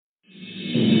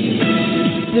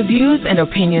The views and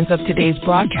opinions of today's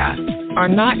broadcast are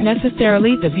not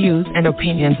necessarily the views and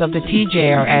opinions of the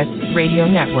TJRS Radio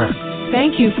Network.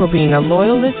 Thank you for being a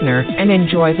loyal listener and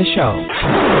enjoy the show.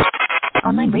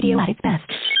 Online radio at its best.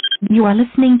 You are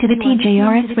listening to the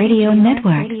TJRS Radio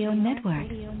Network.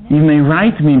 You may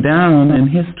write me down in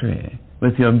history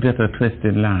with your bitter,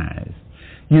 twisted lies.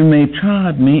 You may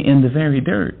trod me in the very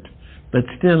dirt, but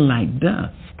still like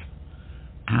dust,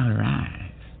 I'll rise.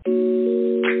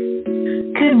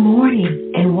 Good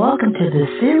morning, and welcome to the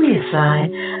serious side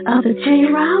of the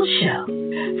Jrilshow,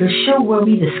 the show where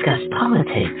we discuss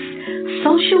politics,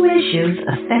 social issues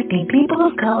affecting people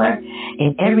of color,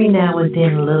 and every now and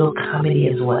then a little comedy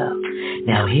as well.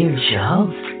 Now here's your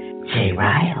host,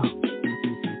 Jrilshow.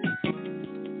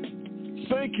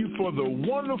 Thank you for the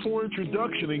wonderful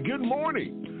introduction, and good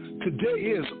morning. Today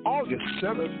is August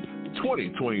 7th,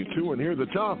 2022, and here are the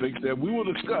topics that we will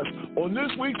discuss on this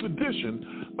week's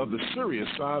edition of the serious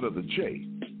side of the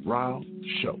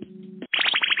Jrilshow.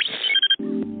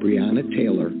 Breonna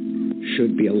Taylor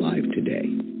should be alive today.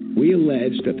 We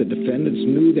allege that the defendants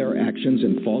knew their actions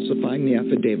in falsifying the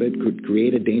affidavit could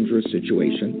create a dangerous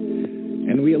situation,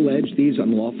 and we allege these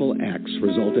unlawful acts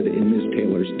resulted in Ms.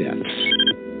 Taylor's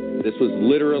death. This was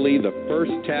literally the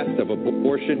first test of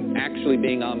abortion actually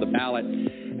being on the ballot.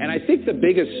 And I think the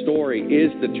biggest story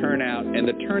is the turnout, and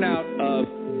the turnout of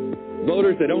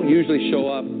voters that don't usually show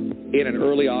up in an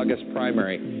early August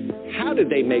primary. How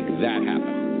did they make that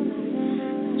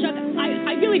happen? Chuck,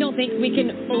 I really don't think we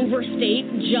can overstate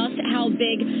just how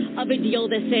big of a deal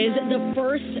this is. The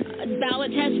first ballot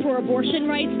test for abortion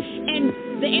rights, and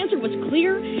the answer was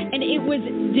clear, and it was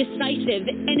decisive,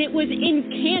 and it was in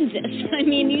Kansas. I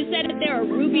mean, you said it there, a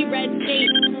ruby red state.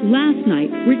 Last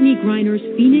night, Brittney Griner's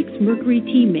Phoenix Mercury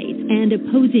teammates and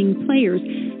opposing players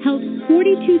held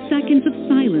 42 seconds of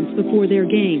silence before their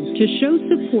game to show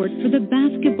support for the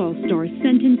basketball star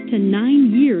sentenced to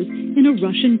 9 years in a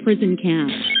Russian prison camp.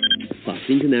 Plus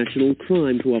international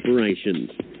crime cooperation.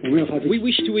 We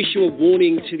wish to issue a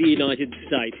warning to the United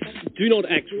States. Do not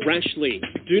act rashly.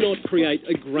 Do not create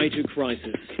a greater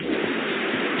crisis.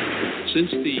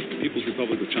 Since the People's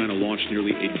Republic of China launched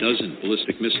nearly a dozen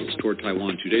ballistic missiles toward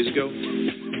Taiwan 2 days ago,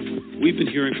 we've been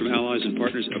hearing from allies and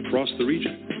partners across the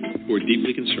region who are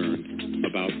deeply concerned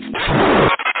about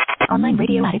online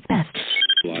radio at its best.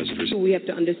 We have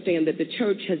to understand that the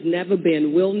church has never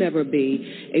been, will never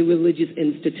be, a religious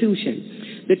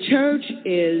institution. The church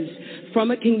is,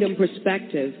 from a kingdom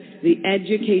perspective, the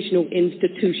educational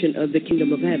institution of the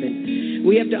kingdom of heaven.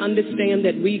 We have to understand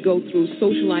that we go through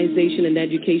socialization and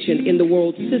education in the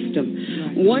world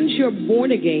system. Once you're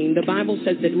born again, the Bible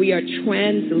says that we are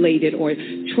translated or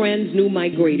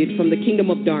migrated from the kingdom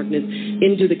of darkness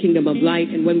into the kingdom of light.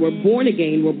 And when we're born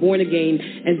again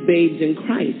as babes in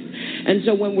Christ. And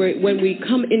so when we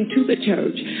come into the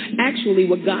church, actually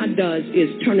what God does is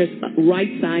turn us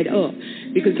right side up.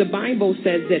 Because the Bible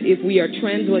says that if we are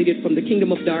translated from the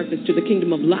kingdom of darkness to the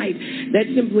kingdom of light, that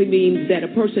simply means that a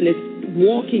person is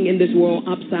walking in this world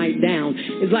upside down.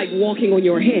 It's like walking on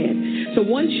your head. So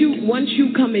once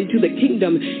you come into the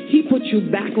kingdom, he puts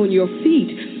you back on your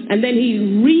feet. And then he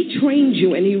retrains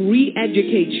you and he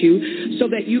re-educates you so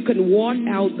that you can walk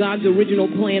out God's original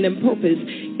plan and purpose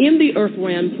in the earth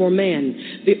realm for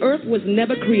man. The earth was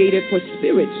never created for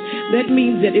spirits. That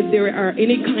means that if there are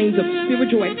any kinds of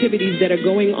spiritual activities that are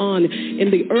going on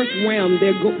in the earth realm,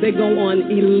 they go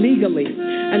on illegally.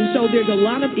 And so there's a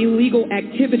lot of illegal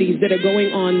activities that are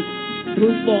going on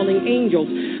through falling angels.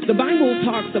 The Bible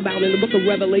talks about in the book of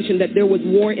Revelation that there was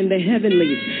war in the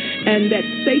heavenlies and that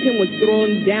Satan was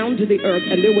thrown down to the earth,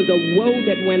 and there was a woe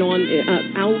that went on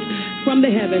out from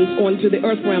the heavens onto the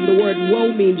earth realm. The word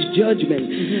woe means judgment.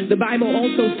 Mm-hmm. The Bible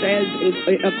also says,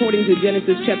 according to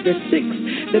Genesis chapter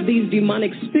 6, that these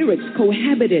demonic spirits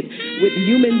cohabited with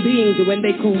human beings. And when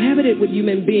they cohabited with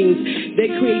human beings, they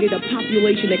created a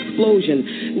population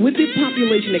explosion. With the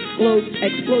population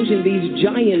explosion, these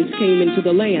giants came into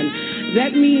the land.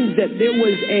 That means that there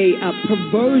was a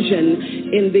perversion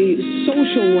in the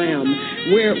social realm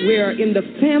where in the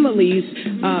families,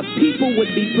 people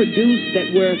would be produced that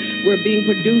were being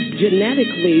produced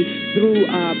genetically through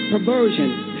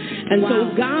perversion. And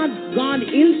so God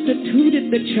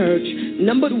instituted the church,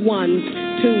 number one,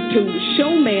 to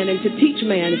show man and to teach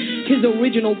man his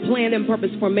original plan and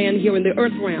purpose for man here in the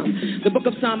earth realm. The book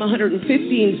of Psalm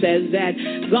 115 says that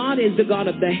God is the God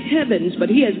of the heavens, but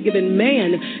he has given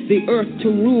man the earth to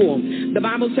rule. The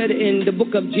Bible said in the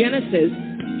book of Genesis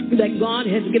that God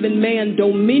has given man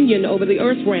dominion over the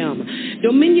earth realm.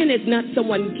 Dominion is not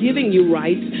someone giving you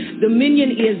rights.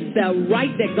 Dominion is the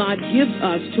right that God gives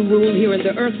us to rule here in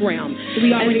the earth realm.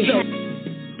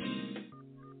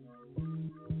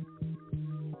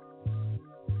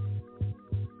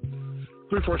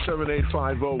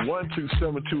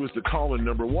 347-850-1272 is the call-in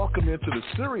number. Welcome into the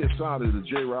serious side of the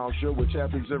Jrilshow Show, which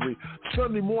happens every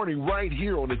Sunday morning right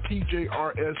here on the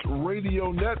TJRS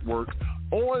Radio Network,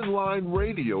 online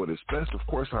radio at its best. Of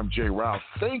course, I'm Jrilshow.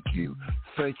 Thank you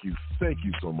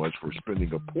so much for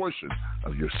spending a portion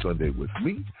of your Sunday with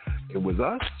me and with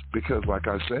us, because like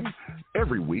I say,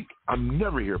 every week, I'm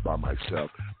never here by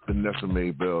myself. Vanessa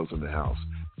Maybell's in the house.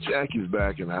 Jackie's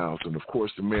back in the house, and of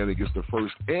course the man that gets the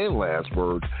first and last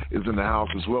word is in the house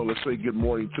as well. Let's say good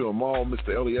morning to them all.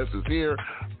 Mr. Elias is here.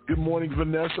 Good morning,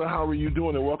 Vanessa. How are you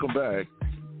doing, and welcome back.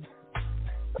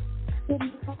 Good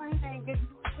morning. Good morning. It's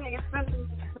been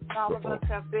all of us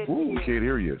have been Ooh, we can't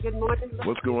hear you. Good morning.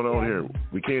 What's going on here?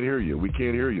 We can't hear you.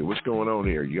 What's going on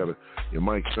here? Your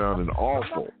mic sounding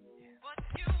awful.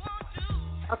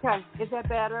 Okay, is that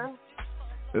better?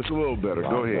 It's a little better.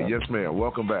 Go ahead. Yes, ma'am.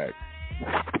 Welcome back.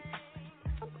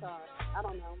 I'm sorry. I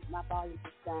don't know. My volume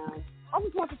is down. I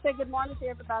just want to say good morning to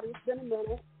everybody. It's been a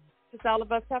minute since all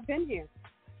of us have been here.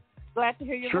 Glad to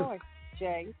hear your voice,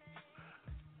 Jay.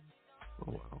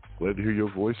 Oh, wow. Glad to hear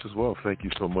your voice as well. Thank you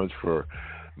so much for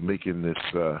making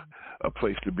this a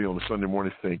place to be on a Sunday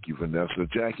morning. Thank you, Vanessa.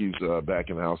 Jackie's back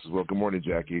in the house as well. Good morning,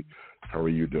 Jackie. How are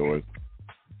you doing?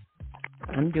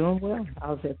 I'm doing well.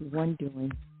 How's everyone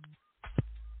doing?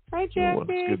 Hi, Jackie. Well,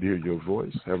 it's good to hear your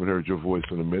voice. Haven't heard your voice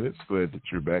in a minute. It's glad that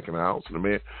you're back in the house. And the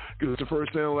man, give us the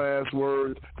first and last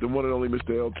word. The one and only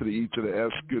Mr. L to the E to the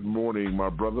S. Good morning, my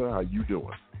brother. How you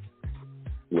doing?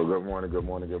 Well, good morning to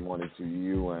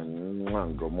you,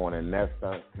 and good morning,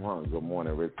 Nesta. Good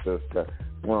morning, Rich Sister.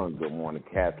 Good morning,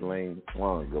 Kathleen.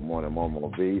 Good morning,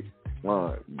 Momo V.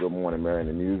 Good morning, Mary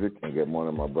the Music, and good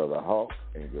morning, my brother Hawk,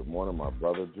 and good morning, my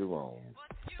brother Jerome.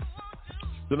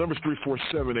 The number's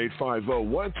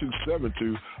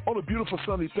 347-850-1272. On a beautiful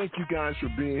Sunday, thank you guys for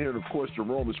being here. And, of course,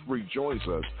 Jerome is free, joins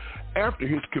us after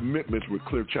his commitments with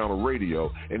Clear Channel Radio,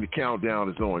 and the countdown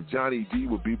is on. Johnny D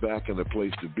will be back in the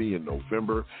place to be in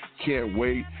November. Can't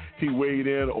wait. He weighed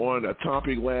in on a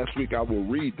topic last week. I will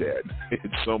read that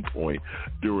at some point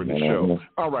during the show.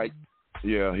 All right.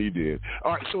 Yeah, he did.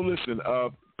 All right, so listen,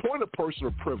 point of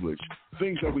personal privilege,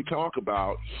 things that we talk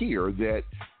about here that,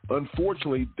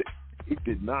 unfortunately, it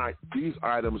did not. These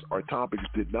items or topics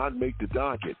did not make the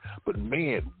docket. But,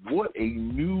 man, what a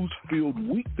news-filled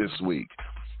week this week.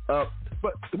 But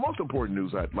the most important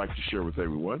news I'd like to share with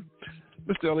everyone,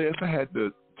 Mr. Elias, I had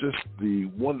the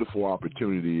wonderful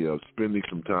opportunity of spending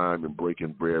some time and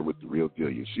breaking bread with the real deal.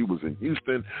 She was in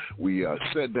Houston. We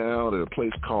sat down at a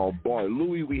place called Bar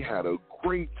Louie. We had a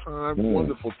great time,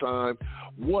 wonderful time.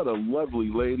 What a lovely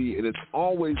lady. And it's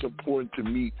always important to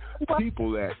meet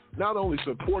people that not only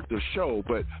support the show,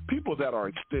 but people that are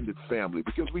extended family,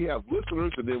 because we have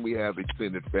listeners and then we have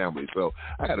extended family. So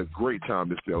I had a great time,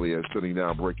 Mr. Elias, sitting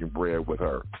down breaking bread with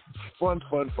her. Fun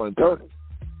time.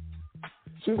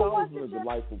 She's always been a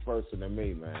delightful person to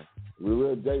me, man. We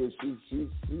real Jay,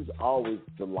 she's always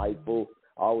delightful,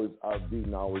 always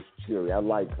upbeat, always cheery. I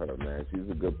like her, man. She's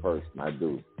a good person. I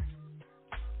do.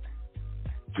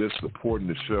 Just supporting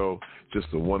the show, just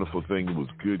a wonderful thing. It was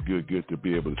good to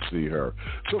be able to see her.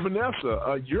 So,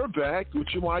 Vanessa, you're back.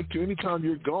 Would you like to, anytime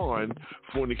you're gone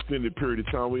for an extended period of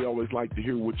time, we always like to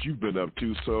hear what you've been up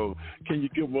to. So can you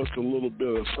give us a little bit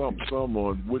of some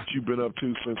on what you've been up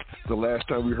to since the last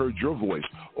time we heard your voice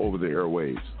over the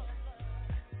airwaves?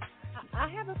 I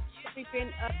haven't really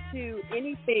been up to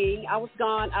anything. I was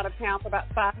gone out of town for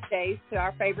about 5 days to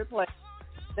our favorite place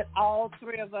that all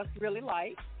three of us really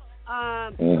like.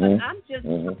 But I'm just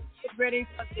ready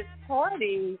for this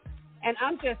party, and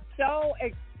I'm just so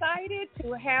excited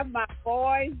to have my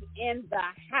boys in the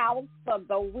house for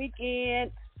the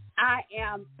weekend. I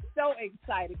am so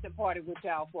excited to party with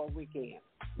y'all for a weekend.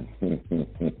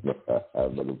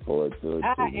 I'm looking forward to it.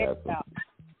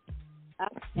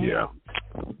 Yeah.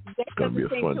 It's going to be a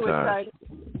fun time.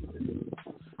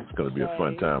 It's going to be a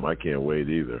fun time. I can't wait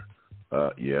either.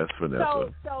 Yes,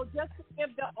 Vanessa. So just to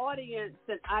give the audience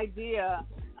an idea,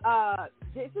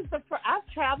 this is I've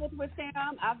traveled with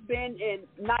them. I've been in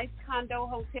nice condo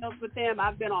hotels with them.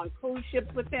 I've been on cruise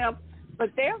ships with them.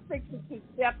 But they're fixing to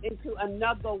step into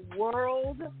another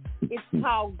world. It's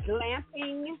called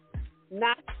glamping,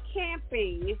 not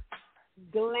camping.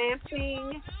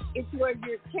 Glamping is where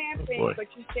you're camping, but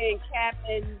you're staying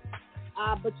cabins.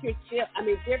 But you're still,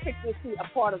 they're fixing to see a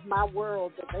part of my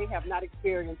world that they have not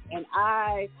experienced, and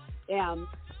I am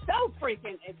so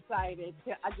freaking excited.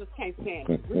 I just can't stand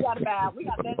it. We got about a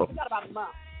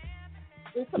month.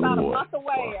 It's about a month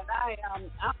away, and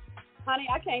I'm honey,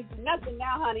 I can't do nothing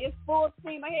now, honey. It's full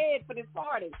steam ahead for this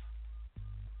party.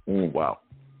 Wow.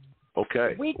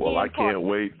 Okay. Well, I can't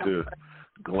wait to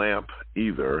glamp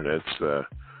either. That's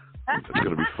it's going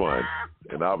to be fun.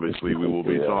 And obviously we will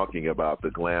be talking about the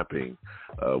glamping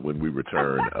when we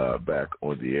return back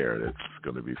on the air. That's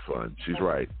going to be fun. She's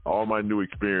right. All my new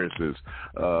experiences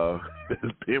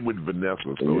has been with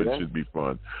Vanessa, so it should be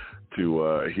fun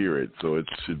to hear it. So it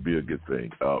should be a good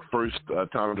thing. First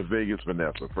time to Vegas,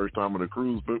 Vanessa. First time on a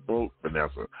cruise boat,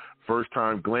 Vanessa. First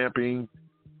time glamping,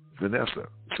 Vanessa.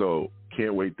 So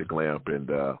can't wait to glamp, and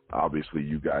obviously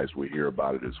you guys will hear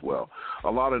about it as well. A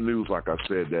lot of news, like I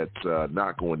said, that's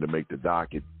not going to make the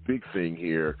docket. Big thing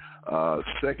here,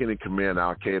 second in command,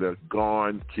 Al-Qaeda,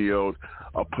 gone, killed,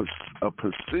 a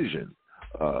precision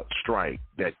strike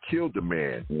that killed the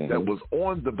man that was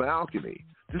on the balcony,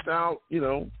 just out,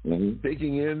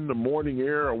 taking in the morning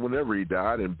air or whenever he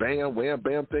died, and bam, wham,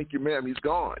 bam, thank you, ma'am, he's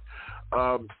gone.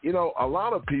 A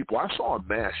lot of people, I saw a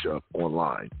mashup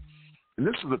online. And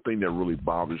this is the thing that really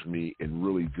bothers me and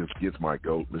really just gets my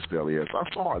goat, Mr. Elias.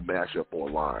 I saw a mashup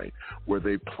online where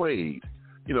they played,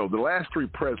 the last three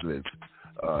presidents,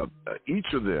 each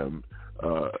of them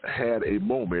had a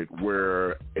moment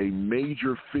where a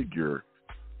major figure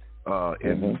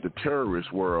in the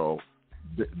terrorist world,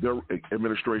 their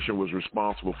administration was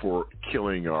responsible for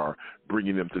killing or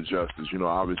bringing them to justice.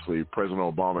 Obviously, President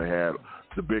Obama had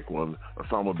the big one,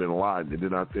 Osama bin Laden, and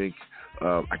then I think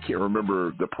I can't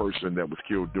remember the person that was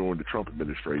killed during the Trump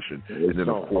administration. And then,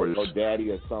 of course,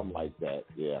 Daddy or something like that.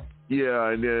 Yeah. Yeah,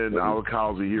 and then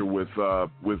Al-Qaeda here with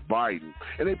Biden,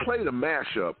 and they played a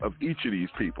mashup of each of these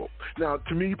people. Now,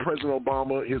 to me, President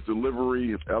Obama, his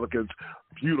delivery, his elegance,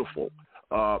 beautiful.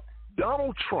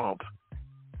 Donald Trump,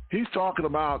 he's talking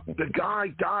about the guy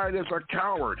died as a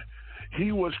coward.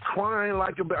 He was crying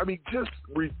like just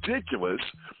ridiculous.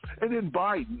 And then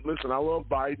Biden, listen, I love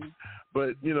Biden,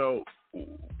 but,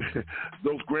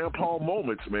 those grandpa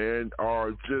moments, man,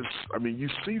 are just, you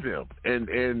see them.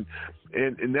 And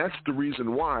that's the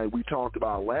reason why we talked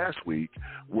about last week,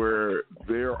 where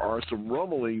there are some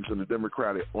rumblings on the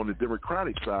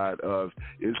Democratic side of,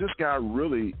 is this guy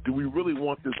really, do we really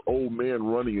want this old man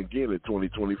running again in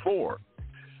 2024?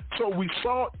 So we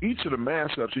saw each of the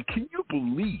mashups, and can you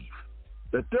believe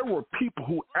that there were people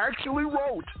who actually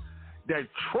wrote that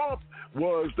Trump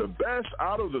was the best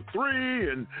out of the three,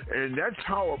 and that's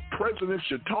how a president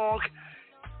should talk?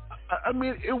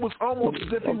 It was almost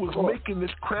as if he was making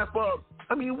this crap up.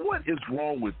 What is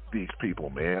wrong with these people,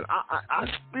 man? I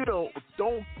still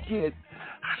don't get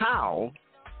how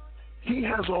he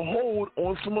has a hold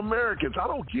on some Americans. I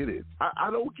don't get it. I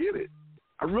don't get it.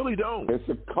 I really don't. It's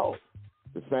a cult.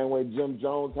 The same way Jim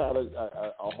Jones had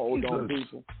a hold on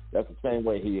people, that's the same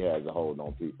way he has a hold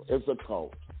on people. It's a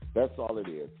cult. That's all it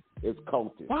is. It's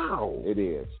cultish. Wow. It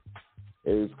is.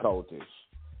 It is cultish.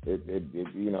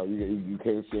 You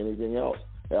can't see anything else.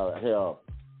 Hell,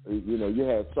 you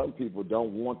have some people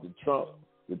don't want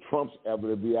the Trumps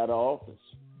ever to be out of office.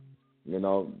 They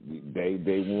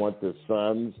want the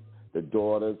sons, the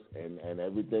daughters, and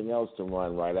everything else to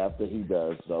run right after he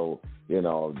does. So, they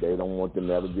don't want them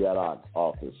to ever be out of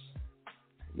office.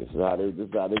 This is how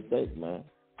they think, man.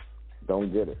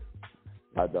 Don't get it.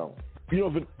 I don't.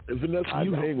 Vanessa,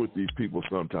 you hang with these people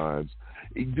sometimes.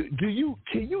 Can you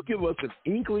give us an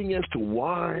inkling as to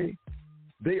why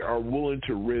they are willing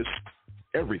to risk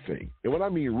everything? And when I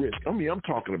mean risk, I'm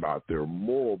talking about their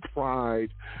moral pride.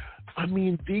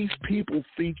 These people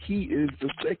think he is the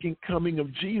second coming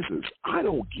of Jesus. I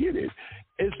don't get it.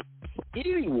 As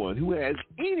anyone who has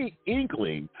any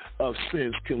inkling of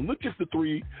sense can look at the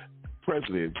three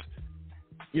presidents,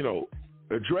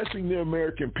 addressing the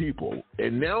American people,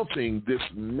 announcing this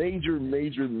major,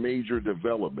 major, major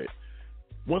development.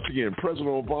 Once again, President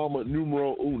Obama,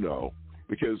 numero uno,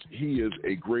 because he is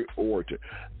a great orator.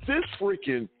 This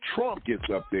freaking Trump gets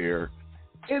up there,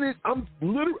 and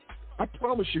I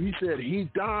promise you, he said he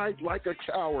died like a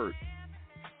coward.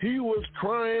 He was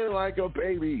crying like a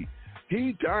baby.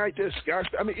 He died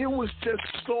disgusted. It was just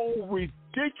so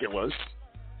ridiculous.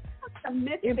 And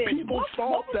people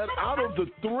thought that out of the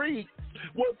three,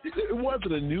 well, it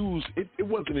wasn't it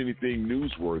wasn't anything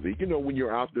newsworthy. When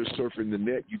you're out there surfing the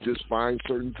net, you just find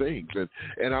certain things.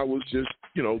 And I was just,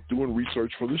 doing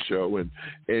research for the show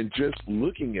and just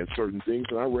looking at certain things,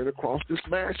 and I ran across this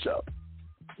mashup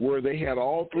where they had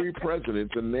all three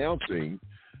presidents announcing,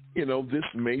 this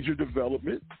major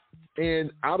development.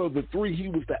 And out of the three, he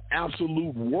was the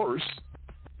absolute worst.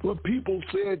 But people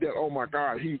said that, oh, my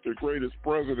God, he's the greatest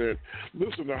president.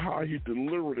 Listen to how he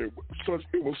delivered it.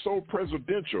 It was so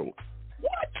presidential.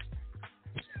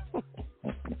 What?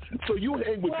 So you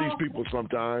hang with these people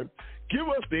sometime. Give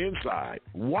us the inside.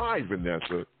 Why,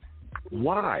 Vanessa?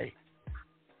 Why?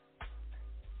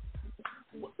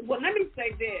 Well, let me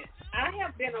say this. I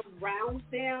have been around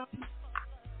them,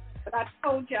 but I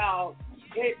told y'all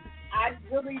I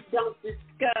really don't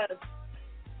discuss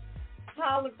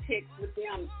politics with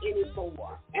them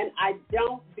anymore. And I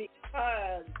don't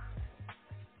because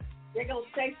they're going to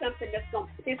say something that's going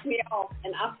to piss me off,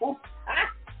 and I don't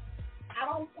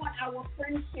want our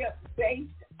friendship based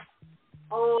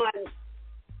on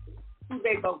who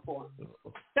they vote for.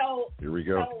 So here we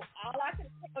go. So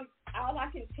all I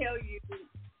can tell you,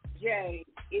 Jay,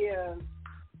 is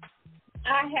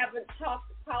I haven't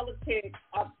talked politics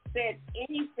or said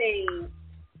anything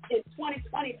in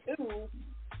 2022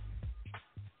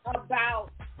 about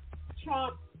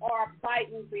Trump or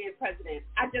Biden being president.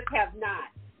 I just have not.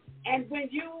 And when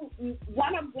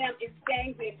one of them is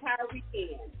staying the entire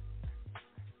weekend,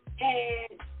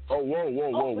 and whoa.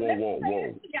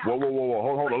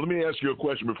 Hold on. Let me ask you a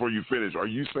question before you finish. Are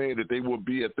you saying that they will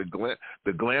be at the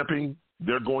glamping?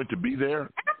 They're going to be there?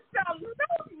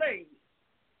 Absolutely.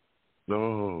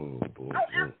 No, boy. Oh,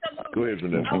 absolutely. Go ahead,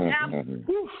 Vanessa.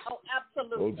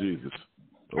 Absolutely. Oh, Jesus.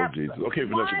 Okay,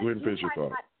 Vanessa, go ahead and finish your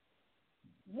thought.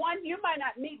 One you might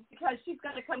not meet because she's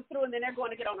going to come through and then they're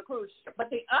going to get on a cruise ship. But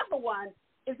the other one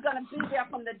is going to be there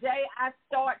from the day I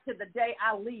start to the day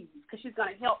I leave because she's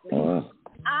going to help me.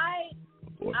 I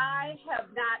have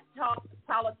not talked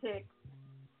politics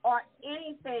or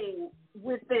anything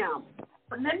with them.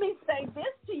 But let me say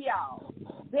this to y'all.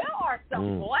 There are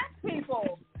some black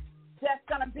people that's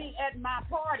going to be at my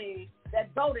party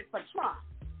that voted for Trump.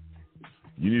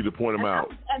 You need to point them out.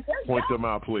 Point them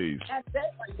out, please.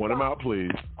 Point them out,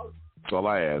 please. That's all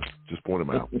I ask. Just point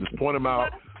them out. Just point them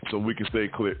out so we can stay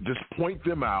clear. Just point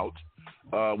them out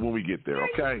when we get there,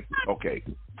 okay? Okay.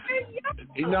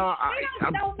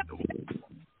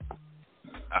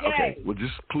 Okay. Well,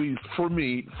 just please, for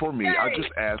me, I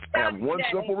just ask. I have one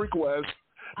simple request.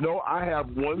 No, I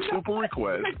have one simple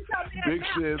request. Big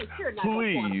Sis,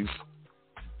 please.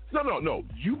 No.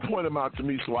 You point them out to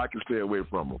me so I can stay away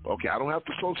from them. Okay, I don't have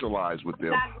to socialize with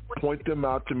them. Point them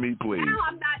out to me, please.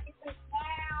 I'm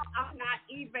not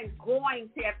even going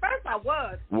to. At first I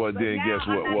was. Well, then guess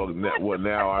what? Well,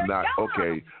 now I'm not.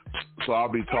 Okay, so I'll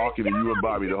be talking to you and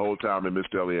Bobby the whole time and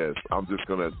Mr. Elias. I'm just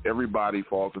going to, everybody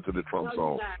falls into the Trump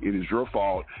zone. It is your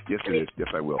fault. Yes, it is. Yes,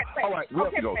 I will. All right, we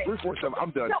have to go. 347.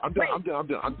 I'm done. I'm done.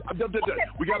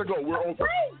 We got to go. We're over.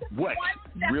 What?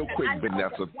 Real quick,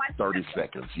 Vanessa, 30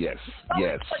 seconds. Yes.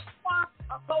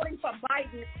 Voting for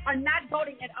Biden or not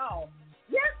voting at all.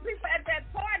 Yes, people at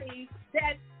that party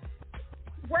that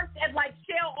worked at like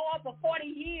Shell Oil for 40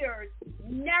 years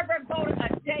never voted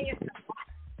a day in their life.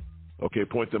 Okay,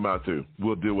 point them out too.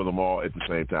 We'll deal with them all at the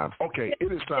same time. Okay,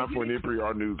 it is time for an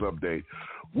NPR News Update.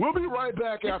 We'll be right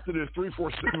back after this.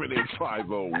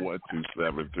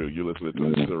 347-850-1272. You're listening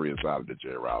to the Serious Side of the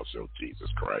Jrilshow Show. Jesus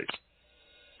Christ.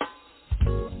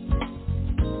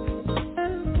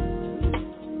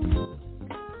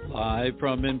 Live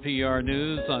from NPR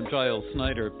News, I'm Giles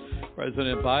Snyder.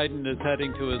 President Biden is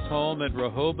heading to his home at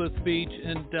Rehoboth Beach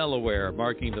in Delaware,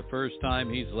 marking the first time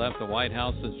he's left the White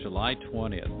House since July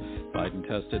 20th. Biden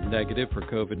tested negative for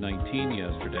COVID-19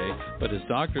 yesterday, but his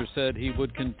doctor said he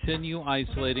would continue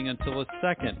isolating until a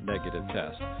second negative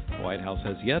test. The White House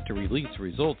has yet to release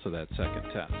results of that second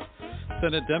test.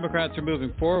 Senate Democrats are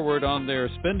moving forward on their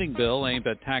spending bill aimed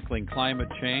at tackling climate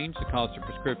change, the cost of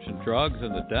prescription drugs,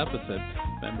 and the deficit.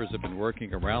 Members have been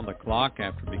working around the clock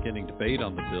after beginning debate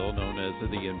on the bill known as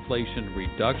the Inflation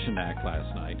Reduction Act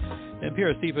last night.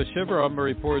 NPR's Steve Shiverum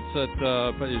reports that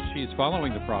she's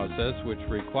following the process, which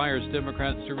requires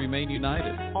Democrats to remain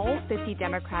united. All 50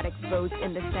 Democratic votes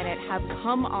in the Senate have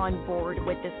come on board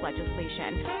with this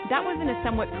legislation. That was in a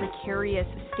somewhat precarious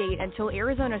state until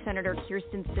Arizona Senator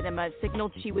Kyrsten Sinema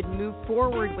signaled she would move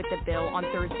forward with the bill on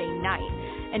Thursday night.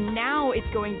 And now it's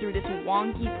going through this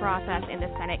wonky process in the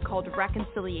Senate called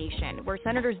reconciliation, where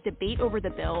senators debate over the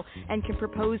bill and can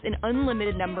propose an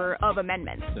unlimited number of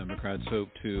amendments. Democrats hope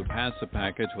to pass the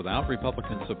package without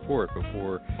Republican support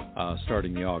before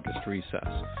starting the August recess.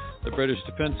 The British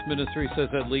Defense Ministry says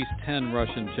at least 10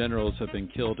 Russian generals have been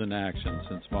killed in action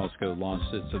since Moscow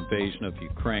launched its invasion of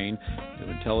Ukraine.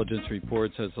 New intelligence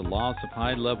report says the loss of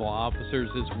high-level officers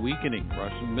is weakening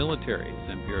Russian military.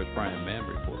 NPR's Brian Mann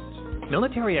reports.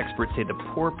 Military experts say the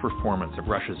poor performance of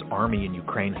Russia's army in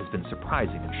Ukraine has been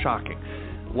surprising and shocking.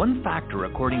 One factor,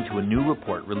 according to a new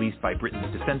report released by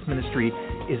Britain's defense ministry,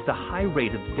 is the high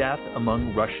rate of death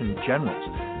among Russian generals.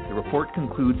 The report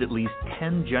concludes at least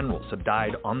 10 generals have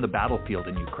died on the battlefield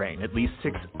in Ukraine. At least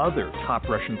 6 other top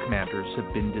Russian commanders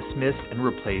have been dismissed and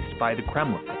replaced by the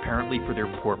Kremlin, apparently for their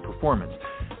poor performance.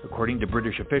 According to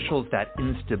British officials, that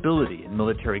instability in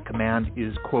military command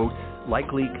is, quote,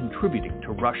 likely contributing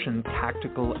to Russian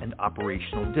tactical and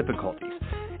operational difficulties.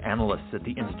 Analysts at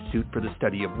the Institute for the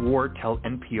Study of War tell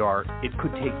NPR it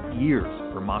could take years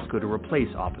for Moscow to replace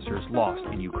officers lost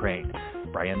in Ukraine.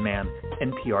 Brian Mann,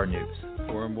 NPR News.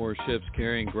 4 more ships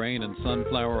carrying grain and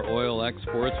sunflower oil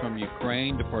exports from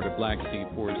Ukraine departed Black Sea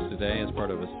ports today as part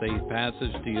of a safe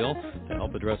passage deal to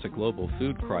help address a global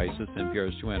food crisis.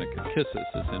 NPR's Joanna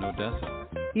Kakissis is in Odessa.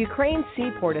 Ukraine's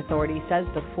Seaport Authority says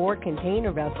the 4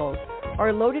 container vessels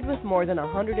are loaded with more than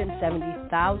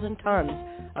 170,000 tons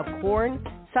of corn,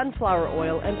 sunflower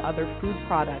oil, and other food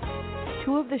products.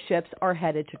 2 of the ships are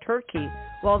headed to Turkey,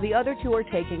 while the other 2 are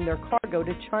taking their cargo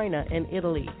to China and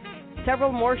Italy.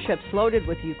 Several more ships loaded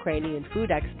with Ukrainian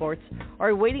food exports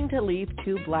are waiting to leave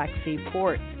 2 Black Sea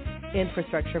ports.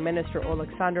 Infrastructure Minister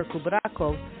Oleksandr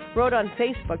Kubrakov wrote on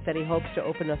Facebook that he hopes to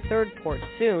open a 3rd port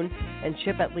soon and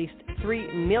ship at least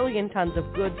 3 million tons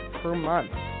of goods per month.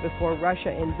 Before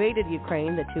Russia invaded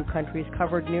Ukraine, the 2 countries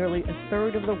covered nearly a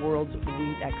third of the world's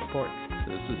wheat exports.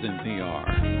 This is NPR.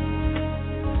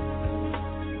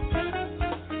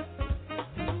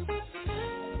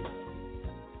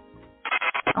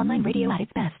 Online radio at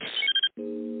its best.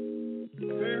 Say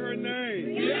her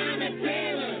name. Breonna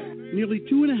Taylor. Nearly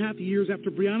 2.5 years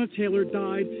after Breonna Taylor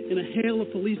died in a hail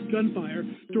of police gunfire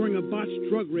during a botched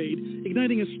drug raid,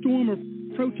 igniting a storm of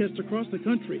protests across the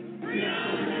country.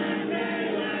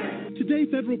 Today,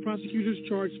 federal prosecutors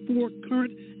charged 4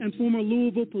 current and former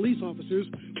Louisville police officers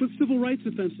with civil rights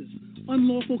offenses,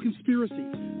 unlawful conspiracy,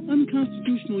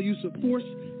 unconstitutional use of force,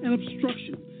 and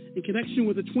obstruction in connection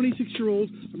with a 26-year-old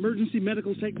emergency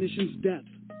medical technician's death.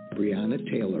 Breonna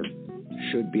Taylor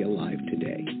should be alive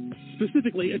today.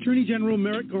 Specifically, Attorney General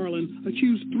Merrick Garland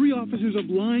accused 3 officers of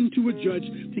lying to a judge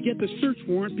to get the search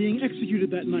warrant being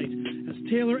executed that night, as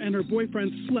Taylor and her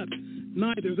boyfriend slept,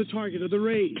 neither the target of the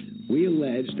raid. We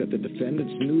allege that the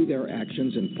defendants knew their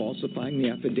actions in falsifying the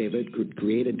affidavit could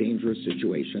create a dangerous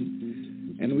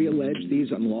situation, and we allege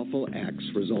these unlawful acts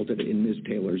resulted in Ms.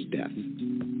 Taylor's death.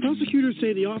 Prosecutors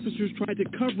say the officers tried to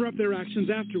cover up their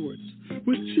actions afterwards,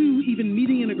 with 2 even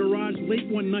meeting in a garage late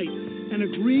one night and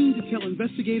agreeing to tell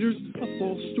investigators a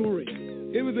false story.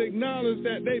 It was acknowledged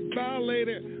that they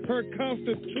violated her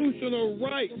constitutional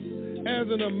rights as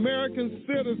an American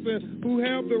citizen who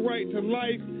have the right to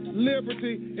life,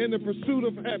 liberty, and the pursuit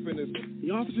of happiness.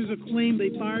 The officers have claimed they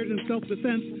fired in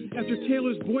self-defense after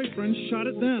Taylor's boyfriend shot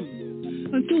at them.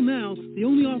 Until now, the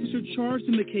only officer charged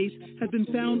in the case has been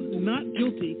found not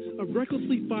guilty of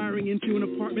recklessly firing into an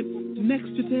apartment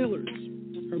next to Taylor's.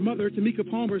 Her mother, Tamika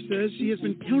Palmer, says she has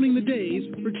been counting the days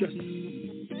for justice.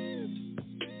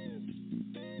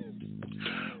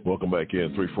 Welcome back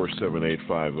in,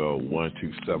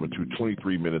 347-850-1272.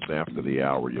 23 minutes after the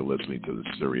hour, you're listening to the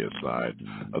serious side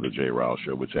of the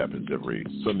Jrilshow, which happens every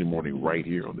Sunday morning right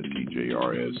here on the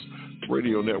TJRS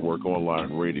Radio Network,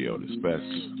 online radio. This best.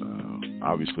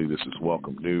 Obviously, this is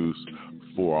welcome news.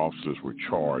 4 officers were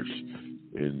charged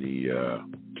in the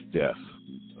death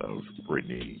of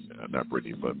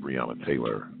Breonna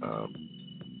Taylor.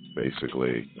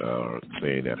 Basically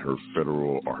saying that her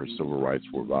federal or her civil rights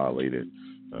were violated.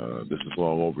 This is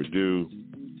long overdue.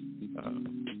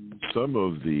 Some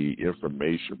of the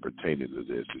information pertaining to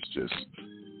this is just,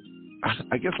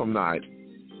 I guess I'm not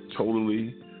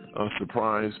totally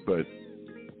surprised, but,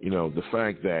 you know, the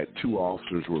fact that 2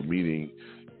 officers were meeting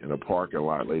in a parking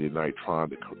lot late at night trying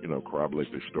to,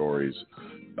 corroborate their stories,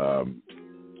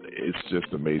 it's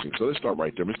just amazing. So let's start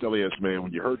right there. Mr. Elias, man,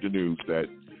 when you heard the news that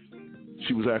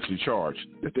she was actually charged,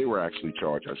 that they were actually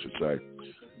charged, I should say,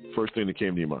 first thing that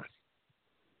came to your mind?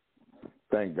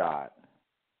 Thank God.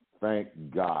 Thank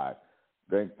God.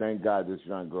 Thank God this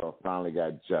young girl finally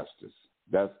got justice.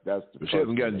 That's the. But she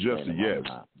hasn't gotten justice yet.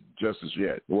 Justice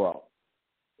yet. Well,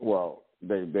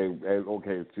 they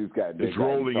okay. She's got. It's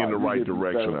rolling in the right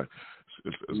direction.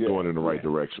 It's going in the right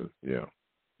direction. Yeah.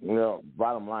 Well,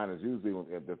 bottom line is usually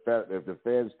if the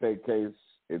feds take case,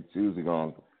 it's usually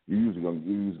going. You're usually going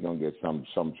to get some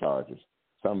charges.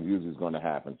 Something usually is going to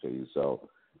happen to you. So.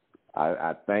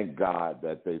 I thank God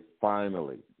that they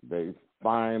finally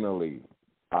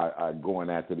are going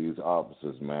after these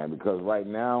officers, man. Because right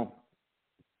now,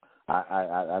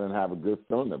 I didn't have a good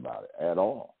feeling about it at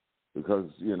all.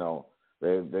 Because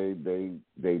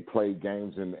they play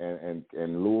games in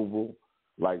Louisville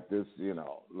like this,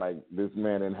 like this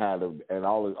man didn't have and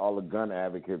all the gun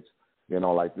advocates,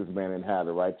 like this man didn't have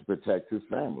the right to protect his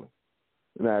family.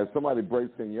 Now, if somebody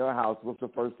breaks in your house, what's the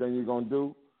first thing you're gonna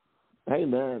do? Hey,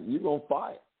 man, you're going to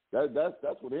fight.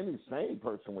 That's what any sane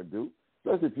person would do.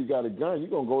 Especially if you got a gun, you're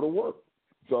going to go to work.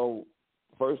 So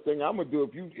first thing I'm going to do,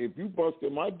 if you bust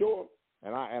in my door,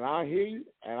 And I hear you,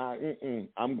 and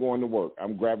I'm going to work.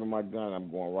 I'm grabbing my gun. I'm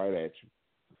going right at you.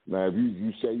 Now, if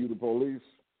you say you the police,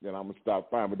 then I'm gonna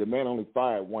stop firing. But the man only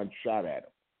fired one shot at him,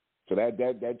 so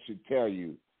that should tell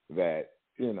you that,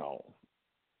 you know,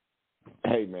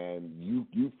 hey man,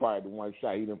 you fired the one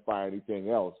shot. He didn't fire anything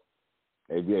else.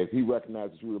 If he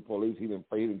recognizes you the police, he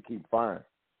didn't keep firing.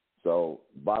 So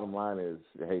bottom line is,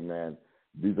 hey man,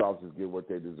 these officers get what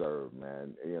they deserve,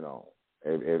 man. You know,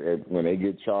 if when they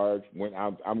get charged,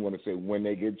 I'm going to say when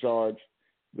they get charged,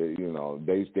 they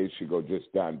should go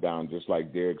just down just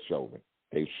like Derek Chauvin.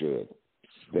 They should.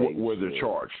 Where they're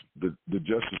charged. The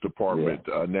Justice Department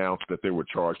announced that they were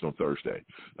charged on Thursday.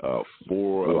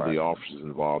 Four of the officers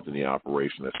involved in the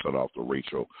operation that set off the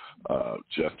racial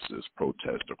justice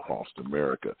protest across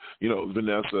America. You know,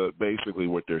 Vanessa, basically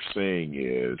what they're saying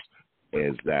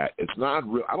is that it's not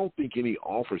real. I don't think any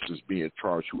officer is being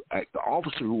charged. The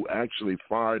officer who actually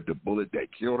fired the bullet that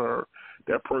killed her,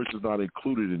 that person is not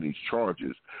included in these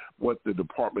charges. What the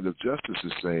Department of Justice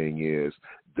is saying is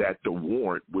that the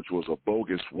warrant, which was a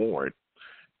bogus warrant,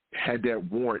 had that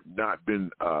warrant not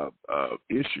been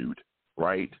issued,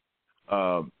 right,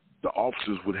 the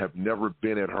officers would have never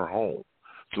been at her home.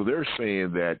 So they're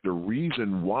saying that the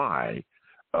reason why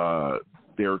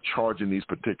they're charging these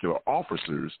particular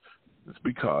officers is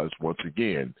because, once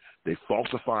again, they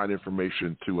falsified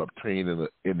information to obtain an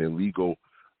illegal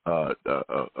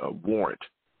warrant,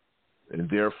 and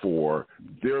therefore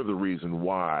they're the reason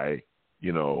why,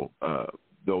 you know,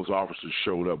 those officers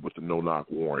showed up with the no-knock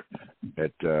warrant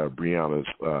at Breonna's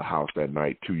house that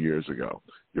night 2 years ago.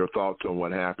 Your thoughts on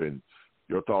what happened?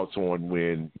 Your thoughts on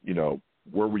when, you know,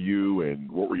 where were you,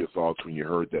 and what were your thoughts when you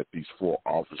heard that these four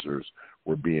officers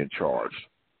were being charged?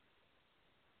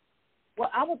 Well,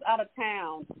 I was out of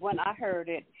town when I heard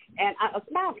it, and a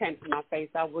smile came to my face.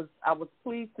 I was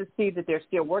pleased to see that they're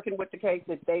still working with the case,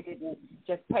 that they didn't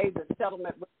just pay the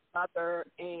settlement with the mother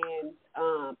and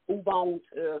move on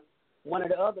to one of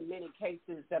the other many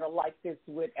cases that are like this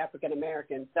with African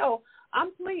Americans. So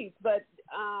I'm pleased. But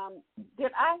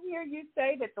did I hear you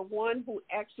say that the one who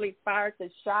actually fired the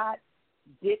shot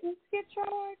didn't get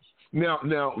charged? Now,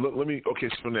 let me. Okay,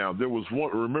 so now there was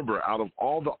one. Remember, out of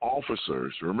all the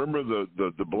officers, remember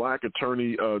the black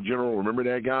attorney general. Remember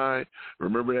that guy?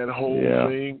 Remember that whole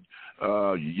thing?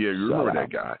 You remember that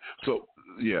guy? So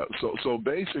yeah, so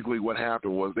basically, what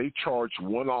happened was they charged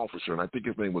one officer, and I think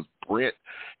his name was Brett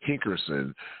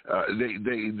Hinkerson.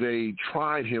 They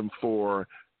tried him for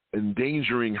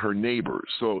endangering her neighbors.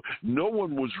 So no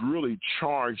one was really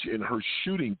charged in her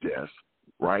shooting death,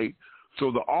 right? So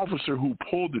the officer who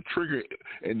pulled the trigger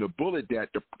and the bullet that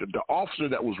the officer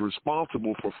that was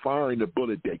responsible for firing the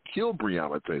bullet that killed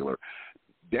Breonna Taylor,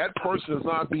 that person is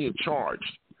not being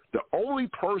charged. The only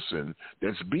person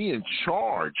that's being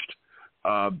charged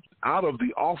out of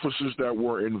the officers that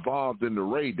were involved in the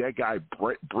raid, that guy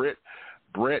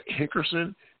Brett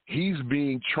Hinkerson, he's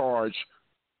being charged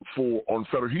on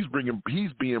federal.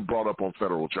 He's being brought up on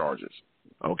federal charges.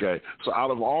 Okay, so out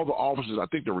of all the officers, I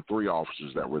think there were three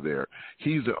officers that were there.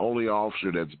 He's the only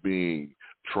officer that's being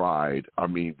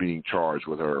being charged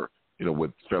with her, you know, with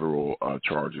federal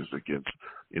charges against,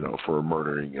 you know, for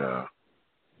murdering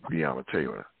Breonna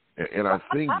Taylor. And I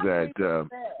think that.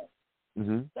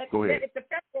 Go ahead. If the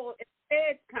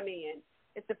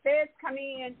feds come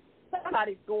in,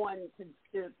 somebody's going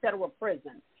to federal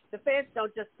prison. The feds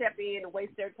don't just step in and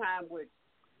waste their time with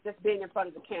just being in front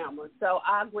of the camera. So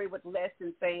I agree with Les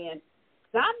in saying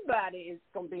somebody is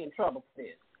going to be in trouble for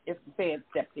this if the feds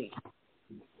stepped in.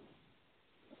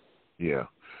 Yeah.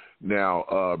 Now,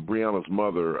 Breonna's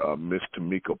mother, Miss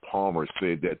Tamika Palmer,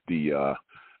 said that the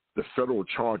federal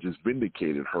charges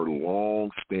vindicated her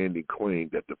long-standing claim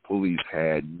that the police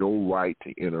had no right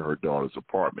to enter her daughter's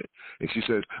apartment. And she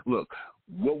says, look,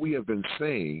 what we have been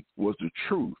saying was the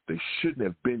truth. They shouldn't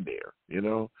have been there, you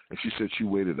know? And she said she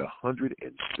waited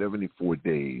 174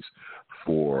 days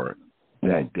for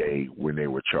that day when they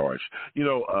were charged. You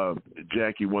know,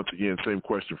 Jackie, once again, same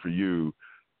question for you.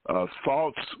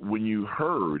 Thoughts when you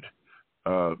heard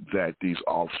that these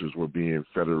officers were being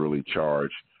federally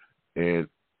charged? And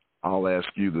I'll ask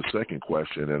you the second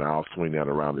question, and I'll swing that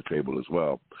around the table as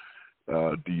well.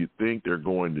 Do you think they're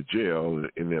going to jail?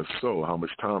 And if so, how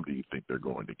much time do you think they're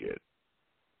going to get?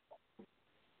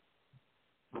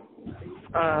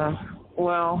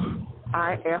 Well,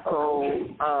 I echo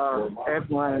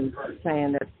everyone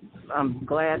saying that I'm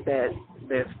glad that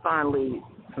there's finally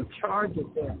some charges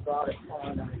being brought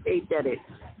upon. I hate that it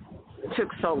took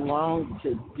so long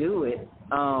to do it.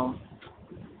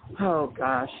 Oh,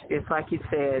 gosh, it's like you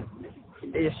said,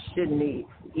 it shouldn't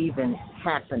even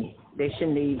happen. They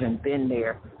shouldn't have even been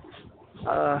there.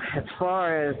 As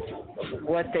far as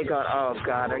what they got, oh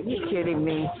God, are you kidding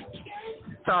me?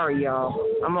 Sorry, y'all.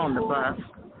 I'm on the bus.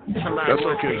 Somebody That's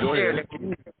okay. Go ahead.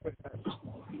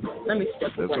 Let me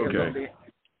step away a little bit.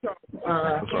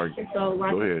 I'm sorry. So,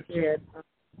 like Go ahead.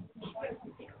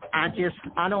 I said,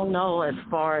 I don't know as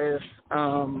far as,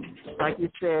 like you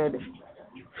said,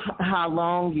 how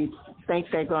long you think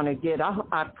they're going to get.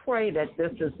 I pray that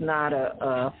this is not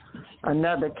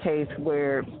another case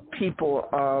where people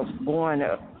are born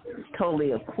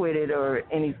totally acquitted or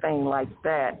anything like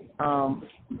that.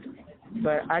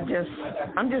 But I'm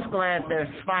just glad there's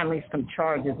finally some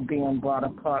charges being brought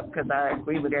apart, because I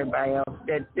agree with everybody else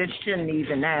that this shouldn't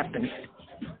even happen.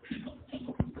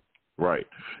 Right.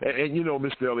 And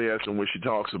Mr. Eliason, when she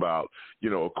talks about,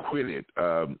 acquitted,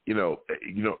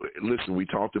 listen, we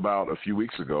talked about a few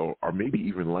weeks ago, or maybe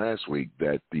even last week,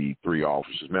 that the three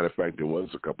officers, matter of fact, it was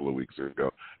a couple of weeks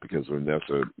ago, because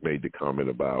Vanessa made the comment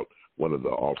about one of the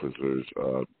officers,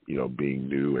 being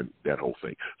new and that whole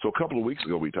thing. So a couple of weeks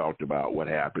ago, we talked about what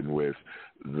happened with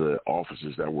the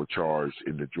officers that were charged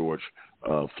in the George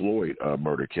Floyd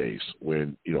murder case,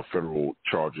 when, federal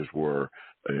charges were,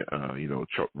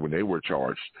 when they were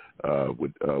charged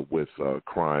with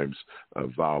crimes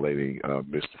violating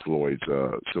Mr. Floyd's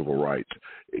civil rights.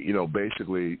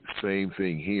 Basically, same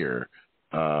thing here.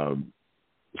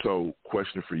 So,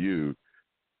 question for you.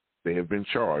 They have been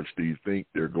charged. Do you think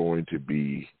they're going to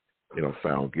be,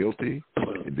 found guilty?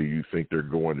 And do you think they're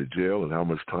going to jail? And how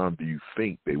much time do you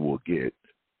think they will get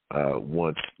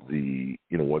once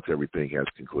everything has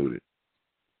concluded?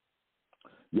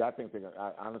 Yeah, I think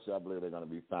honestly, I believe they're going to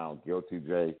be found guilty,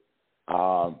 Jay.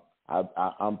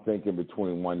 I'm thinking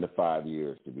between 1 to 5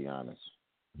 years, to be honest.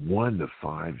 1 to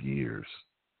 5 years.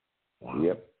 Wow.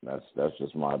 Yep, that's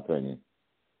just my opinion.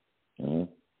 Mm-hmm.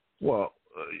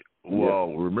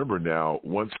 Well, remember now,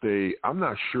 I'm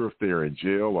not sure if they're in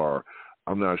jail, or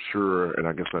I'm not sure, and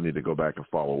I guess I need to go back and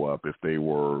follow up if they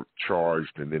were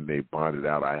charged and then they bonded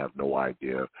out. I have no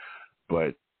idea.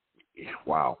 But,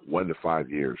 wow, 1 to 5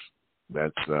 years.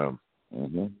 That's,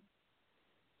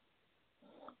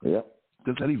 Yep.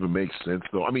 Does that even make sense,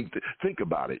 though? I mean, think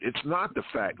about it. It's not the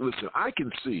fact. Listen, I can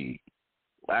see,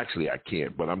 actually I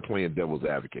can't, but I'm playing devil's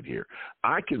advocate here.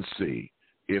 I can see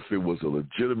if it was a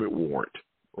legitimate warrant,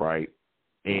 right?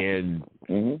 And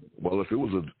well, if it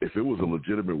was a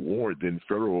legitimate warrant, then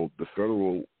the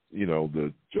federal,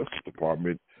 the Justice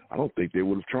Department, I don't think they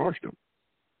would have charged him.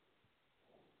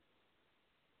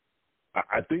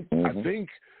 I think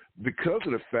because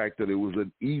of the fact that it was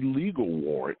an illegal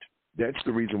warrant, that's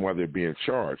the reason why they're being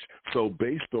charged. So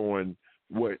based on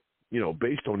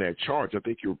that charge, I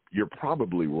think you're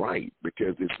probably right,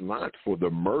 because it's not for the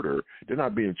murder. They're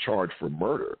not being charged for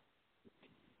murder.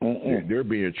 They're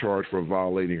being charged for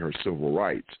violating her civil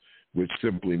rights, which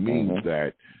simply means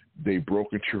that they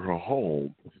broke into her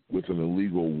home with an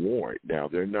illegal warrant. Now,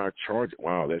 they're not charged.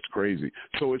 Wow, that's crazy.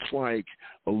 So it's like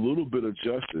a little bit of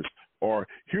justice. Or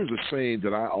here's a saying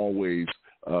that I always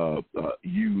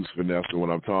use, Vanessa,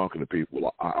 when I'm talking to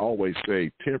people. I always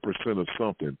say 10% of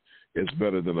something is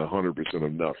better than 100%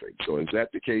 of nothing. So is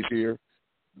that the case here?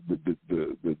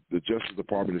 The Justice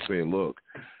Department is saying, look,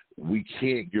 we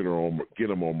can't get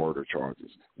them on murder charges.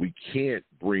 We can't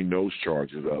bring those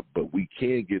charges up, but we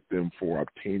can get them for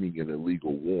obtaining an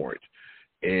illegal warrant.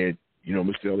 And,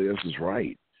 Mr. Elias is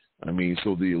right. I mean,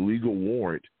 so the illegal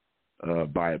warrant,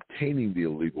 by obtaining the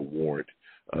illegal warrant,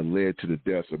 led to the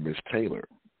death of Miss Taylor.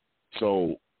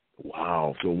 So,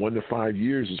 wow. So 1 to 5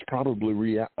 years is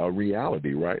probably a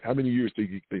reality, right? How many years do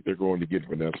you think they're going to get,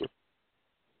 Vanessa?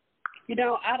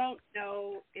 I don't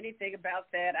know anything about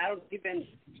that. I don't even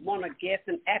want to guess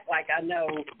and act like I know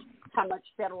how much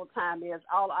federal time is.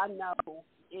 All I know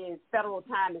is federal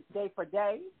time is day for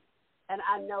day, and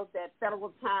I know that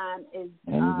federal time is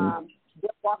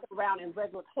they're walking around in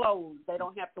regular clothes. They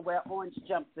don't have to wear orange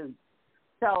jumpsuits.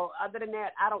 So other than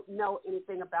that, I don't know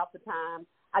anything about the time.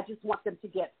 I just want them to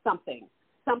get something.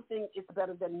 Something is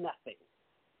better than nothing.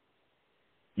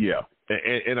 Yeah,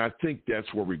 and I think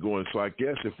that's where we're going. So I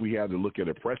guess if we had to look at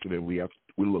a precedent, we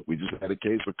just had a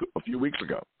case a few weeks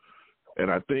ago, and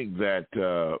I think that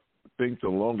the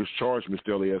longest charge,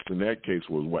 Mr. Elias, in that case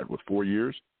was what? Was 4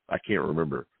 years? I can't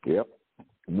remember. Yep.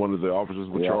 One of the officers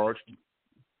was charged.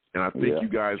 And I think you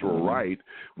guys were right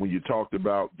when you talked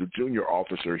about the junior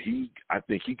officer. I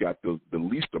think he got the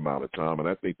least amount of time, and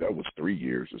I think that was 3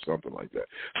 years or something like that.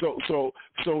 So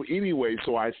anyway,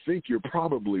 so I think you're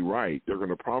probably right. They're going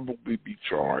to probably be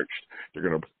charged. They're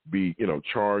going to be,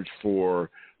 charged for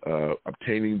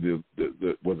obtaining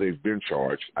the they've been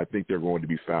charged. I think they're going to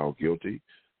be found guilty.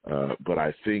 But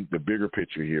I think the bigger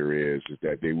picture here is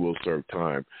that they will serve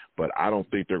time, but I don't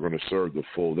think they're going to serve the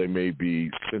full. They may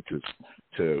be sentenced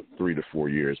to 3 to 4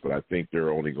 years, but I think they're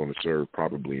only going to serve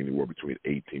probably anywhere between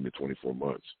 18 to 24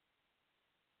 months.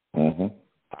 Mm-hmm.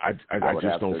 I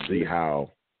just don't see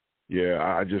how. Yeah,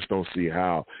 I just don't see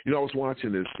how. You know, I was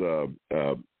watching this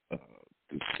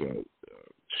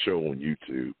show on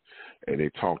YouTube, and they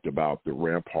talked about the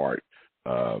Rampart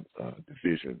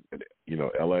division in,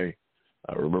 L.A.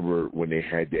 I remember when they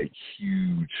had that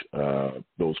huge,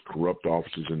 those corrupt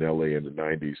officers in L.A. in the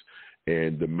 90s,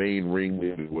 and the main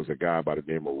ringleader was a guy by the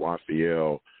name of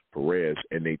Rafael Perez,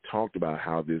 and they talked about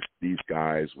how these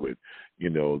guys would,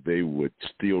 they would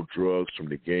steal drugs from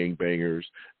the gangbangers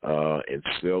and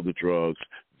sell the drugs.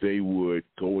 They would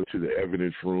go into the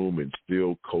evidence room and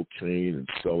steal cocaine and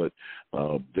sell it.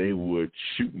 They would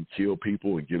shoot and kill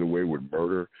people and get away with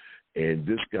murder. And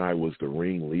this guy was the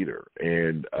ringleader,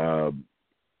 and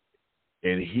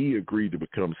he agreed to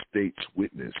become state's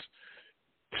witness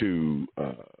to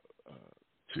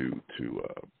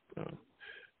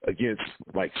against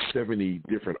like 70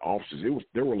 different officers.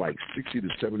 There were like 60 to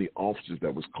 70 officers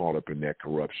that was caught up in that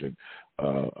corruption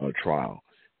trial.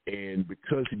 And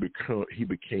because he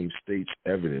became state's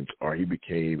evidence, or he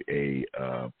became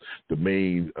the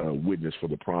main witness for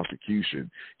the prosecution,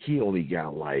 he only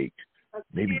got like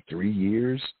maybe 3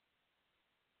 years.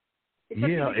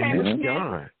 Yeah, and this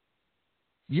guy.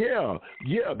 Yeah,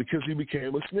 because he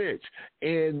became a snitch.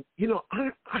 And,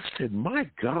 I said, my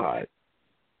God.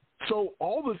 So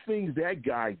all the things that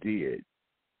guy did,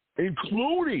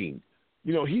 including,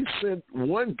 he sent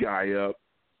one guy up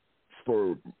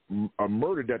for a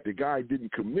murder that the guy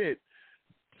didn't commit,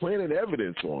 planted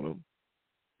evidence on him,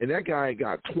 and that guy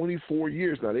got 24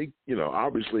 years. Now,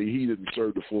 obviously he didn't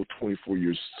serve the full 24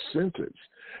 years sentence,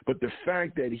 but the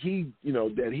fact that he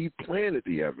planted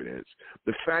the evidence,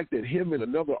 the fact that him and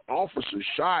another officer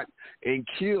shot and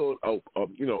killed a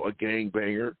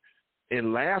gangbanger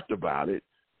and laughed about it.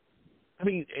 I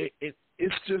mean,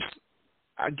 it's just,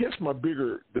 I guess the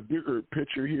bigger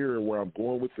picture here and where I'm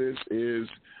going with this is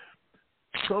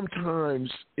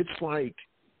sometimes it's like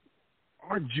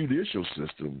our judicial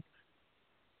system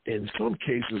in some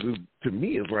cases to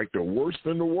me is like the worst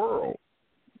in the world.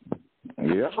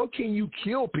 Yeah. How can you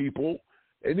kill people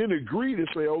and then agree to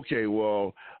say, okay,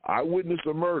 well, I witnessed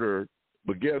a murder,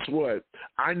 but guess what?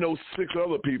 I know 6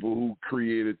 other people who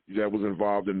that was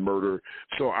involved in murder,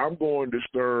 so I'm going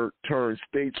to turn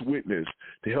state's witness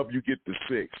to help you get the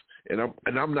 6, and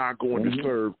I'm not going to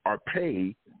serve or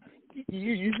pay.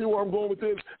 You see where I'm going with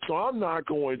this? So I'm not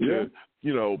going to,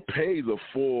 pay the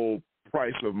full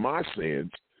price of my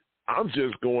sins. I'm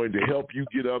just going to help you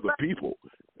get other people.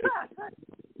 But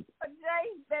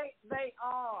they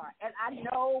are, and I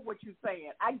know what you're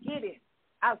saying. I get it.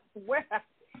 I swear,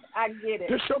 I get it.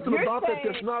 There's something about that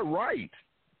that's not right.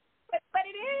 But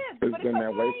it is. It's been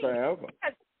that way forever.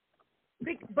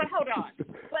 But hold on.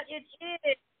 But it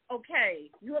is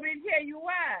okay. You want me to tell you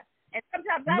why? And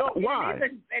sometimes I don't why?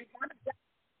 Because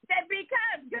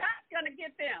God's going to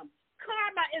get them.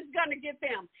 Karma is going to get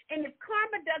them. And if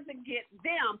karma doesn't get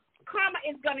them, karma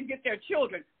is going to get their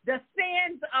children. The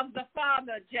sins of the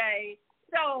father, Jay.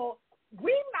 So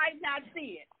we might not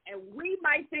see it, and we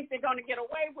might think they're going to get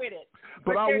away with it.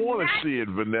 But I want to see it,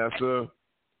 Vanessa.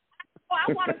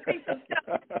 I want to see some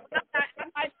stuff.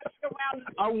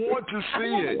 I want to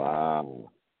see it. Wow.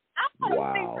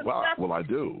 Well, I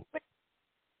do.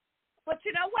 But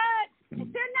you know what?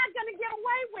 They're not going to get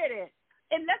away with it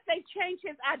unless they change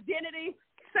his identity.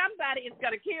 Somebody is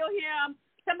going to kill him.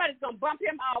 Somebody's going to bump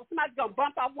him off. Somebody's going to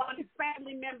bump off one of his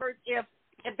family members if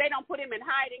they don't put him in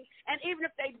hiding. And even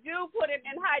if they do put him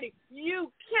in hiding,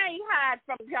 you can't hide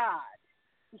from God.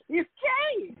 You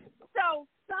can't.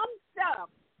 So some stuff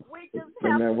we just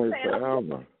have to say,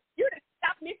 you didn't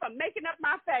stop me from making up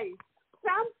my face.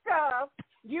 Some stuff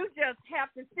you just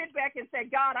have to sit back and say,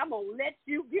 God, I'm going to let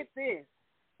you get this.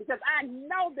 Because I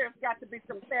know there's got to be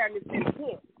some fairness in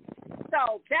this.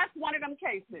 So that's one of them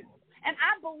cases. And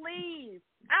I believe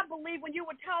when you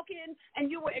were talking and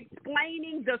you were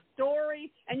explaining the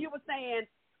story and you were saying,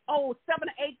 7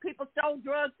 or 8 people stole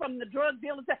drugs from the drug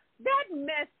dealers, that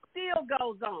mess still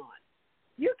goes on.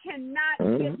 You cannot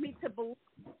get me to believe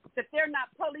that they're not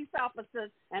police officers.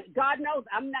 And God knows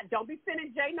don't be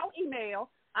sending Jay no email.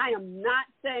 I am not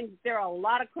saying there are a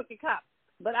lot of crooked cops.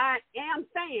 But I am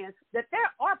saying that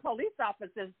there are police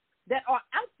officers that are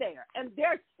out there, and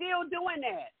they're still doing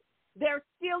that. They're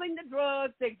stealing the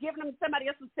drugs. They're giving them somebody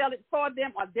else to sell it for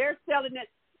them, or they're selling it.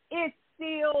 It's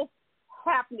still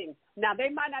happening. Now, they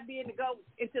might not be able to go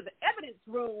into the evidence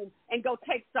room and go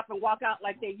take stuff and walk out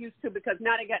like they used to, because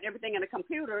now they got everything in a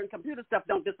computer, and computer stuff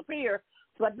don't disappear.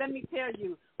 But let me tell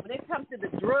you, when it comes to the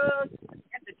drugs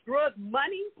and the drug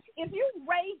money, if you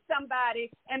raid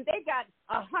somebody and they got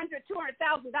 $100,000,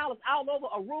 $200,000 all over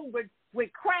a room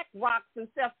with crack rocks and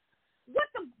stuff, what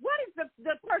is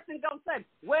the person going to say?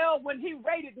 Well, when he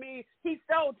raided me, he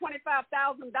stole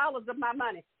 $25,000 of my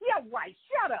money. Yeah, right.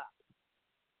 Shut up.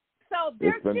 So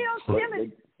they're still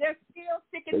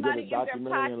sticking money in their pocket. They did a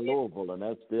documentary in Louisville, and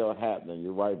that's still happening.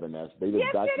 You're right, Vanessa. They did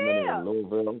a documentary in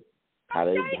Louisville. How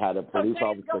the police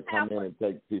officers come in and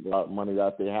take people out money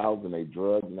out their house, and they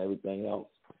drugs and everything else.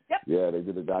 Yep. Yeah, they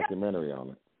did a documentary on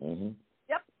it. Mm-hmm.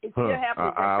 Yep, it's still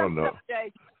happening. I don't know.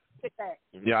 Sit back.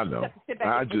 Yeah, I know. Sit back.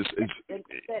 I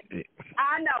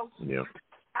know. Yeah.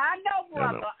 I know,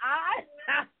 brother. I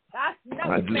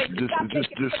know.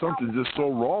 There's something just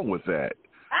so wrong with that.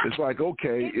 It's like,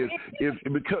 okay,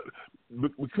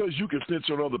 because you can snitch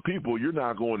on other people, you're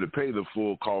not going to pay the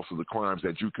full cost of the crimes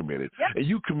that you committed. Yep. And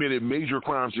you committed major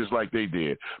crimes just like they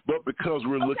did. But because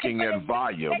we're looking at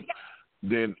volume,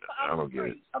 then I don't get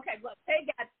it. Okay, look, they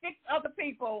got 6 other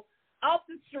people off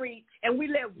the street, and we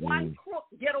let one crook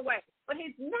get away. But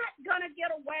he's not going to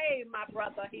get away, my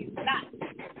brother. He's not.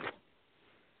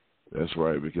 That's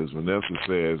right, because Vanessa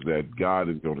says that God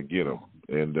is going to get him.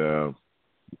 And,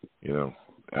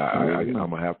 I'm going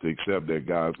to have to accept that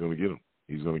God's going to get him.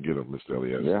 He's going to get him, Mr.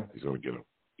 Elias. Yeah. He's going to get him.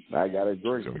 I got to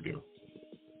agree. He's going to get him.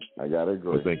 I got to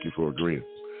agree. Well, thank you for agreeing.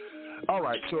 All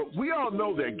right, so we all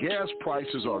know that gas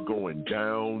prices are going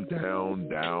down, down,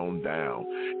 down, down.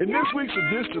 In this week's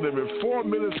edition of In 4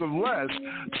 Minutes or Less,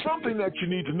 something that you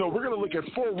need to know. We're going to look at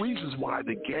 4 reasons why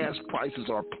the gas prices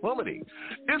are plummeting.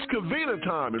 It's convenient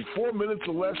time. In 4 minutes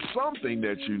or less, something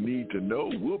that you need to know.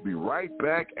 We'll be right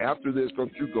back after this.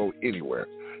 Don't you go anywhere.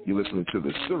 You're listening to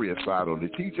The Serious Side on the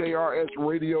TJRS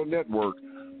Radio Network,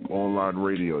 online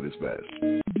radio this best.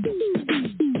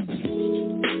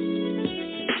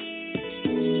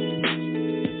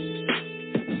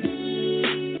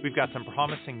 We've got some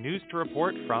promising news to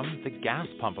report from the gas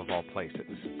pump of all places.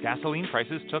 Gasoline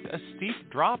prices took a steep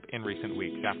drop in recent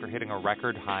weeks after hitting a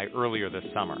record high earlier this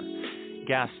summer.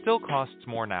 Gas still costs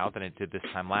more now than it did this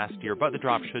time last year, but the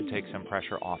drop should take some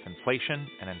pressure off inflation.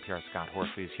 And NPR's Scott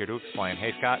Horsley is here to explain.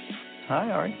 Hey, Scott. Hi,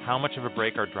 Ari. How much of a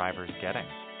break are drivers getting?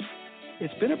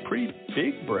 It's been a pretty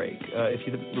big break. If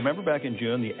you remember back in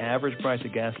June, the average price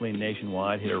of gasoline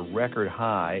nationwide hit a record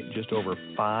high, just over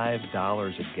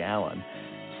 $5 a gallon.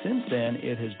 Since then,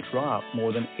 it has dropped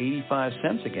more than 85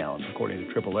 cents a gallon, according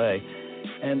to AAA.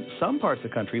 And some parts of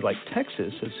the country, like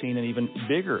Texas, have seen an even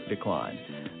bigger decline.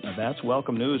 Now, that's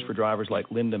welcome news for drivers like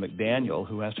Linda McDaniel,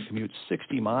 who has to commute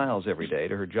 60 miles every day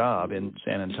to her job in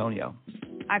San Antonio.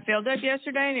 I filled up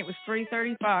yesterday, and it was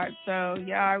 $3.35. So,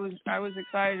 yeah, I was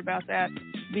excited about that.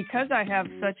 Because I have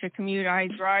such a commute, I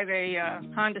drive a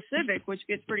Honda Civic, which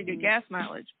gets pretty good gas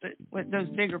mileage. But with those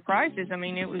bigger prices, I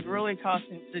mean, it was really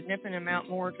costing a significant amount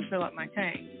more to fill up my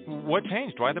tank. What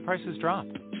changed? Why the prices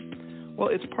dropped? Well,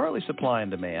 it's partly supply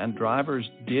and demand. Drivers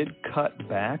did cut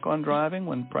back on driving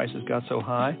when prices got so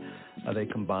high. They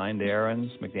combined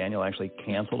errands. McDaniel actually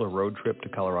canceled a road trip to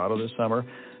Colorado this summer.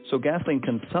 So gasoline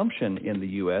consumption in the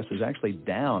U.S. is actually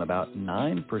down about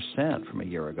 9% from a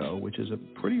year ago, which is a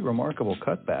pretty remarkable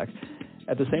cutback.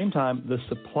 At the same time, the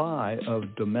supply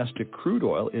of domestic crude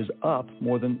oil is up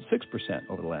more than 6%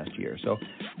 over the last year. So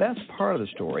that's part of the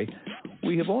story.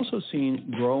 We have also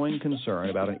seen growing concern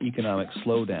about an economic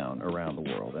slowdown around the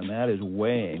world, and that is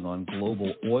weighing on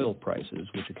global oil prices,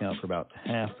 which account for about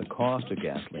half the cost of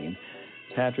gasoline.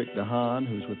 Patrick DeHaan,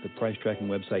 who's with the price-tracking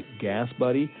website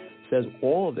GasBuddy, says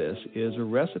all of this is a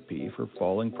recipe for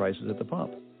falling prices at the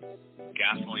pump.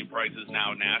 Gasoline prices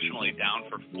now nationally down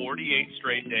for 48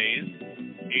 straight days,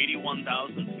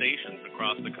 81,000 stations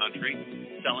across the country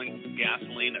selling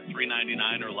gasoline at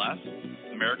 $3.99 or less.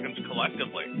 Americans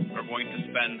collectively are going to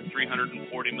spend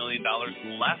 $340 million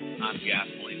less on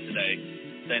gasoline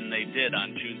today than they did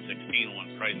on June 16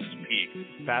 when prices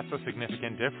peaked. That's a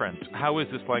significant difference. How is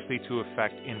this likely to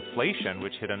affect inflation,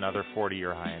 which hit another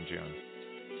 40-year high in June?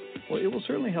 Well, it will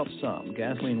certainly help some.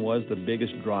 Gasoline was the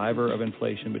biggest driver of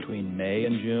inflation between May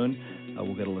and June.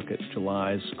 We'll get a look at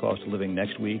July's cost of living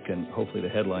next week, and hopefully the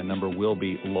headline number will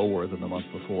be lower than the month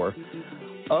before.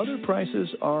 Other prices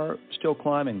are still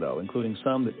climbing, though, including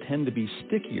some that tend to be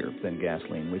stickier than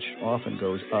gasoline, which often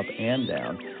goes up and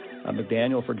down.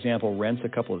 McDaniel, for example, rents a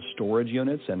couple of storage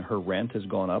units, and her rent has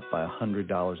gone up by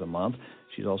 $100 a month.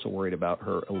 She's also worried about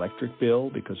her electric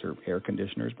bill because her air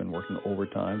conditioner has been working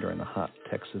overtime during the hot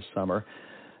Texas summer.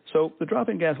 So the drop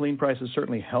in gasoline prices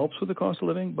certainly helps with the cost of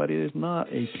living, but it is not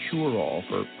a cure-all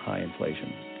for high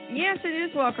inflation. Yes, it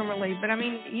is welcome relief, but I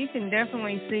mean, you can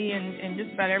definitely see in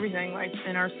just about everything, like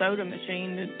in our soda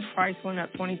machine, the price went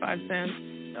up 25 cents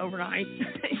overnight.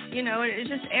 It's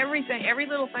just everything, every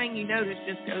little thing you notice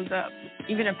just goes up.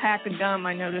 Even a pack of gum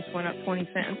I noticed went up 20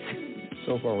 cents.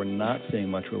 So far, we're not seeing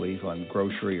much relief on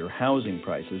grocery or housing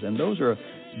prices, and those are a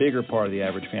bigger part of the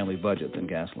average family budget than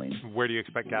gasoline. Where do you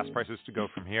expect gas prices to go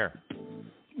from here?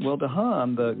 Well,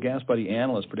 DeHaan, the Gas Buddy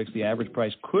analyst, predicts the average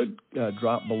price could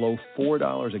drop below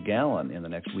 $4 a gallon in the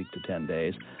next week to 10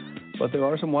 days. But there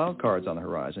are some wild cards on the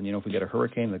horizon. If we get a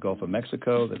hurricane in the Gulf of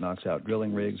Mexico that knocks out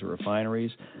drilling rigs or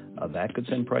refineries, that could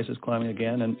send prices climbing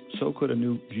again, and so could a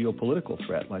new geopolitical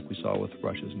threat like we saw with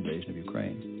Russia's invasion of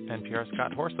Ukraine. NPR's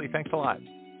Scott Horsley, thanks a lot.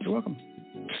 You're welcome.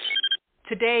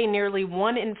 Today, nearly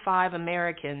 1 in 5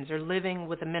 Americans are living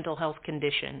with a mental health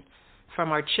condition,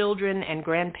 from our children and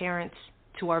grandparents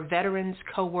to our veterans,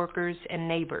 coworkers, and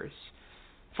neighbors.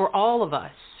 For all of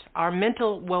us, our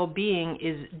mental well-being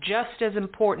is just as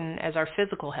important as our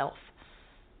physical health.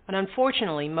 But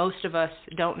unfortunately, most of us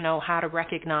don't know how to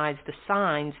recognize the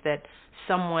signs that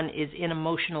someone is in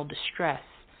emotional distress.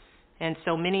 And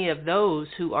so many of those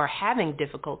who are having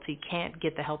difficulty can't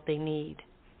get the help they need.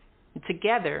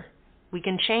 Together, we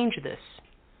can change this.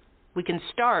 We can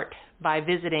start by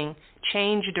visiting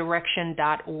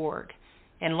changedirection.org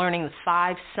and learning the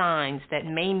 5 signs that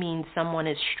may mean someone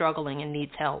is struggling and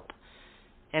needs help.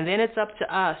 And then it's up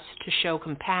to us to show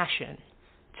compassion,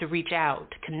 to reach out,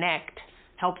 to connect,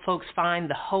 help folks find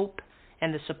the hope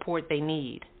and the support they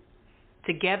need.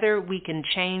 Together, we can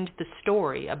change the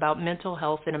story about mental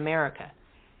health in America.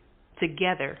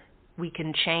 Together, we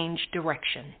can change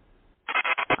direction.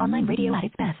 Online radio at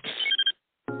its best.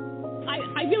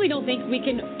 I really don't think we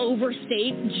can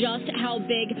overstate just how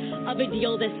big of a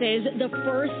deal this is. The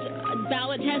first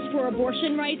ballot test for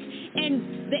abortion rights,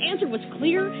 and the answer was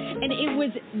clear, and it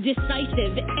was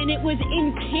decisive, and it was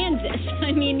in Kansas.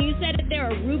 I mean, you said it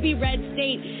there, a ruby red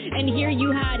state, and here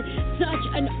you had such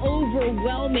an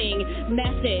overwhelming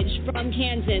message from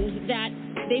Kansans that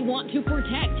they want to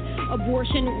protect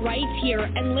abortion rights here.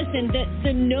 And listen,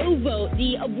 the no vote,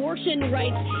 the abortion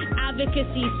rights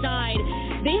advocacy side,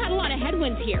 they had a lot of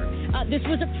headwinds here. This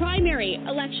was a primary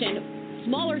election.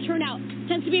 Smaller turnout,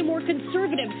 tends to be a more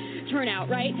conservative turnout,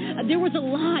 right? There was a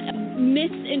lot of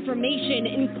misinformation,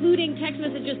 including text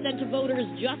messages sent to voters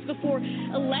just before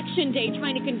Election Day,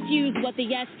 trying to confuse what the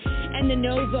yes and the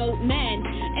no vote meant.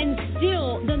 And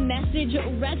still, the message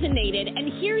resonated.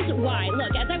 And here's why.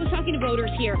 Look, as I was talking to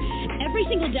voters here, every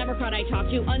single Democrat I talked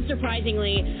to,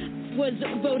 unsurprisingly, was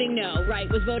voting no, right,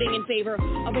 was voting in favor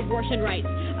of abortion rights.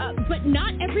 But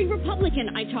not every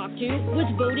Republican I talked to was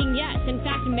voting yes. In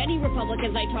fact, many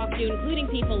Republicans I talked to, including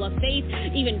people of faith,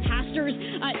 even pastors,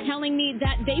 telling me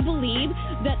that they believe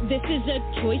that this is a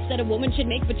choice that a woman should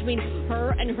make between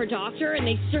her and her doctor, and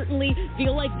they certainly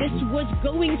feel like this was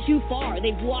going too far.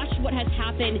 They've watched what has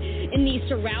happened in these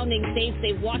surrounding states.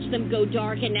 They've watched them go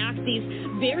dark, enact these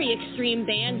very extreme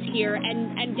bans here,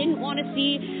 and didn't want to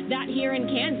see that here in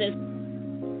Kansas.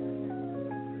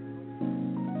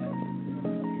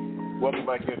 Welcome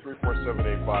back in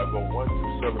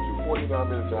 347-850-1272. 49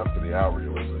 minutes after the hour,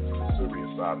 you're listening to the Serious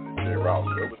Side of the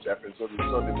Jrilshow, which happens every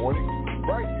Sunday morning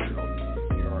right here on the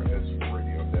PRS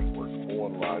Radio Network,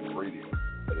 online radio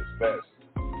at its best.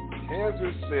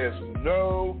 Kansas says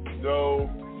no, no,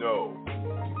 no.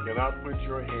 You cannot put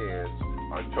your hands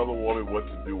on tell a woman what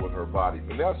to do with her body.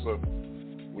 Vanessa,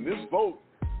 when this vote,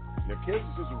 now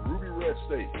Kansas is a ruby red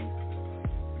state,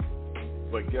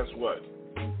 but guess what?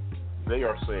 They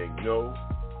are saying no,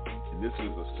 and this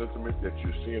is a sentiment that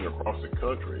you're seeing across the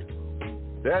country.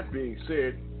 That being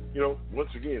said,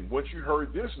 once again, once you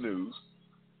heard this news,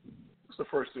 what's the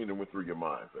first thing that went through your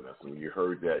mind, Vanessa, when you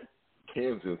heard that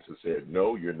Kansas has said,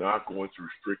 no, you're not going to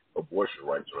restrict abortion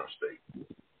rights in our state?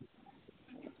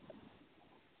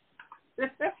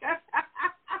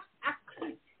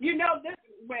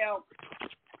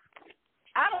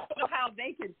 I don't know how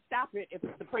they can stop it if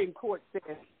the Supreme Court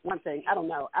says one thing. I don't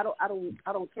know. I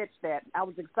don't catch that. I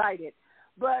was excited.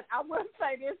 But I will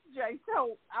say this, Jay.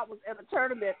 So I was at a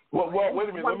tournament. Well, wait a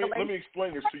minute. Let me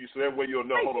explain this to you so that way you'll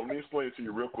know. Hold on. Let me explain it to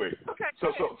you real quick. Okay.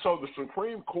 So the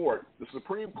Supreme Court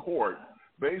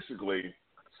basically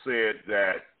said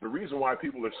that the reason why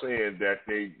people are saying that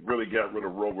they really got rid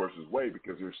of Roe versus Wade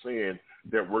because they're saying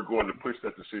that we're going to push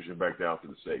that decision back down to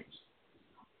the states.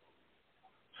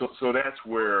 So that's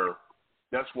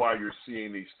why you're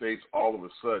seeing these states all of a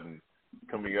sudden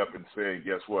coming up and saying,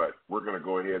 guess what? We're going to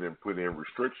go ahead and put in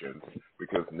restrictions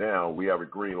because now we have a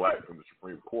green light from the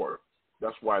Supreme Court.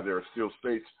 That's why there are still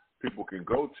states people can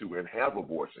go to and have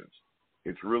abortions.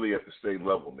 It's really at the state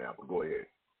level now, but go ahead.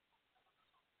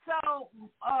 So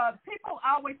people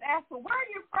always ask, well, where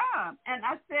are you from? And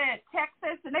I said,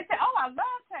 Texas. And they said, oh, I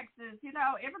love Texas. You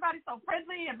know, everybody's so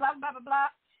friendly and blah, blah, blah, blah.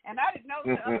 And I didn't know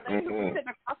the other lady who was sitting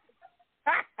across.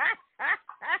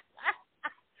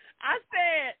 I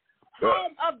said,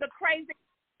 home of the crazy.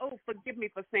 Oh, forgive me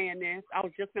for saying this. I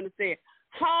was just going to say it.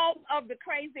 Home of the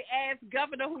crazy-ass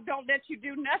governor who don't let you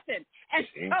do nothing. And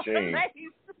so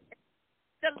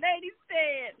the lady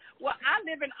said, well, I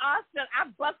live in Austin. I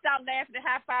bust out laughing and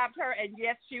high-fived her, and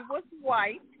yes, she was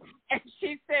white. And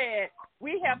she said,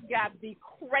 we have got the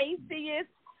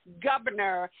craziest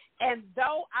governor, and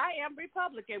though I am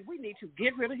Republican, we need to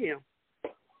get rid of him.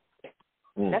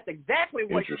 That's exactly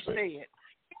what you said.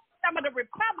 Some of the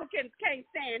Republicans can't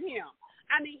stand him.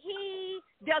 I mean, he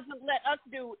doesn't let us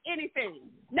do anything,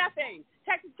 nothing.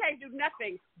 Texas can't do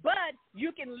nothing, but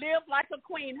you can live like a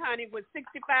queen, honey, with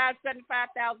 $65,000,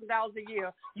 $75,000 a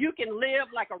year. You can live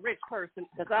like a rich person.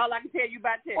 That's all I can tell you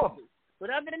about Texas.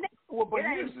 But other than that,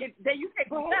 then you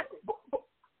can't do nothing.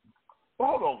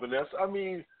 Hold on, Vanessa. I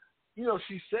mean, you know,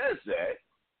 she says that.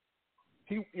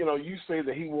 You say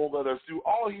that he won't let us do.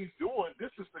 All he's doing,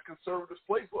 this is the conservatives'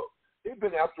 playbook. They've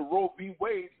been after Roe v.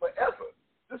 Wade forever.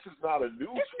 This is not a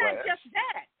news It's flash. not just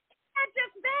that. Not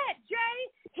just that, Jay.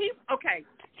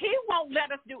 He won't let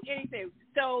us do anything.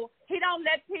 So he don't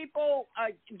let people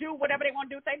do whatever they want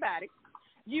to do with their body.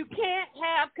 You can't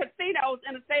have casinos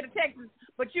in the state of Texas,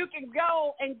 but you can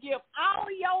go and give all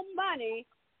your money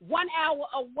 1 hour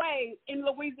away in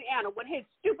Louisiana with his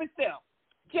stupid self.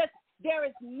 There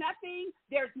is nothing.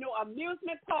 There's no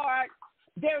amusement park.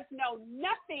 There's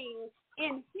nothing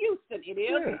in Houston. It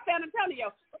is in San Antonio.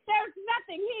 But there's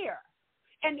nothing here.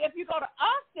 And if you go to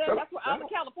Austin, that's where all the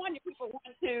California people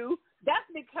went to. That's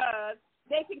because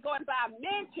they can go and buy a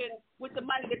mansion with the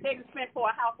money that they can spend for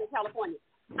a house in California.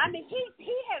 I mean,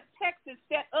 he has Texas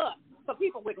set up for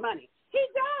people with money. He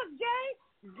does, Jay.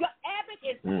 Abbott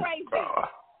is crazy.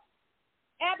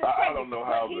 I don't know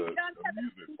how the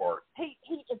amusement park. He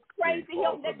is crazy.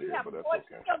 He'll let you have a voice.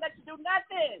 Okay. He'll let you do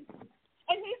nothing.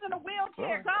 And he's in a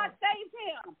wheelchair. God saved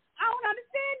him. I don't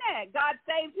understand that. God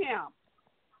saved him.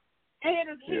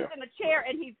 And he's in a chair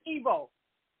and he's evil.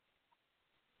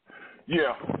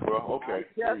 Yeah. Well, okay.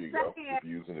 There you go. The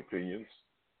views and opinions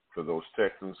for those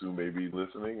Texans who may be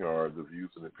listening are the views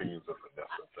and opinions of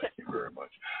Vanessa. Thank you very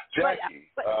much.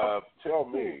 Jackie, tell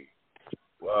me,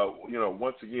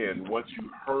 once again, once you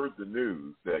heard the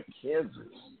news that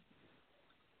Kansas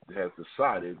has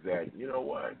decided that, you know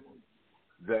what,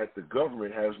 that the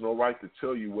government has no right to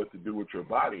tell you what to do with your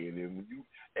body, and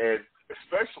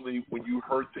especially when you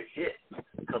heard the hit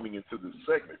coming into this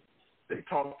segment, they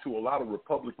talked to a lot of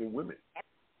Republican women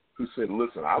who said,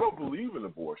 listen, I don't believe in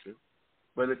abortion,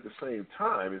 but at the same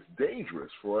time, it's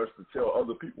dangerous for us to tell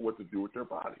other people what to do with their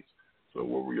bodies. So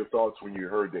what were your thoughts when you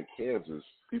heard that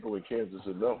people in Kansas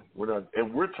said, no, we're not,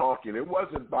 and we're talking, it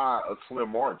wasn't by a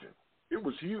slim margin. It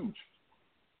was huge.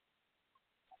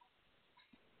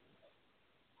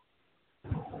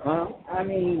 Well, I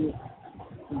mean,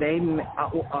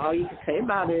 all you can say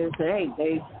about it is, hey,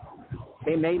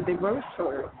 they made their verse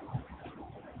for it.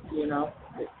 You know,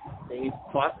 they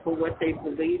fought for what they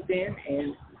believed in,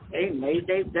 and hey,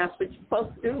 that's what you're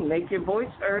supposed to do, make your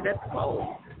voice heard at the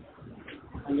polls.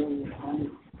 I mean,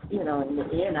 in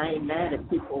the end, I ain't mad at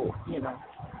people,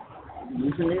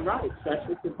 using their rights. That's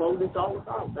what the vote is all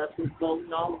about. That's what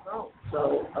voting all about.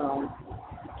 So,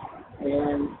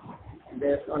 and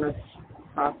there's going to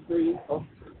possibly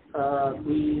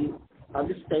be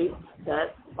other states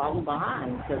that follow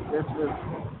behind, because this was,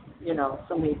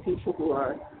 so many people who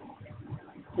are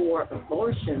for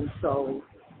abortion, so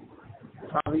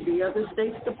probably be other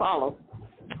states to follow.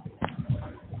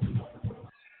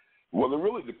 Well, it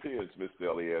really depends, Ms.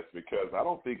 Elias, because I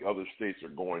don't think other states are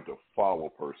going to follow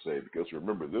per se, because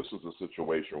remember, this is a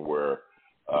situation where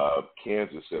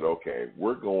Kansas said, okay,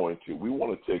 we want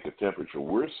to take a temperature.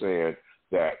 We're saying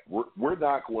that we're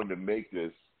not going to make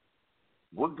this,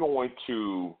 we're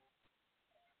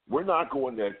not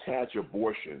going to attach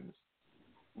abortion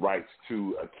rights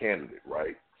to a candidate,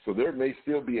 right? So there may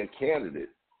still be a candidate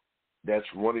that's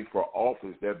running for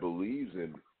office that believes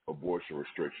in abortion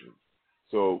restrictions.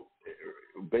 So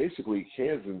basically,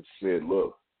 Kansas said,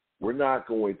 look, we're not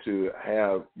going to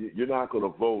you're not going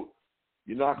to vote,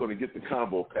 you're not going to get the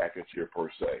combo package here per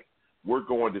se. We're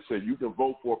going to say you can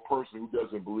vote for a person who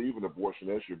doesn't believe in abortion,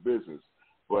 that's your business.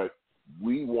 But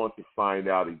we want to find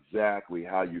out exactly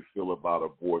how you feel about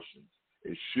abortion.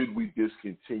 And should we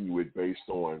discontinue it based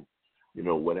on,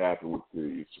 what happened with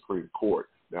the Supreme Court?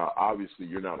 Now, obviously,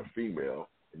 you're not a female,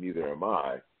 and neither am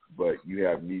I. but you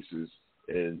have nieces,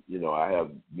 and I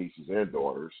have nieces and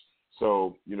daughters.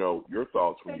 So your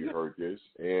thoughts when you heard this,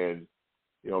 and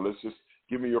let's just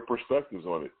give me your perspectives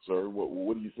on it, sir.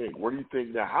 What do you think? What do you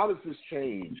think now? How does this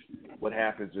change what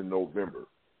happens in November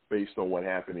based on what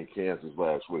happened in Kansas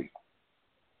last week?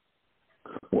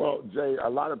 Well, Jay, a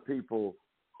lot of people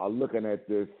are looking at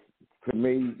this. To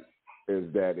me,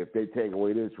 is that if they take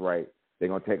away this right, they're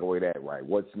gonna take away that right.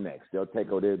 What's next? They'll take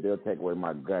away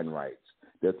my gun rights.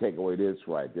 They'll take away this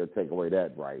right. They'll take away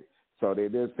that right. So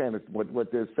they're saying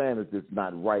what they're saying is it's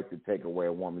not right to take away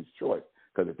a woman's choice.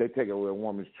 Because if they take away a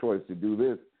woman's choice to do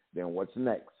this, then what's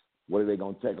next? What are they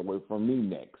going to take away from me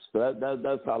next? So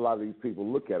that's how a lot of these people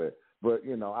look at it. But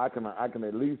I can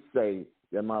at least say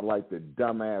they're not like the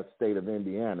dumbass state of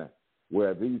Indiana,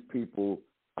 where these people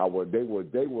they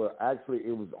were actually,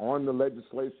 it was on the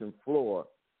legislation floor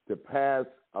to pass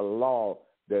a law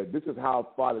that this is how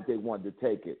far that they wanted to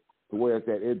take it. Whereas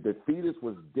that if the fetus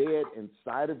was dead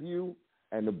inside of you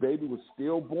and the baby was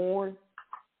stillborn,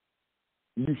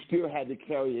 you still had to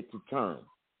carry it to term.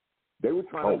 They were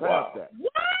trying to pass that.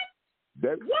 What?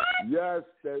 Yes,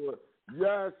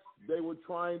 they were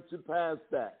trying to pass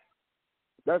that.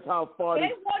 That's how far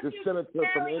the senator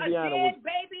from Indiana was.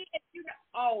 Baby,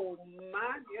 oh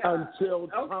my God! Until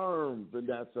terms, and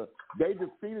they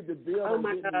defeated the bill. Oh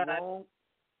my God! Wrong.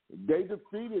 They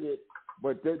defeated it,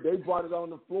 but they brought it on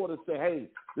the floor to say, "Hey,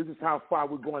 this is how far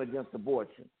we're going against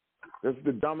abortion." This is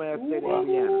the dumbass state of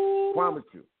Indiana. Promise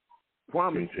you.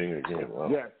 Promise. Wow.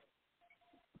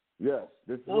 Yes.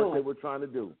 This is what they were trying to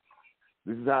do.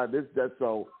 This is how that's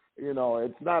so.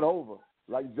 It's not over.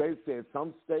 Like Jay said,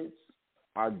 some states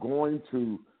are going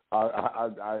to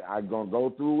go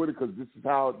through with it because this is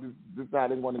how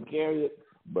they want to carry it.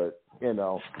 But a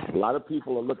lot of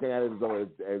people are looking at it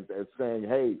as saying,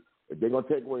 hey, if they're gonna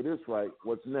take away this right,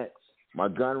 what's next? My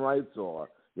gun rights, or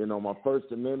my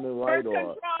First Amendment right,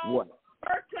 or what?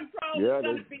 Birth control is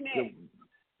gonna be next.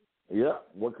 Yeah,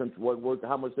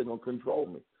 how much they gonna control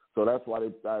me? So that's why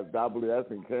I believe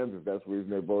that's in Kansas. That's the reason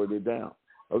they voted it down.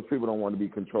 Those people don't want to be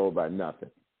controlled by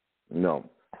nothing. No.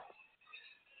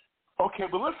 Okay,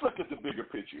 but let's look at the bigger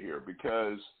picture here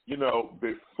because,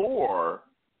 before,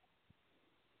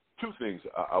 two things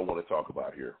I want to talk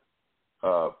about here.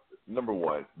 Number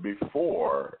one,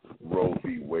 before Roe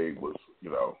v. Wade was,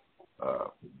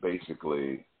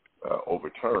 basically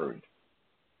overturned,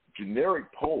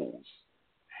 generic polls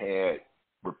had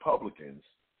Republicans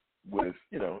with,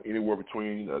 anywhere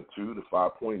between a 2 to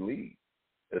 5 point lead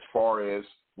as far as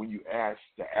when you ask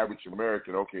the average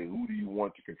American, okay, who do you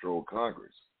want to control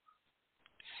Congress?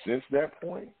 Since that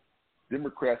point,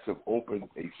 Democrats have opened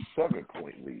a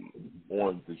 7-point lead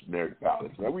on the generic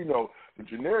ballots. Now, we know the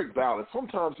generic ballots,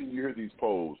 sometimes when you hear these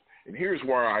polls, and here's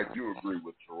where I do agree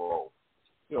with Jerome,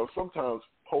 sometimes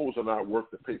polls are not worth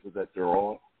the paper that they're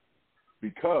on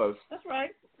because that's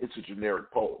right. It's a generic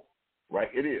poll, right?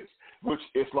 It is, which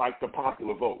is like the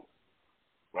popular vote,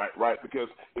 right? Because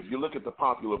if you look at the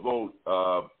popular vote,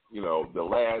 the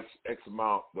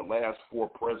last 4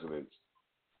 presidents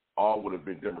all would have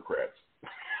been Democrats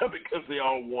because they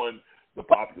all won the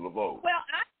popular vote. Well,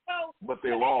 I know, but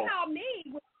they lost. They call me,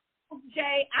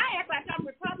 Jay. I act like I'm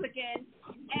Republican,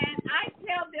 and I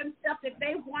tell them stuff that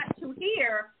they want to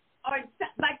hear. Or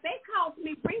like they called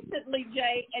me recently,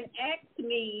 Jay, and asked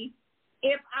me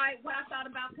what I thought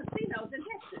about casinos in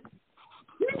Texas.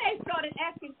 Then they started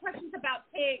asking questions about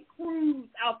Ted Cruz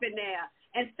up in there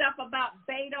and stuff about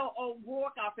Beto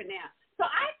O'Rourke up in there. So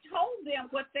I told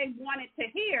them what they wanted to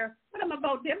hear, but I'm going to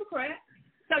vote Democrat.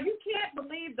 So you can't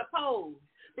believe the polls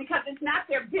because it's not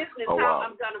their business how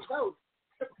I'm going to vote.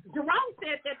 Jerome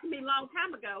said that to me a long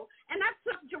time ago, and I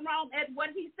took Jerome at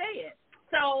what he said.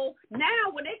 So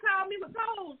now when they call me with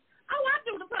polls, I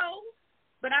do the polls,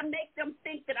 but I make them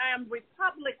think that I am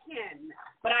Republican,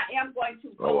 but I am going to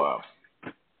vote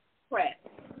Democrat.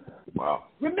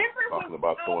 Wow. Remember talking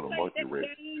about throwing a monkey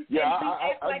wrench? Yeah,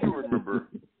 I do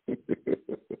remember.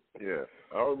 Yeah,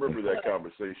 I remember that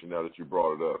conversation now that you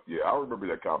brought it up. Yeah, I remember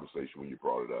that conversation when you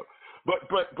brought it up. But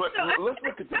let's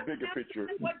look at the bigger picture.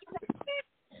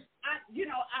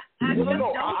 I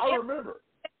remember.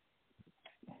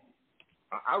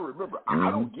 I remember. I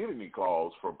don't get any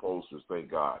calls from pollsters, thank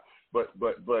God. But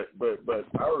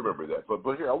I remember that.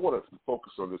 But here, I want to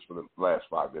focus on this for the last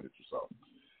 5 minutes or so.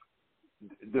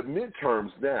 The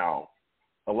midterms now,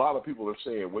 a lot of people are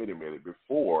saying, wait a minute,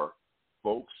 before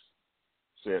folks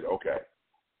said, okay,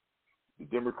 the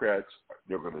Democrats,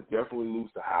 they're going to definitely lose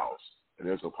the House, and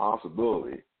there's a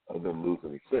possibility of them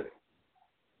losing the Senate.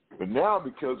 But now,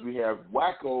 because we have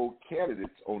wacko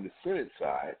candidates on the Senate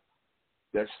side,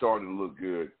 that's starting to look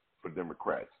good for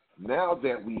Democrats. now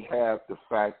that we have the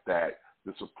fact that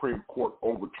the Supreme Court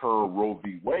overturned Roe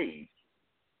v. Wade,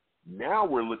 now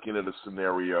we're looking at a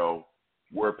scenario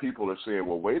where people are saying,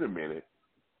 well, wait a minute,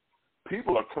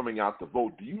 people are coming out to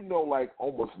vote. Do you know like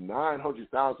almost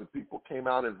 900,000 people came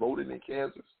out and voted in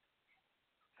Kansas?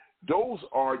 Those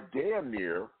are damn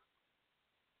near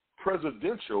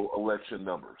presidential election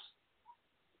numbers.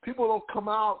 People don't come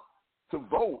out to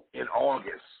vote in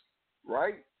August,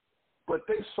 right? But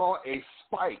they saw a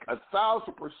spike, 1,000%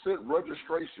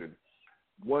 registration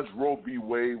once Roe v.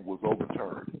 Wade was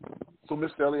overturned. So,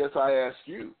 Mr. Elias, I ask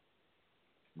you,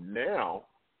 now,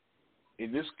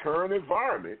 in this current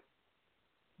environment,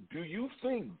 do you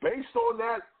think, based on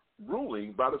that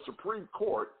ruling by the Supreme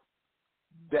Court,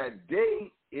 that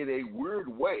they, in a weird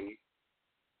way,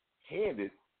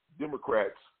 handed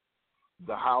Democrats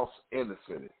the House and the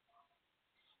Senate?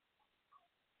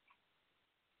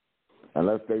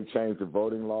 Unless they change the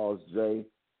voting laws, Jay,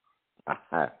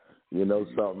 you know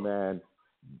something, man.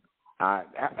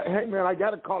 Hey, man, I got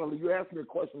to call him. You ask me a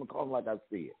question, I'm calling like I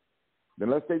see it.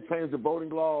 Unless they change the voting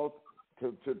laws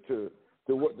to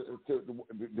the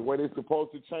way they're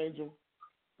supposed to change them,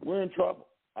 we're in trouble.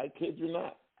 I kid you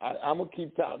not. I'm going to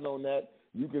keep touting on that.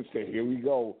 You can say, here we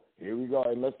go.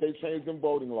 Unless they change them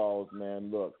voting laws, man,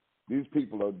 look, these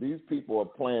people are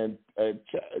playing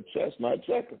chess, not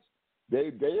checkers.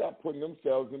 They are putting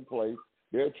themselves in place.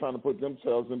 They're trying to put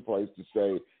themselves in place to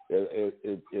say,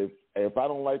 if I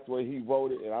don't like the way he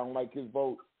voted and I don't like his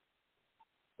vote,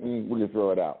 we can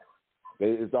throw it out.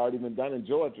 It's already been done in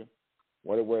Georgia,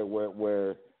 where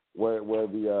the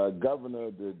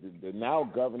governor, the now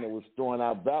governor, was throwing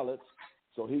out ballots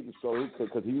because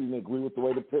he didn't agree with the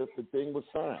way the thing was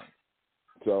signed.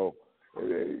 So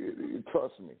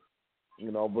trust me,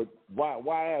 you know. But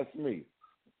why ask me?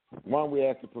 Why don't we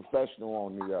ask the professional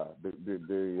on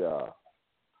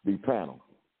the panel?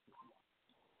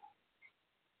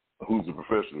 Who's the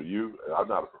professional? You? I'm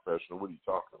not a professional. What are you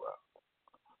talking about?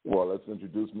 Well, let's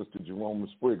introduce Mr. Jerome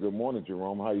Spree. Good morning,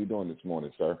 Jerome. How you doing this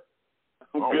morning, sir?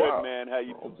 I'm good, man. How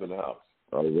you doing? In the house.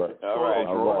 All right. All right.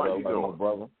 Jerome, how you doing,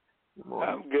 brother?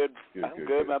 I'm good. I'm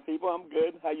good, my people. I'm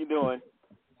good. How you doing?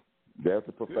 That's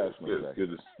a professional.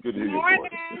 Good to hear your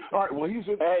voice. All right. Well,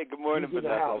 Hey, good morning, he's in the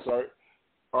house.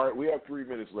 All right. We have 3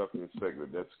 minutes left in this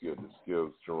segment. That's good. This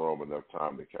gives Jerome enough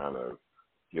time to kind of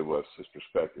give us his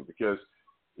perspective because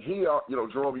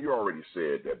Jerome, you already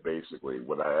said that basically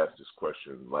when I asked this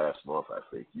question last month, I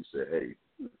think you said, hey,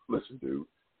 listen, dude,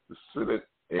 the Senate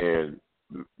and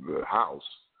the House,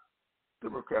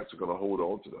 Democrats are going to hold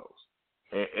on to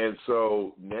those. And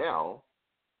so now,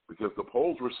 because the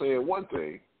polls were saying one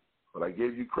thing, but I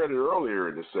gave you credit earlier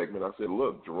in this segment, I said,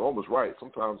 look, Jerome was right.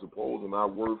 Sometimes the polls are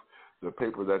not worth the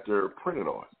paper that they're printed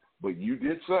on. But you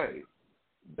did say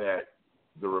that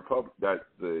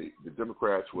the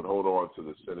Democrats would hold on to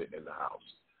the Senate and the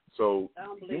House. So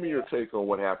give me your take on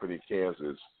what happened in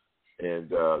Kansas, and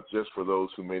just for those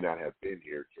who may not have been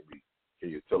here, can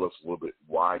you tell us a little bit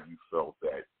why you felt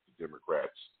that the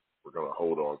Democrats were going to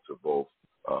hold on to both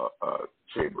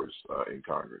chambers in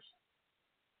Congress?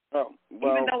 Oh,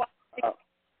 well,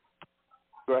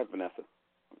 go ahead, Vanessa.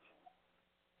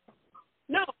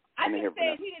 No, I just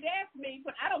said he didn't ask me,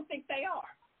 but I don't think they are.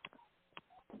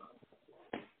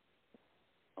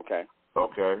 Okay.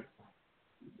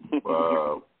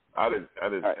 I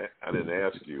didn't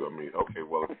ask you. I mean, okay.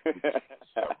 Well,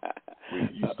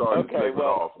 you started the segment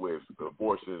off with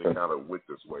abortion and kind of went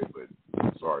this way,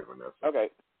 but sorry, Vanessa. Okay.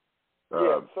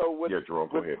 So with Jerome,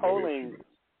 go ahead. Polling,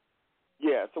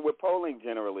 so with polling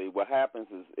generally, what happens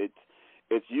is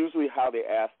it's usually how they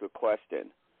ask the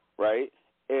question, right?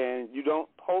 And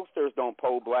pollsters don't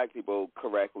poll black people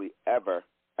correctly ever,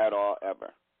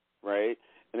 right?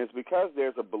 And it's because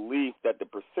there's a belief that the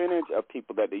percentage of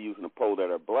people that they use in a poll that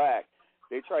are black,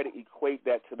 they try to equate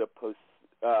that to the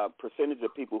percentage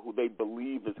of people who they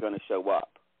believe is going to show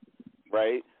up,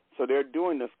 right? So they're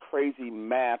doing this crazy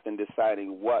math and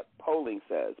deciding what polling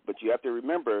says. But you have to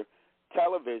remember,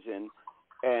 television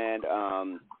and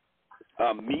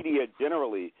media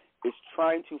generally is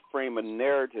trying to frame a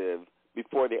narrative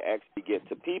before they actually get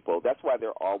to people. That's why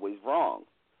they're always wrong.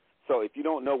 So if you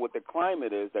don't know what the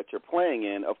climate is that you're playing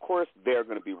in, of course they're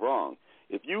going to be wrong.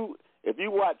 If you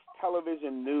watch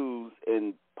television news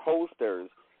and posters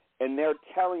and they're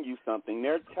telling you something,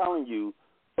 they're telling you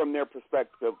from their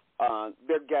perspective,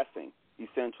 they're guessing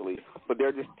essentially, but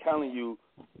they're just telling you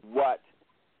what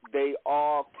they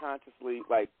all consciously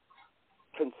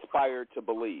conspire to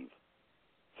believe.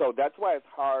 So that's why it's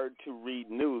hard to read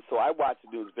news. So I watch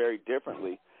the news very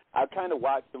differently. I kind of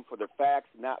watch them for the facts,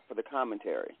 not for the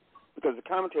commentary, because the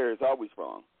commentary is always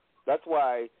wrong. That's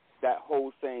why that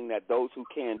whole saying that those who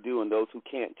can do and those who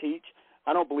can't teach,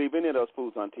 I don't believe any of those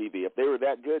fools on TV. If they were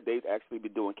that good, they'd actually be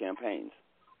doing campaigns.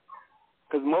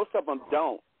 Because most of them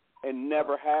don't and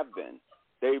never have been.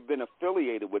 They've been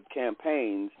affiliated with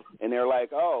campaigns, and they're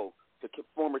like, oh, the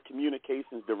former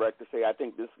communications director say, I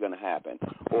think this is going to happen.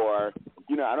 Or,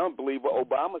 I don't believe what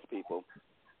Obama's people.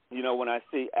 When I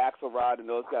see Axelrod and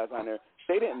those guys on there,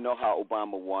 they didn't know how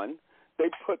Obama won. They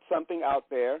put something out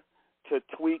there to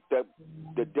tweak the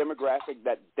demographic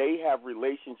that they have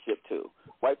relationship to.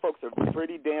 White folks are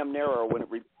pretty damn narrow when it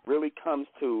really comes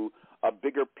to a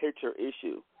bigger picture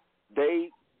issue. They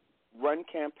run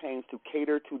campaigns to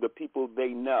cater to the people they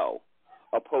know,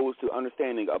 opposed to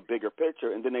understanding a bigger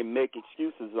picture, and then they make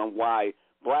excuses on why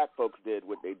black folks did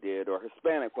what they did or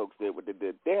Hispanic folks did what they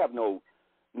did. They have no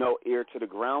ear to the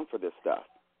ground for this stuff.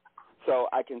 So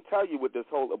I can tell you with this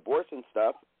whole abortion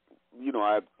stuff,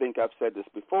 I think I've said this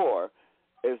before,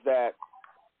 is that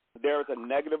there is a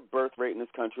negative birth rate in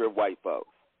this country of white folks,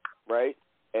 right?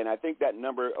 And I think that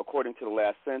number, according to the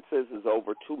last census, is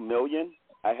over 2 million.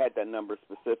 I had that number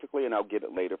specifically, and I'll get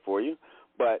it later for you.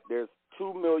 But there's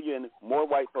 2 million more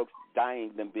white folks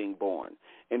dying than being born.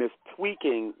 And it's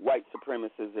tweaking white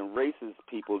supremacists and racist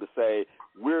people to say,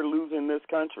 we're losing this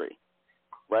country,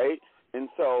 right? And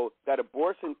so that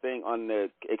abortion thing on the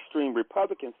extreme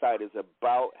Republican side is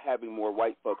about having more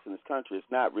white folks in this country. It's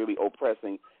not really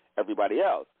oppressing everybody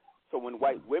else. So when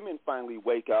white women finally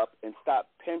wake up and stop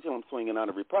pendulum swinging on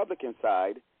the Republican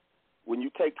side, when you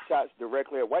take shots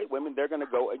directly at white women, they're going to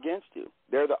go against you.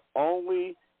 They're the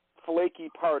only flaky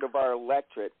part of our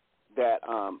electorate that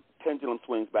pendulum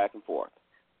swings back and forth.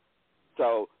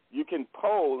 So you can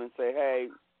poll and say, hey,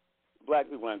 black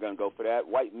people aren't going to go for that.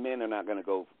 White men are not going to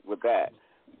go with that.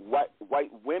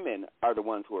 White women are the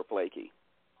ones who are flaky.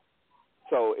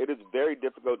 So it is very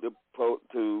difficult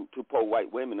to poll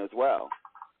white women as well.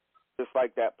 Just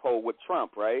like that poll with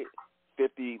Trump, right?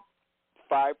 55%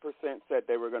 said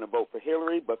they were going to vote for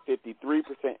Hillary, but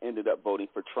 53% ended up voting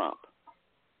for Trump.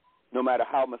 No matter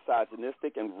how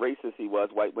misogynistic and racist he was,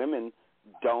 white women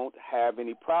don't have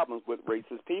any problems with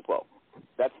racist people.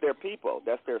 That's their people.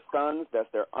 That's their sons. That's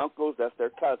their uncles. That's their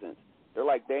cousins. They're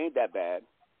like, they ain't that bad.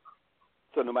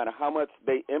 So no matter how much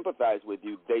they empathize with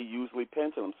you, they usually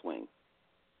pendulum swing.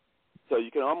 So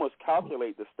you can almost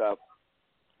calculate the stuff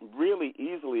really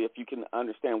easily if you can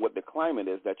understand what the climate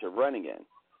is that you're running in.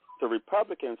 So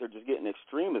Republicans are just getting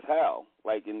extreme as hell,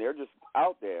 and they're just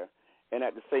out there. And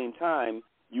at the same time,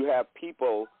 you have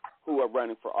people who are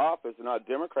running for office, and all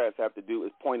Democrats have to do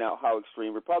is point out how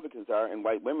extreme Republicans are, and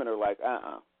white women are like,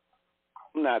 I'm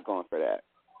not going for that.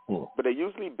 But they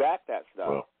usually back that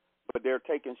stuff, but they're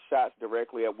taking shots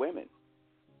directly at women.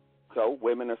 So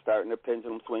women are starting to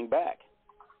pendulum swing back.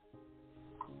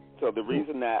 So the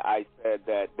reason that I said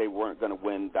that they weren't going to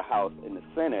win the House and the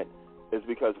Senate is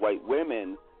because white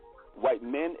men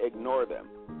ignore them.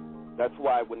 That's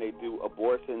why when they do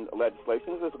abortion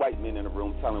legislation, there's white men in the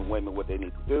room telling women what they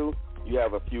need to do. You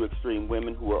have a few extreme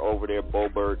women who are over there,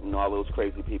 Boebert and all those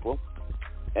crazy people.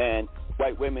 And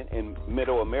white women in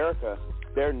middle America,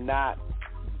 they're not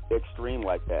extreme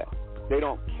like that. They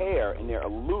don't care, and they're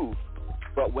aloof.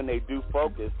 But when they do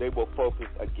focus, they will focus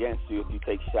against you if you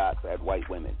take shots at white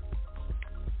women.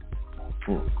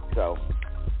 So.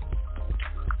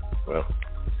 Well,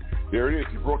 there it is.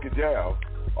 You broke it down.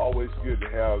 Always good to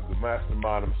have the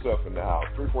mastermind himself in the house.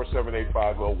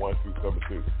 347-850-1272.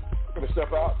 We're going to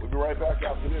step out. We'll be right back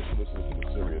after this. Listen to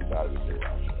the serious side of the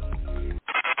Jrilshow.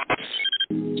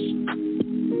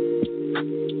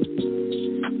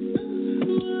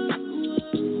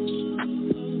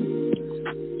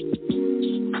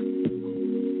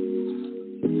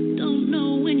 Don't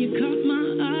know when you caught my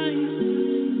eye.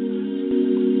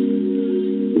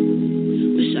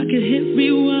 Wish I could hit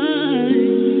rewind.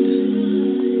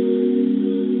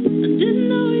 Didn't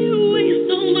know you waste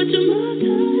so much of my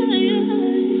time.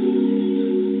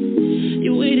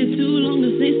 You waited too long to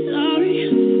say sorry,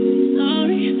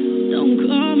 sorry. Don't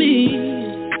call me.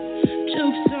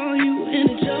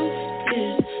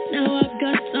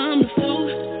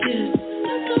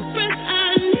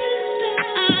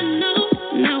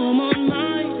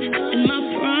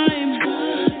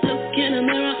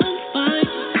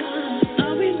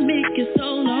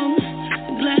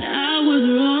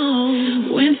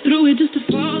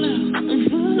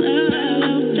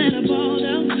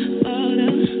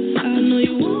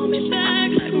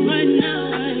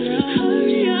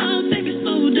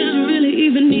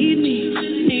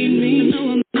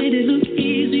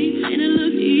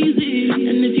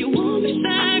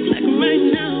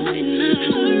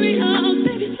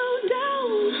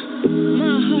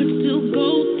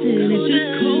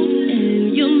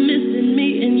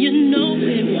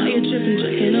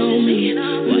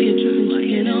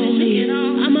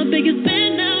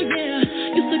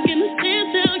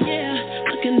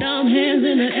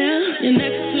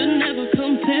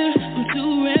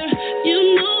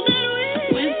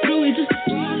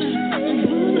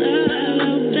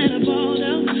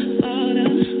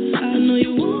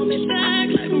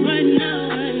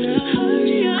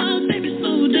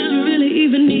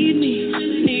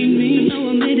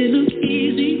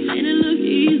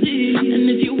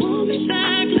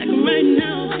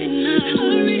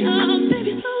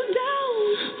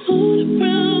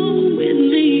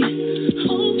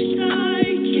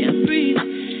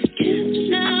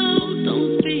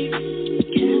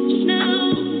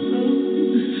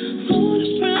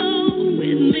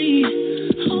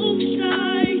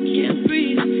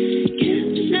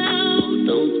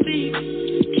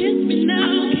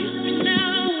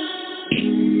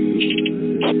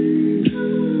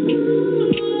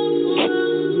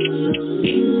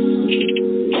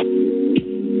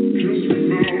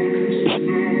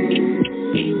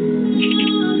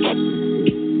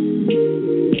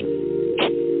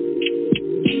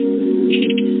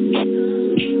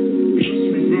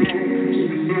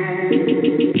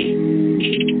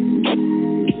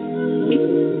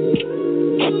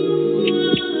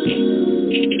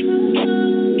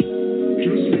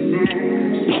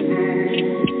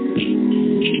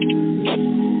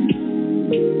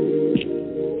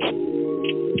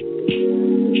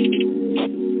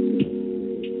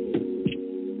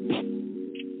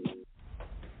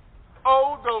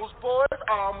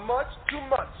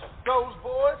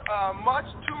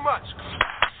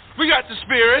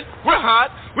 spirit. We're hot.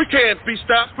 We can't be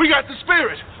stopped. We got the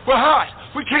spirit. We're hot.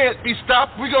 We can't be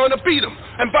stopped. We're going to beat them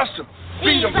and bust them.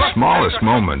 Beat them. The smallest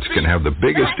moments can have the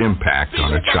biggest impact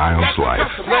on a child's life.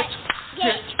 Let's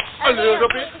get a little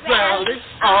bit rowdy.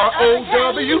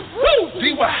 R-O-W-D-Y.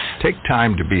 Take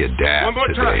time to be a dad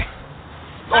today.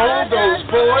 All those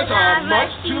boys are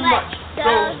much too much.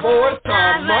 Those boys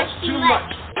are much too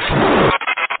much.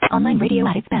 Online radio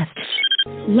at its best.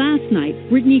 Last night,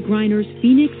 Brittney Griner's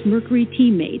Phoenix Mercury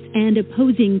teammates and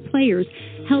opposing players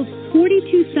held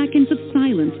 42 seconds of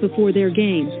silence before their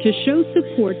game to show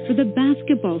support for the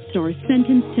basketball star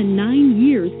sentenced to 9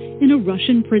 years in a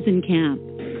Russian prison camp.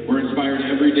 We're inspired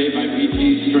every day by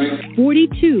BT's strength.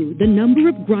 42, the number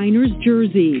of Griner's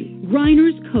jersey.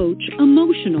 Griner's coach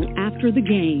emotional after the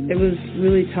game. It was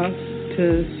really tough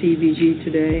to see BG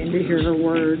today and to hear her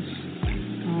words.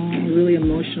 A really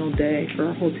emotional day for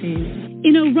our whole team.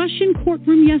 In a Russian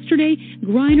courtroom yesterday,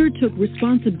 Griner took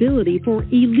responsibility for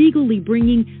illegally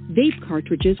bringing vape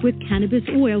cartridges with cannabis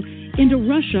oil into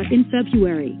Russia in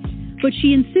February. But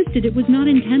she insisted it was not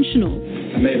intentional.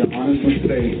 I made an honest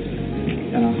mistake,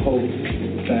 and I hope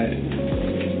that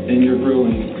in your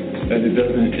ruling, that it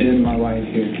doesn't end my life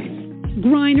here.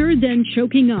 Griner then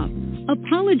choking up,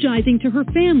 apologizing to her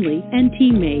family and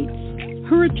teammates.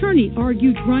 Her attorney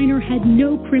argued Griner had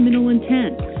no criminal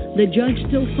intent. The judge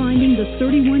still finding the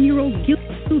 31-year-old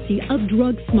guilty of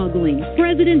drug smuggling.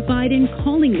 President Biden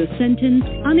calling the sentence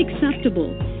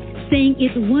unacceptable, saying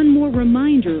it's one more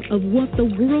reminder of what the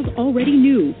world already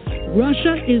knew.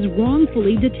 Russia is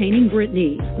wrongfully detaining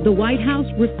Brittney. The White House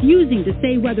refusing to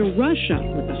say whether Russia,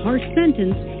 with a harsh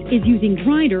sentence, is using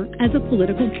Griner as a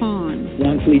political pawn.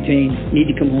 Wrongfully detained,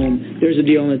 need to come home. There's a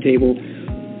deal on the table.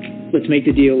 Let's make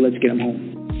the deal. Let's get him home.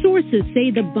 Sources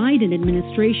say the Biden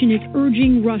administration is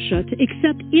urging Russia to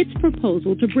accept its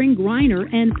proposal to bring Griner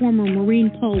and former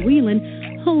Marine Paul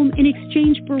Whelan home in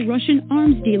exchange for Russian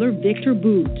arms dealer Viktor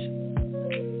Bout.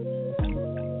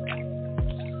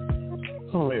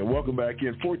 Oh, hey, welcome back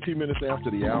in. 14 minutes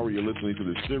after the hour, you're listening to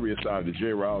the Serious Side of the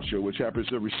Jrilshow, which happens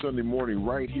every Sunday morning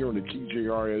right here on the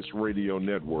TJRS Radio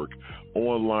Network,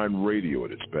 online radio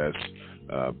at its best.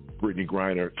 Brittney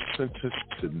Griner sentenced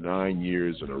to 9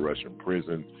 years in a Russian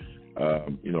prison.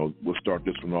 We'll start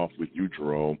this one off with you,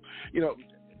 Jerome.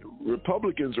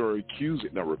 Republicans are accusing,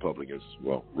 not Republicans,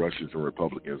 well, Russians and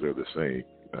Republicans are the same,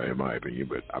 in my opinion,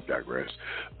 but I digress.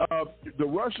 The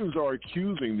Russians are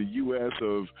accusing the U.S.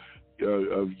 of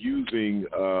using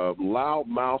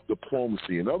loudmouth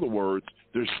diplomacy. In other words,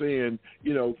 they're saying,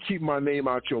 keep my name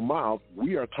out your mouth.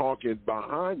 We are talking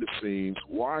behind the scenes.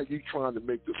 Why are you trying to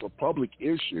make this a public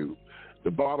issue?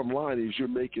 The bottom line is you're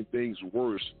making things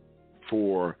worse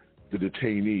for the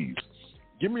detainees.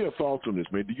 Give me your thoughts on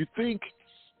this, man. Do you think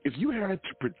if you had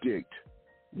to predict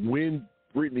when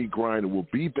Brittney Griner will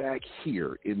be back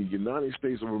here in the United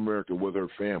States of America with her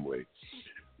family,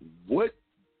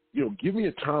 give me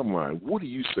a timeline. What do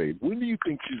you say? When do you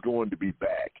think she's going to be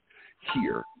back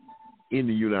here in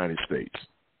the United States?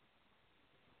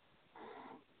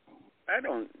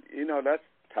 That's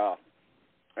tough.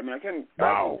 I mean, I can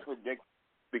predict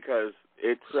because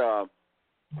it's,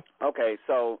 okay,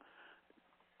 so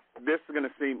this is going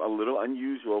to seem a little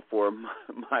unusual for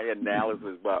my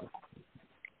analysis, but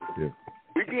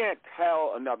we can't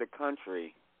tell another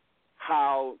country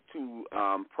how to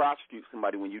prosecute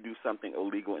somebody when you do something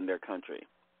illegal in their country,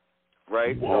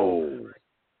 right? Whoa.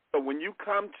 So when you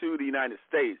come to the United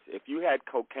States, if you had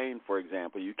cocaine, for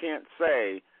example, you can't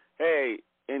say, hey,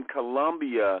 in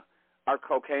Colombia, our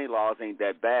cocaine laws ain't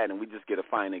that bad, and we just get a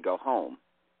fine and go home.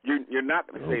 You're not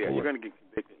going to say that. You're going to get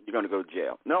convicted. You're going to go to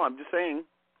jail. No, I'm just saying,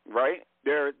 right?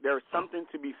 There's something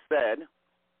to be said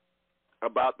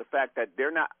about the fact that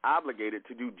they're not obligated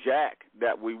to do jack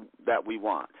that we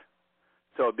want.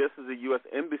 So this is a U.S.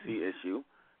 Embassy issue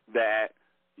that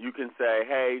you can say,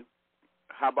 hey,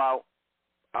 how about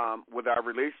with our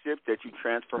relationship that you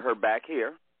transfer her back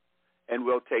here, and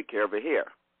we'll take care of it here,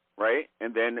 right?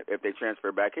 And then if they transfer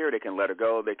her back here, they can let her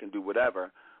go. They can do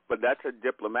whatever. But that's a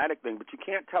diplomatic thing. But you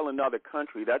can't tell another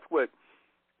country. That's what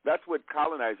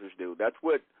colonizers do. That's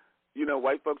what,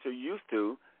 white folks are used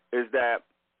to, is that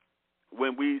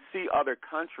when we see other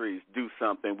countries do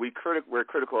something, we're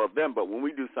critical of them, but when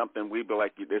we do something, we be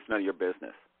like, it's none of your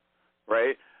business,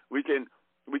 right? We can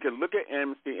look at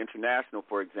Amnesty International,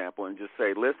 for example, and just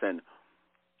say, listen,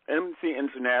 Amnesty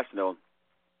International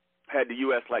had the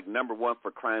U.S. like number one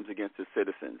for crimes against its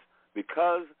citizens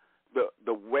because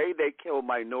the way they kill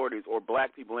minorities or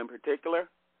black people in particular,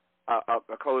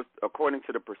 according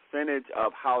to the percentage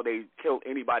of how they kill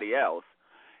anybody else,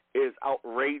 is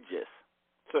outrageous.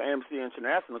 to Amnesty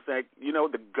International saying,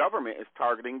 the government is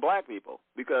targeting black people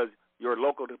because your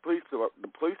local the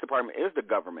police department is the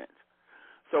government.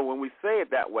 So when we say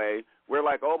it that way, we're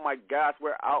like, oh, my gosh,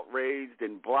 we're outraged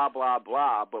and blah, blah,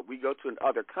 blah. But we go to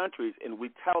other countries and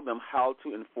we tell them how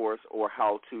to enforce or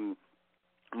how to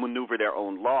maneuver their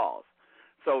own laws.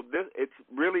 So it's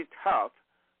really tough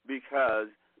because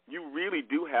you really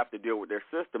do have to deal with their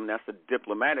system. That's a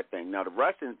diplomatic thing. Now, the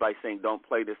Russians, by saying don't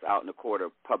play this out in the court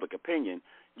of public opinion,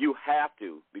 you have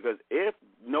to, because if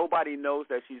nobody knows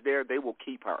that she's there, they will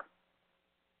keep her.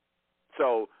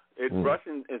 So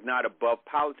Russian is not above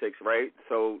politics, right?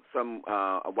 So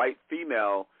a white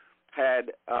female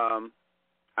had I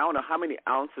don't know how many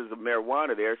ounces of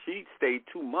marijuana there. She stayed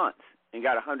 2 months and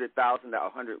got 100,000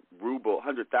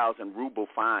 ruble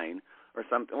fine or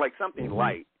something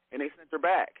light, and they sent her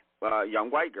back, a young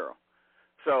white girl.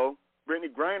 So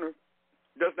Brittney Griner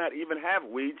does not even have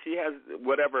weed. She has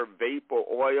whatever vape or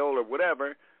oil or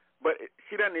whatever, but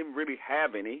she doesn't even really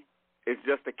have any. It's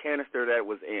just the canister that it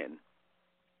was in.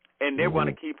 And they want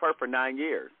to keep her for 9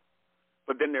 years.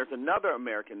 But then there's another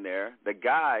American there, the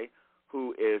guy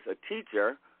who is a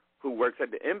teacher who works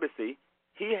at the embassy.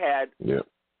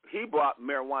 He brought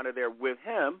marijuana there with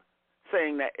him,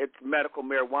 saying that it's medical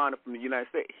marijuana from the United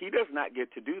States. He does not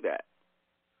get to do that.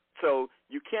 So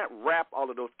you can't wrap all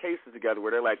of those cases together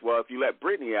where they're like, well, if you let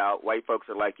Brittney out, white folks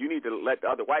are like, you need to let the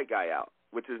other white guy out,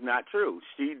 which is not true.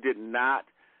 She did not.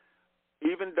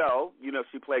 Even though,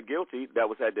 she pled guilty, that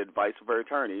was at the advice of her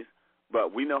attorneys,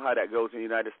 but we know how that goes in the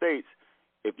United States.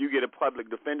 If you get a public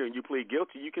defender and you plead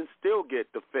guilty, you can still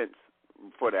get defense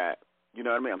for that. You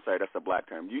know what I mean? I'm sorry, that's a black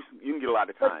term. You can get a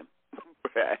lot of time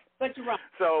for that. But you're right.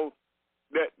 So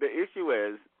the issue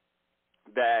is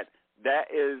that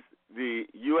is the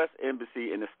U.S.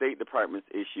 Embassy and the State Department's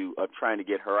issue of trying to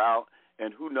get her out,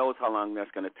 and who knows how long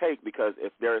that's going to take, because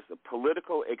if there's a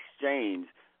political exchange,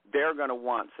 they're going to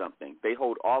want something. They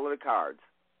hold all of the cards.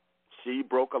 She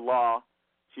broke a law.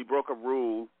 She broke a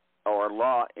rule or a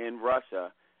law in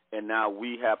Russia, and now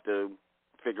we have to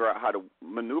figure out how to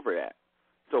maneuver that.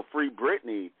 So Free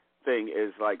Brittney thing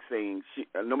is like saying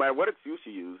no matter what excuse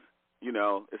you use,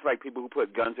 it's like people who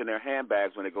put guns in their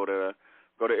handbags when they go to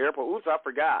the airport. Oops, I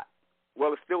forgot.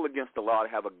 Well, it's still against the law to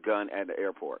have a gun at the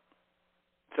airport.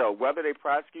 So whether they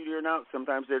prosecute you or not,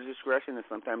 sometimes there's discretion and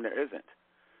sometimes there isn't.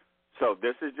 So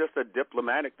this is just a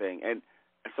diplomatic thing. And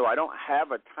so I don't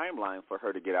have a timeline for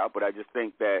her to get out, but I just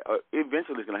think that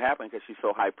eventually it's going to happen because she's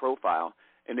so high profile,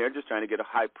 and they're just trying to get a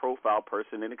high-profile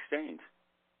person in exchange.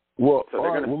 Well, so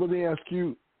all right, well, let me ask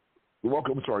you.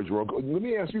 Welcome, sorry, Jerome. Let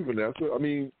me ask you, Vanessa. I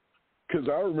mean, because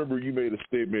I remember you made a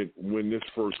statement when this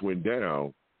first went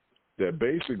down that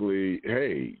basically,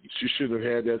 hey, she shouldn't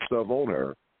have had that stuff on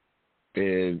her.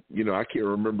 And, I can't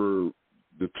remember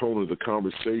the tone of the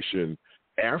conversation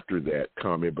after that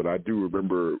comment, but I do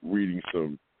remember reading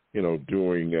some,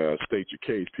 during State Your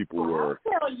Case, people were,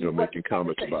 making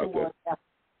comments about that.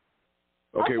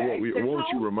 Okay, well, why don't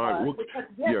you remind me?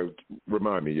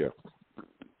 Remind me,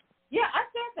 Yeah, I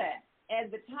said that.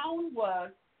 And the tone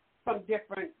was from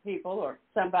different people or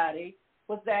somebody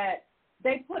was that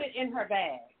they put it in her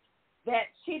bag, that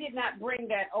she did not bring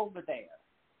that over there.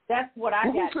 That's what I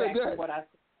got back from what I said.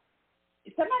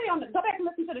 Somebody go back and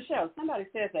listen to the show. Somebody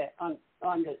said that on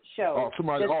the show. Oh,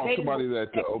 somebody that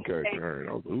okay.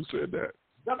 Who said that?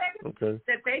 Go back and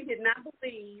that they did not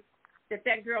believe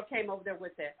that girl came over there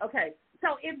with that. Okay,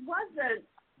 so it wasn't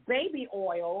baby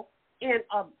oil in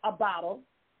a bottle.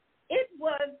 It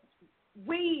was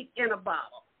weed in a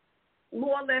bottle.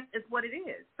 More or less is what it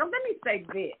is. So let me say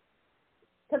this,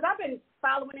 because I've been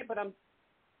following it, but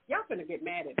y'all gonna get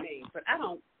mad at me, but I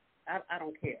don't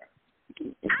care.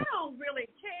 I don't really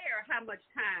care how much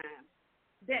time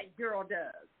that girl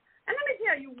does. And let me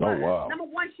tell you what. Oh, wow. Number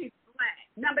one, she's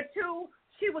black. Number two,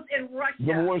 she was in Russia.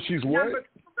 Number one, she's what?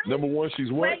 Number one,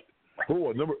 she's what?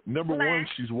 Hold on. Number black. One,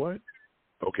 she's what?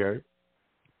 Okay.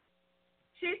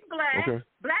 She's black. Okay.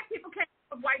 Black people can't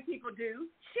do what white people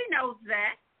do. She knows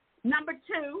that. Number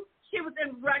two, she was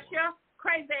in Russia,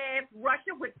 crazy-ass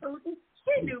Russia with Putin.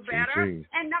 She knew better.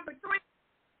 And number three,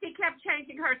 she kept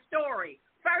changing her story.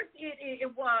 First, it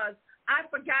was, I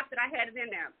forgot that I had it in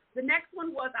there. The next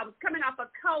one was I was coming off of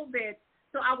COVID,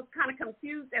 so I was kind of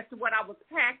confused as to what I was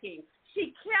packing.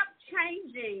 She kept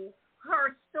changing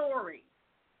her story.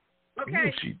 Okay?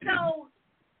 No, she didn't. So,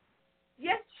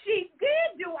 yes, she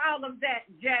did do all of that,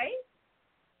 Jay.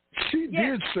 She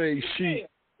did say she.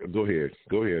 Go ahead.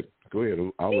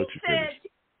 I'll let you finish. She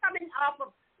was coming off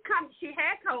she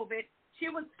had COVID. She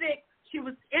was sick. She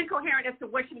was incoherent as to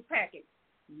what she was packing.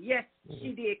 Yes,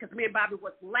 she did, because me and Bobby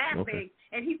was laughing,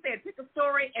 and he said, pick a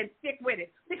story and stick with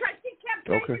it, because she kept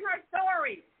changing her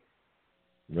story.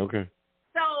 Okay.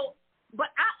 So, but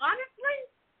I honestly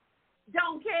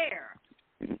don't care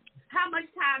how much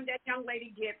time that young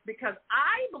lady gets, because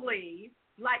I believe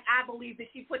that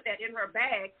she put that in her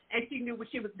bag, and she knew what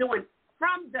she was doing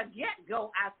from the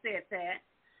get-go. I said that.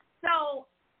 So,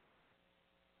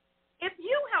 if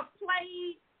you have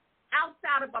played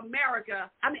outside of America,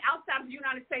 outside of the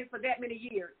United States for that many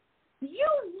years,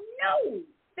 you know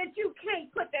that you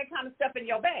can't put that kind of stuff in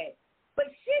your bag.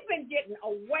 But she's been getting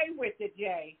away with it,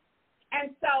 Jay.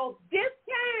 And so this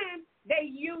time they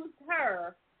used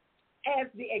her as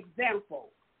the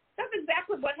example. That's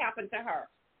exactly what happened to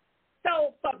her.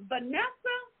 So for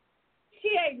Vanessa,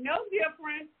 she ain't no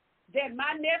different than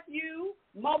my nephew,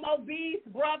 Momo B's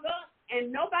brother,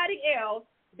 and nobody else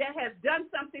that has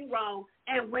done something wrong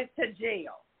and went to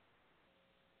jail.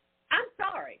 I'm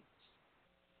sorry.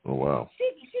 Oh, wow. She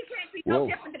can't be no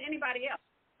different than anybody else.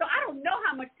 So I don't know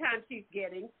how much time she's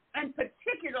getting, and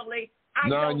particularly I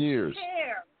 9 years.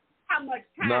 care how much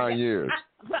time. 9 years.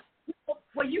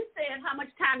 Well, you said how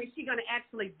much time is she going to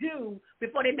actually do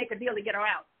before they make a deal to get her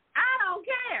out? I don't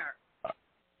care.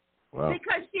 Wow.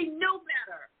 Because she knew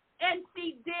better, and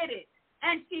she did it,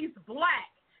 and she's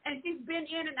black. And she's been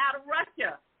in and out of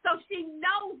Russia. So she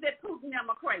knows that Putin and them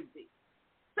are crazy.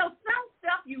 So some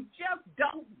stuff you just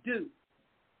don't do.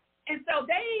 And so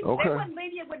they weren't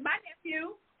lenient with my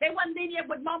nephew. They weren't lenient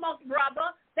with Momo's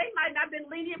brother. They might not have been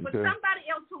lenient with somebody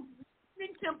else who's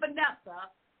listening to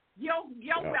Vanessa, your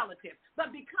relative.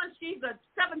 But because she's a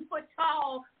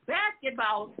 7-foot-tall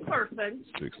basketball person,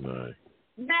 6'9",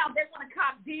 now they want to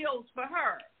cop deals for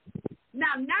her.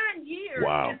 Now, 9 years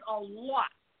is a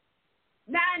lot.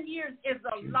 9 years is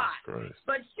a lot. Christ.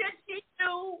 But should she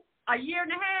do a year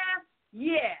and a half?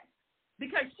 Yes.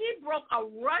 Because she broke a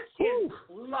Russian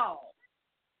law.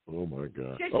 Oh, my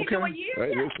God. Should she do a year?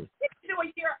 Hey, yes. listen. She should do a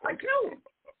year or two.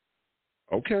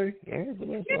 Okay. All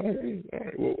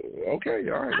right. Well, okay.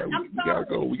 All right. I'm we got to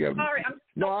go. We got to.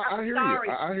 I hear sorry.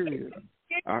 you. I hear you.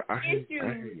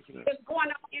 Issues that's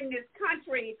going on in this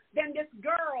country than this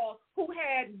girl who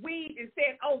had weed and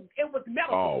said, it was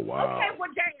medical. Oh, wow. Okay,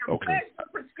 well, damn, where's your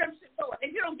prescription for it?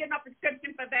 And you don't get no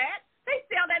prescription for that. They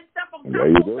sell that stuff on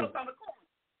the corner.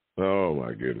 Oh,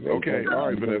 my goodness. Okay.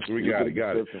 All right, Vanessa, we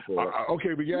got it.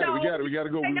 Okay, we got it. We got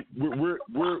to go.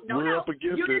 We're up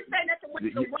against it. You didn't say nothing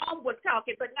when Jerome was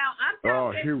talking, but now I'm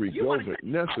talking. Oh, here we go.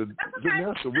 Vanessa,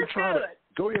 we're trying to.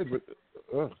 Go ahead.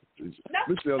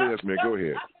 Miss Elias, man, go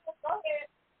ahead.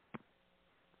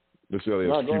 Miss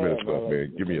Elias, a few minutes left,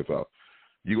 man. Give me your thought.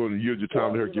 You're going to use your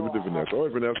time to her. Give it to Vanessa. All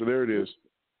right, Vanessa, there it is.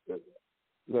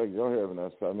 Go ahead,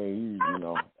 Vanessa. I mean,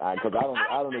 because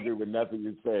I don't agree with nothing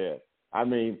you said. I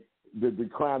mean, the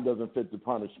crime doesn't fit the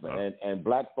punishment, and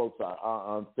black folks are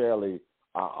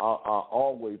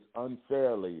always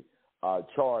unfairly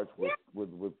charged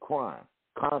with crime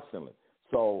constantly.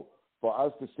 So for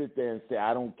us to sit there and say,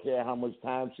 I don't care how much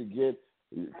time she gets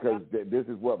because this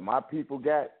is what my people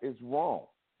got, is wrong.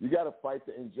 You got to fight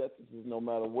the injustices no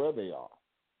matter where they are.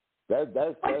 That's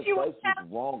just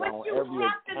wrong on every account. But you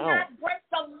have to not break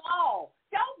the law.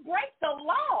 Don't break the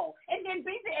law and then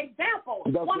be the example.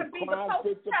 Does the crime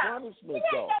fit the punishment,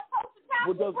 though?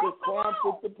 Well, does the crime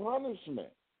fit the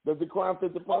punishment? Does the crime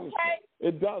fit the punishment? Okay.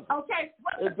 It doesn't. Okay.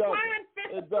 Well, it doesn't. Crime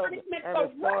fits it the doesn't. punishment And for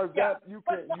as far as that, you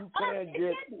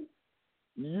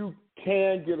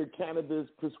can get a cannabis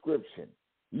prescription.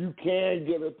 You can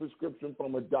get a prescription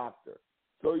from a doctor.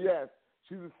 So yes,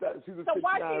 she's a 6'9"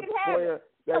 player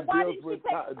that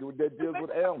deals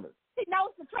with ailments. She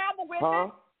knows to travel with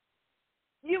it.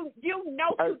 You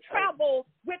know to travel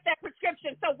with that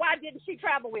prescription, so why didn't she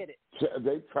travel with it?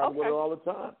 They travel with it all the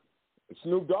time.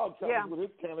 Snoop Dogg travels with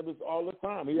his cannabis all the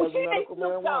time. He has a medical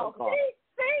marijuana card.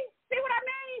 See what I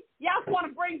mean? Y'all want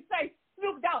to say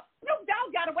Snoop Dogg. Snoop Dogg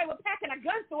got away with packing a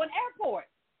gun through an airport.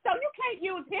 So you can't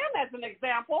use him as an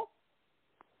example.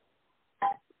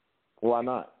 Why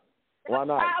not? Why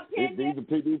not?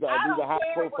 These are high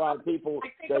profile people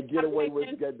that get away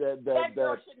with that.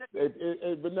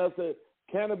 Vanessa,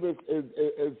 cannabis is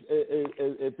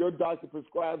if your doctor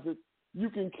prescribes it, you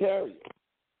can carry it.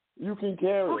 You can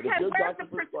carry it. If your doctor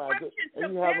prescribes it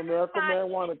and you have a medical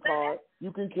marijuana card,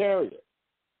 you can carry it.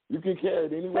 You can carry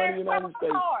it anywhere in the United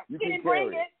States. You can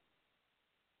carry it.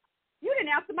 You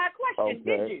didn't answer my question,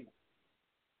 did you?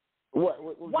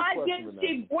 Why didn't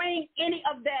she bring any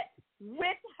of that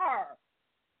with her?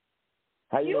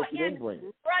 How you know she didn't bring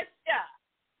it? Russia.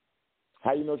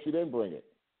 How you know she didn't bring it?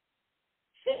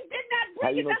 She did not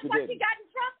bring it. That's why she got in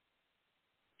trouble.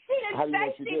 She didn't say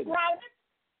she brought it.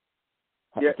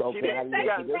 Yeah, Okay, she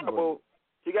got in trouble.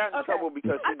 She got in trouble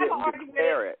because she didn't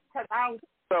declare it.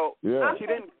 So she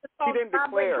didn't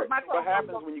declare it. What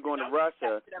happens when you go into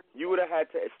Russia? You would have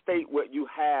had to state what you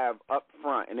have up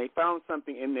front, and they found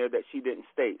something in there that she didn't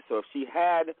state. So if she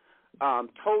had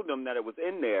told them that it was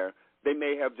in there, they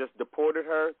may have just deported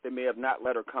her. They may have not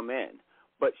let her come in.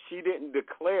 But she didn't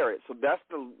declare it, so that's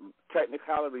the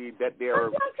technicality that they're.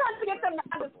 I'm trying to get them to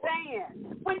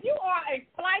understand. When you are a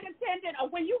flight attendant or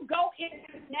when you go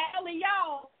internationally,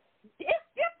 y'all, it's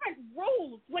different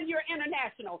rules when you're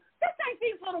international. This ain't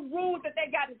these little rules that they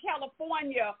got in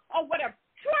California or whatever.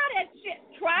 Try that shit.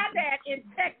 Try that in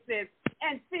Texas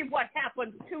and see what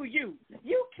happens to you.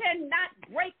 You cannot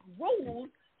break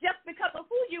rules just because of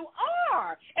who you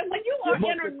are. And when you are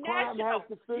international,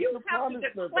 you have to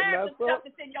declare the stuff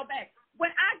that's in your bag.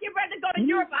 When I get ready to go to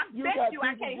Europe, I bet you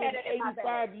I can't have it in my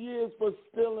bag. 85 years for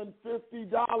stealing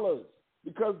 $50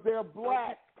 because they're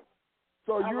black.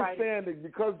 So you're saying that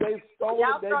because they stole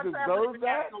it, they deserve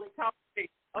that?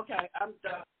 Okay, I'm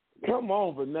done. Come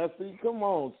on, Vanessa. Come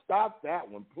on. Stop that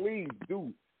one. Please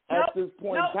do at this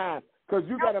point in time. Because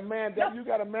you got a man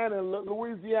in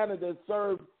Louisiana that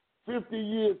served 50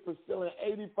 years for stealing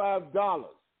 $85.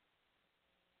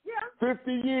 Yeah.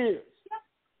 50 years.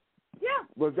 Yeah.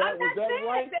 Was that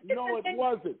right? No, it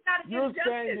wasn't. You're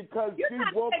saying because she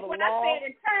broke a law,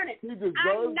 she deserves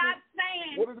I'm not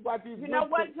saying. What about these? You know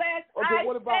what, Les? Okay,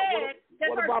 what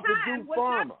about Purdue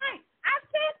Pharma? I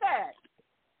said that.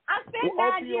 I said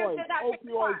 9 years that I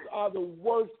opioids are the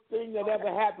worst thing that ever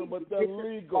happened, but they're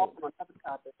legal.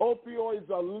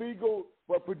 Opioids are legal,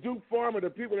 but Purdue Pharma,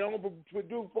 the people that own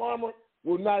Purdue Pharma,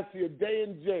 will not see a day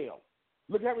in jail.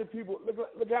 Look how many people.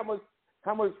 Look how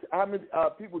many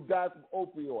people died from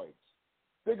opioids.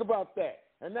 Think about that,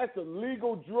 and that's a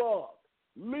legal drug.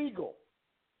 Legal.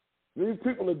 These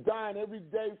people are dying every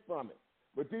day from it,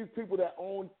 but these people that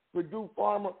own Purdue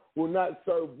Pharma will not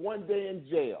serve 1 day in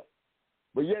jail.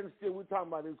 But yet and still, we're talking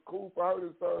about it's cool for her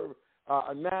to serve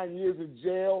 9 years in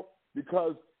jail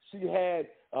because she had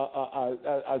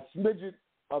a smidget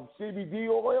of CBD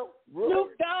oil? Really?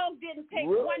 Snoop Dogg didn't take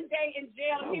 1 day in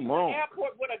jail. He was in the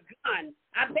airport with a gun.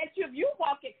 I bet you if you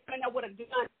walk in there with a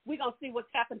gun, we're going to see what's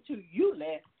happened to you,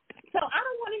 Les. So I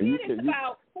don't want to hear this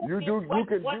about you can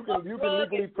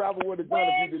legally travel with a gun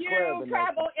if you declare when you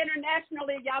travel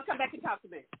internationally, y'all come back and talk to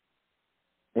me.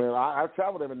 Well, I've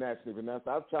traveled internationally, Vanessa.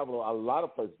 I've traveled a lot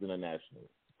of places internationally.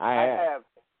 I have.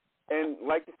 And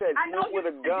like you said, with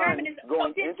a gun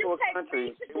going into a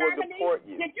country, it will deport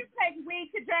you. Did you take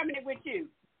weed to Germany with you?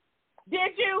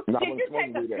 Did you? No, did you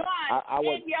take a gun in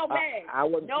your bag? I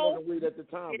wasn't smoking weed at the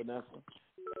time, Vanessa.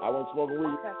 I wasn't smoking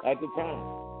weed at the time.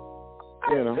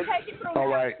 You know. All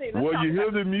right. Well, you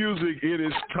hear the music. It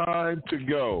is time to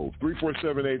go.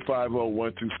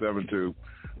 347-850-1272.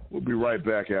 We'll be right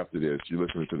back after this. You're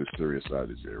listening to the Serious Side of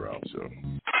the Jrilshow Show.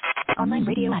 Online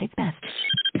radio at its best.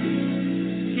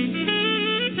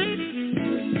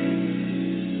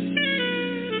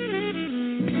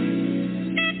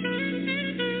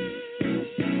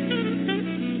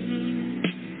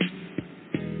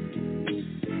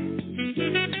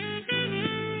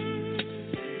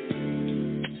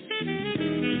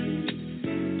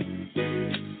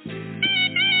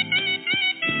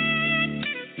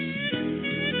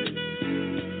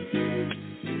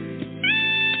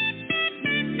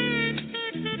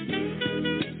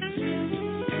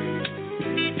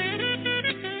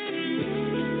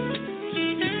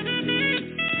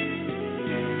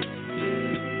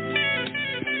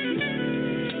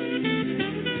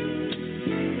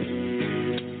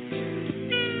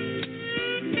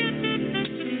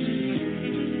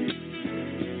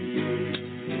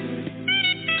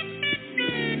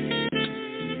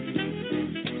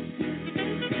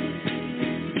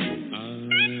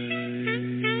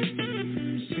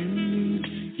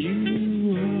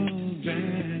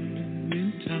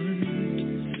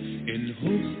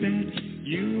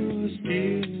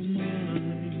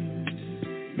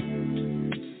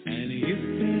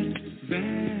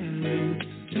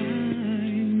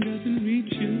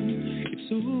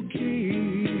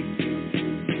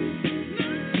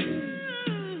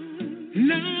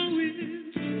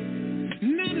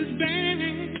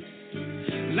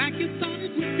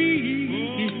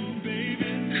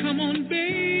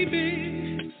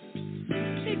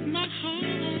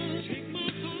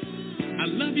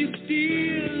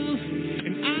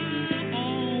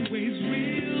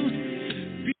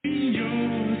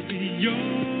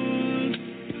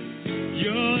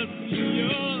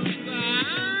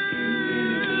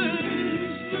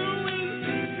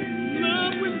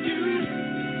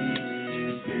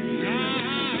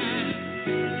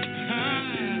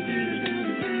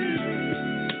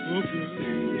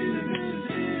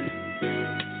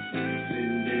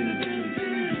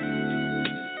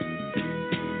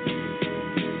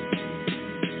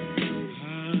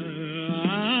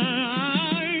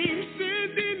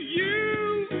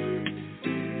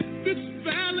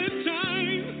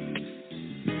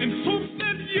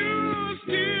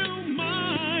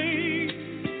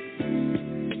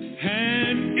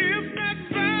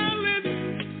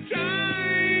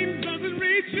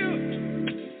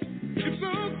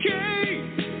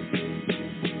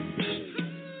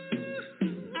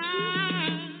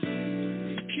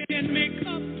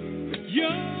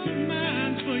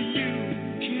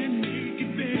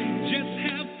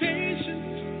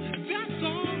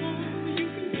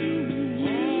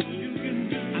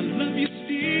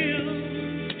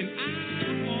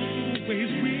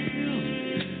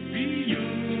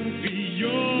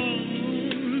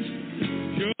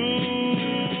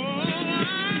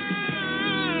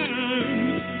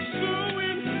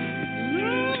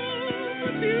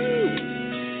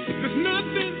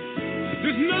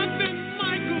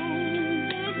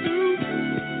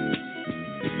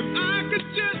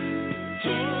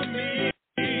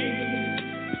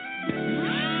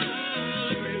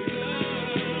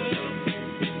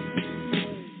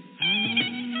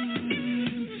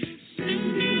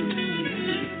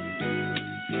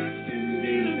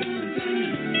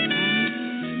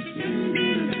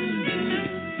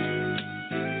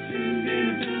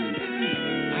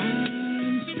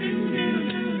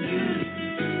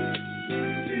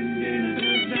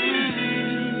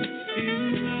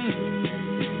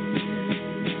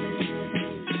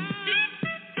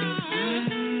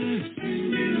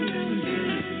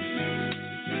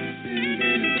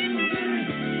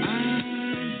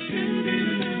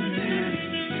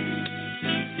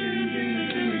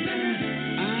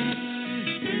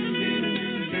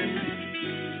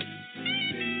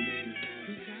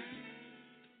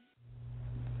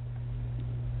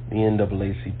 The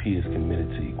NAACP is committed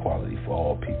to equality for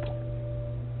all people,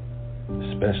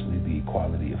 especially the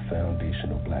equality of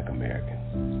foundational Black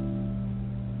Americans.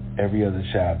 Every other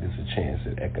child gets a chance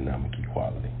at economic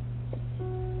equality.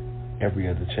 Every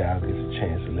other child gets a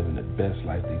chance at living the best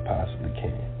life they possibly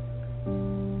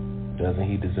can. Doesn't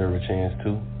he deserve a chance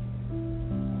too?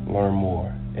 Learn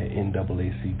more at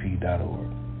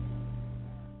NAACP.org.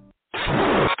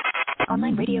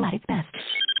 Online radio at its best.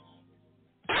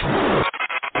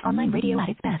 Online radio at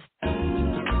its best.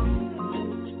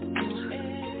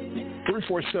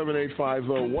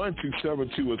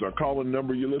 347-850-1272 is our calling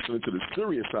number. You're listening to the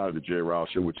serious side of the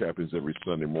Jrilshow, which happens every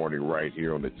Sunday morning right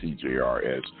here on the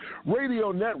TJRS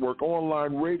Radio Network,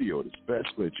 online radio. It's best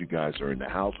that you guys are in the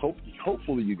house.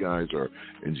 Hopefully you guys are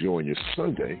enjoying your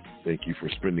Sunday. Thank you for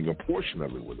spending a portion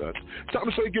of it with us. Time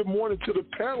to say good morning to the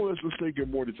panelists. Let's say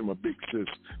good morning to my big sis,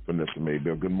 Vanessa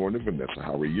Maybell. Good morning, Vanessa.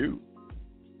 How are you?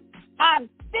 I'm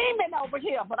steaming over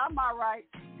here, but I'm all right.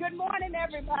 Good morning,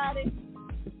 everybody.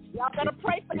 Y'all better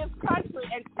pray for this country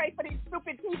and pray for these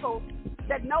stupid people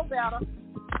that know better.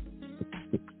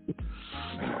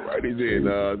 All righty then.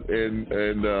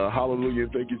 And hallelujah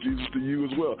and thank you, Jesus, to you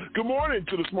as well. Good morning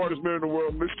to the smartest man in the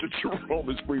world, Mr.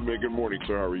 Jerome Freeman. Good morning,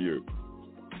 sir. How are you?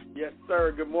 Yes,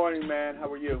 sir. Good morning, man.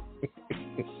 How are you?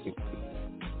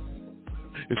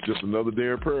 It's just another day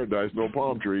in paradise, no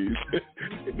palm trees.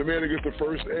 The man that gets the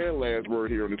first and last word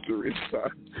here on the serious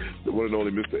side, the one and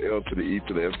only Mr. L to the E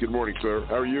to the S. Good morning, sir.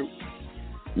 How are you?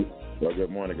 Well, good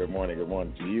morning to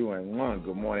you, and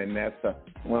good morning, Nessa.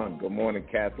 Good morning,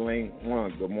 Kathleen.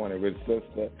 Good morning, Rich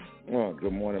Sister.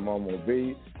 Good morning, Momo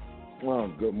V.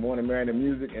 Good morning, Marrying the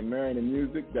Music. And Marrying the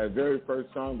Music, that very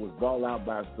first song was Ball Out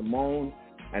by Simone,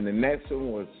 and the next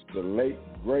one was the late,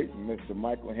 great Mr.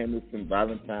 Michael Henderson,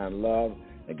 Valentine Love.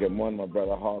 And good morning, my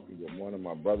brother Hawk, and good morning,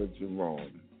 my brother Jerome.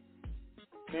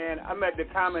 Man, I meant to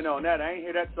comment on that. I ain't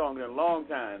heard that song in a long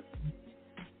time.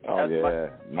 Oh, yeah.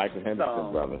 Michael Henderson,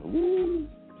 song. Brother. Woo!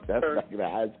 That's back in the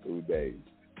high school days.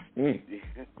 Yes,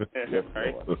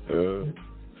 right.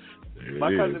 My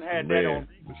cousin had that on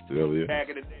back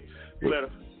in the day.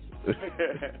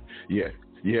 Yeah.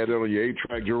 You had that on your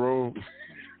 8-track, Jerome?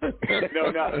 No,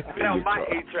 my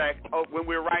 8-track. Oh, when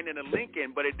we were riding in a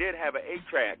Lincoln, but it did have an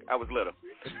 8-track. I was little,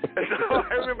 so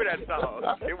I remember that song.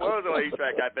 It was on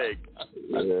 8-track, I think.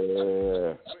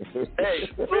 Yeah. Hey,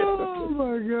 oh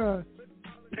my God!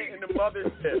 And the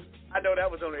mother's tip. I know that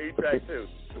was on the 8-track too.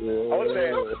 Yeah. I was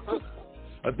saying.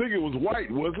 I think it was white,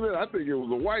 wasn't it? I think it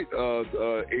was a white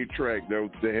 8-track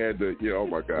that they had the, oh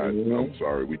my God. Mm-hmm. I'm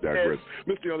sorry, we digress.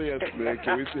 Mr. Elias, man,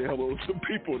 can we say hello to some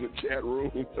people in the chat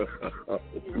room?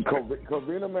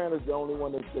 Covina Man is the only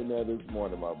one that's in there this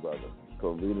morning, my brother.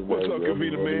 What's up,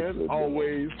 Covina Man?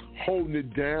 Always holding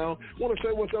it down. Want to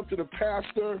say what's up to the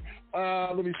pastor.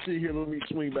 Let me see here. Let me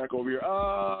swing back over here.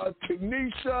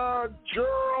 Tanisha,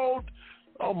 Gerald.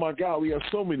 Oh my God, we have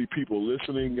so many people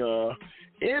listening.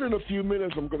 And in a few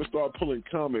minutes, I'm going to start pulling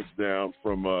comments down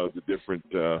from the different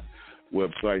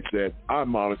websites that I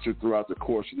monitor throughout the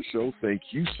course of the show. Thank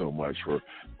you so much for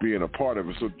being a part of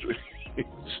it. So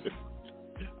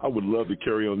I would love to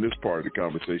carry on this part of the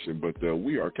conversation, but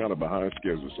we are kind of behind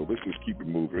schedule, so let's just keep it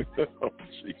moving. Oh,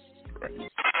 Jesus Christ.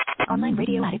 Online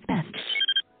radio at its best.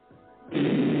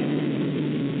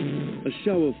 A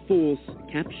show of force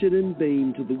captured and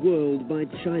beamed to the world by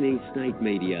Chinese state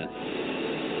media.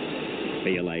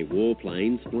 PLA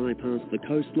warplanes fly past the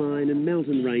coastline and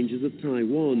mountain ranges of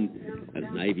Taiwan as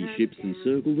Navy ships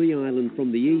encircle the island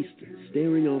from the east,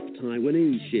 staring off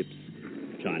Taiwanese ships.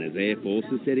 China's Air Force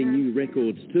is setting new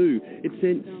records too. It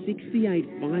sent 68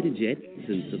 fighter jets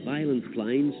and surveillance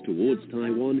planes towards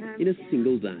Taiwan in a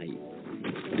single day.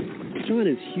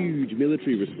 China's huge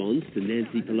military response to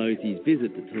Nancy Pelosi's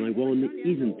visit to Taiwan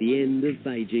isn't the end of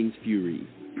Beijing's fury.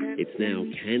 It's now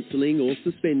cancelling or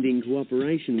suspending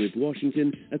cooperation with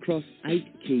Washington across 8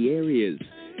 key areas,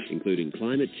 including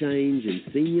climate change and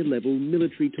senior-level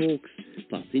military talks,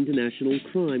 plus international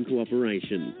crime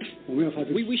cooperation.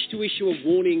 We wish to issue a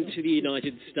warning to the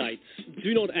United States.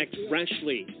 Do not act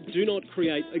rashly. Do not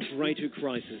create a greater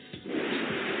crisis.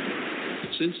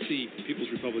 Since the People's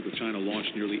Republic of China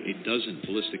launched nearly a dozen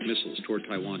ballistic missiles toward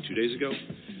Taiwan 2 days ago,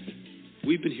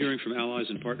 we've been hearing from allies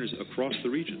and partners across the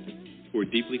region who are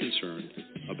deeply concerned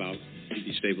about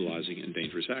destabilizing and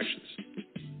dangerous actions.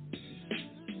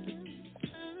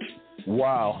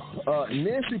 Wow.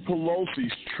 Nancy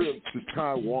Pelosi's trip to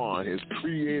Taiwan has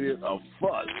created a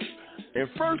fuss. At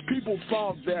first, people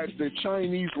thought that the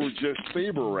Chinese were just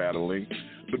saber-rattling,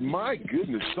 but my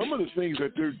goodness, some of the things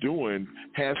that they're doing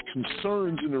has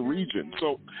concerns in the region.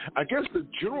 So I guess the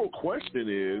general question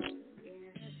is,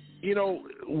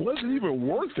 was it even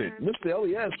worth it? Mr.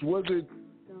 Elias, was it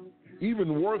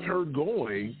even worth her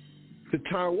going to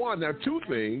Taiwan? Now, two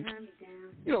things.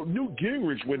 Newt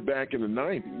Gingrich went back in the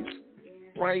 90s,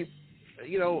 right?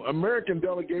 American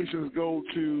delegations go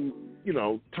to,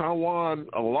 Taiwan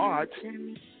a lot,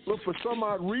 but for some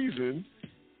odd reason,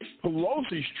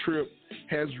 Pelosi's trip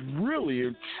has really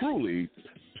and truly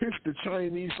pissed the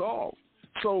Chinese off.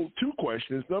 So, two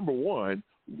questions. Number one,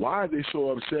 why are they so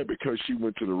upset because she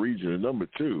went to the region? And number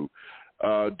two,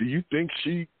 do you think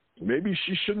maybe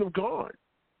she shouldn't have gone?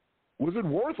 Was it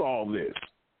worth all this?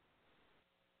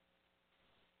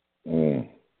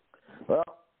 Well,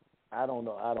 I don't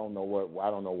know. I don't know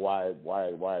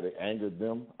why they angered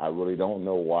them. I really don't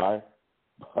know why.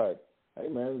 But hey,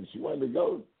 man, she wanted to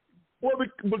go. Well,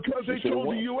 because they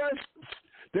told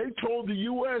the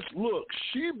U.S., look,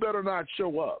 she better not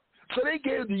show up. So they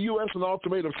gave the U.S. an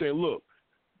ultimatum saying, look,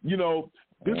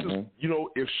 this is,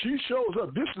 if she shows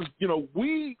up, this is,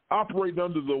 we operate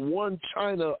under the one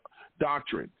China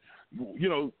doctrine.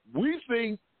 We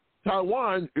think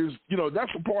Taiwan is,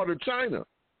 that's a part of China.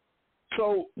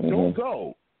 So don't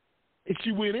go. And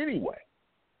she went anyway.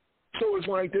 So it's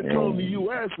like they're telling the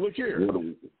U.S., look here,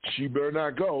 she better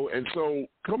not go. And so,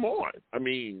 come on. I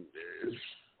mean,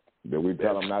 did we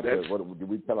tell them not to? Did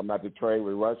we tell them not to trade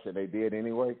with Russia? They did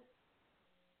anyway.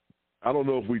 I don't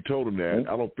know if we told them that.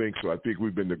 I don't think so. I think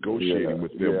we've been negotiating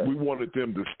with them. Yeah. We wanted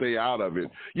them to stay out of it.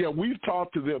 Yeah, we've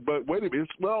talked to them, but wait a minute.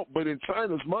 But in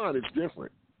China's mind, it's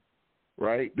different,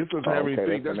 right? This doesn't have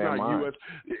anything. That's not U.S.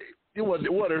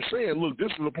 What they're saying, look,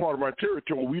 this is a part of our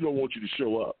territory. We don't want you to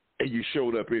show up, and you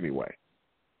showed up anyway,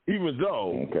 even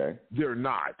though they're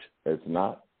not. It's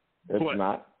not. It's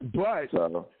not.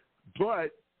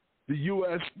 But the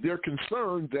U.S., they're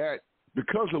concerned that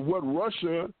because of what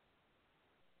Russia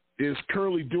is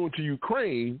currently doing to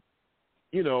Ukraine,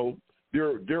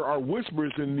 there are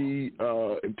whispers in the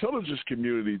intelligence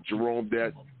community, Jerome,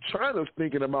 that China's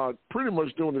thinking about pretty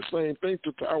much doing the same thing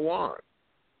to Taiwan.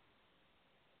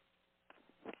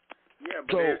 Yeah,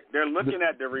 but they're looking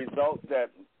at the results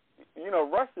that,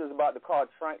 Russia is about to call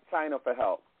China for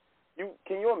help.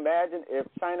 Can you imagine if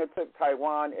China took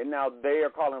Taiwan and now they are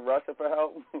calling Russia for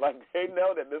help? Like, they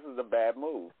know that this is a bad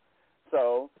move.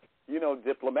 So,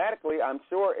 diplomatically, I'm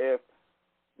sure if,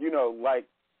 like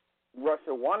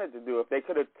Russia wanted to do, if they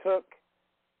could have took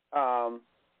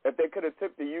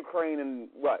the Ukraine in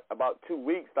about 2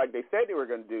 weeks, like they said they were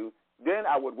going to do, then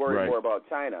I would worry more about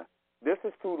China. This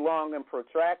is too long and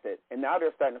protracted, and now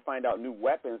they're starting to find out new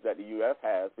weapons that the U.S.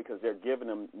 has because they're giving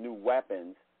them new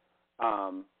weapons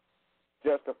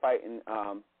just to fight in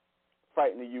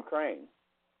the Ukraine.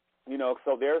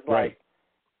 So there's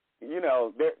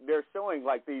they're showing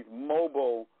like these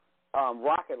mobile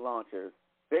rocket launchers.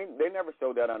 They never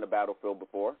showed that on the battlefield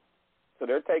before. So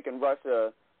they're taking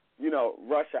Russia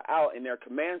out in their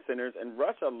command centers, and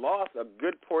Russia lost a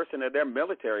good portion of their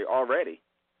military already.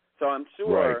 So I'm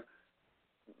sure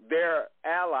their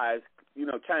allies,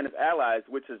 China's allies,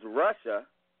 which is Russia,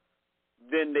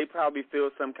 then they probably feel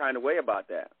some kind of way about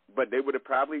that. But they would have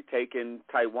probably taken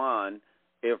Taiwan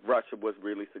if Russia was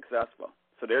really successful.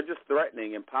 So they're just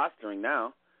threatening and posturing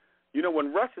now.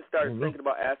 When Russia started thinking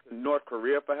about asking North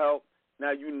Korea for help,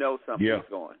 now something's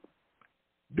going.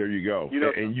 There you go.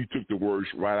 And you took the words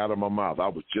right out of my mouth. I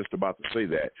was just about to say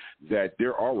that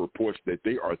there are reports that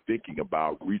they are thinking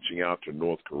about reaching out to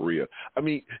North Korea. I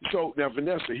mean, so now,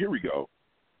 Vanessa, here we go.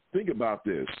 Think about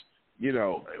this.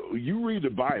 You read the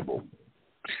Bible,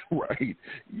 right?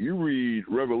 You read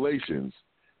Revelations,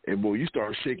 and, boy, you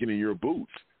start shaking in your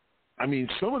boots. I mean,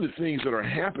 some of the things that are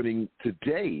happening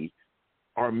today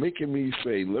are making me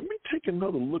say, let me take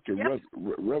another look at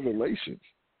Revelations.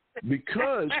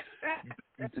 Because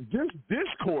this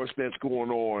discourse that's going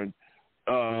on,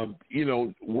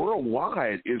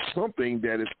 worldwide is something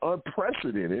that is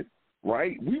unprecedented,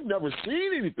 right? We've never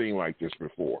seen anything like this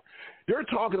before. They're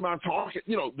talking about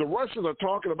the Russians are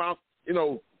talking about,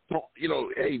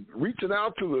 hey, reaching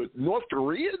out to the North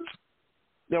Koreans.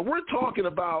 Now, we're talking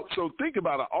about, so think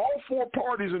about it, all four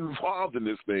parties involved in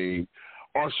this thing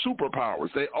are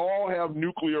superpowers. They all have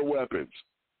nuclear weapons.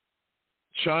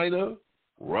 China,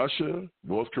 Russia,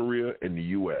 North Korea, and the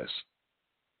U.S.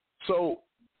 So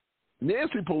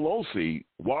Nancy Pelosi,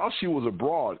 while she was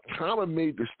abroad, kind of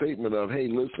made the statement of, hey,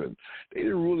 listen, they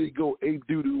didn't really go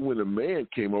ape-doo-doo when a man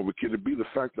came over. Could it be the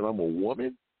fact that I'm a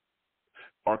woman?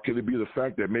 Or could it be the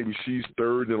fact that maybe she's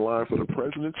third in line for the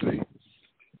presidency?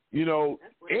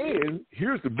 And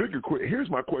here's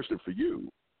my question for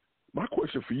you. My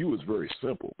question for you is very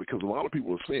simple, because a lot of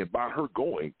people are saying by her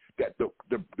going that the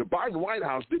Biden White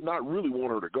House did not really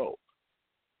want her to go.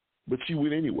 But she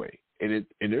went anyway. and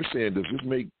they're saying, does this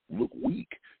look weak?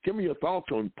 Give me your thoughts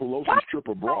on Pelosi's trip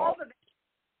abroad.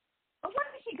 But what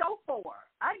did she go for?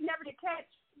 I never did catch.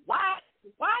 Why?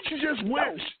 She just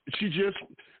went.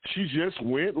 She just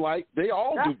went like they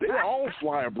all do. They all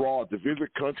fly abroad to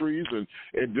visit countries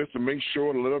and just to make sure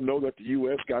and let them know that the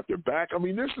U.S. got their back. I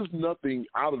mean, this is nothing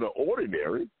out of the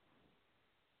ordinary.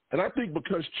 And I think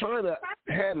because China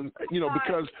had,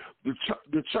 because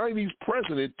the Chinese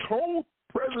president told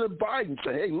President Biden,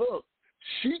 say, hey, look,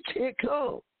 she can't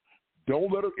come.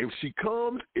 Don't let her. If she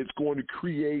comes, it's going to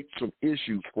create some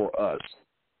issues for us.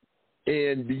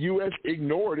 And the U.S.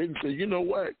 ignored it and said, you know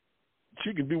what?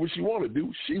 She can do what she want to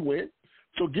do. She went.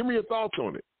 So give me your thoughts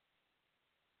on it.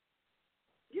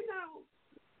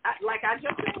 Like I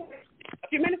just said a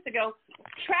few minutes ago,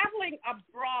 traveling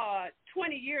abroad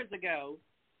 20 years ago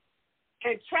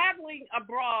and traveling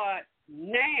abroad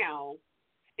now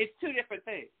is two different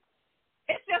things.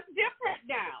 It's just different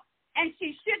now. And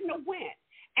she shouldn't have went.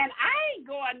 And I ain't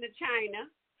going to China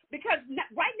because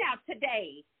right now,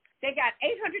 today, they got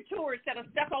 800 tourists that are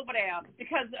stuck over there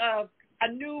because of a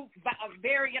new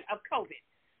variant of COVID.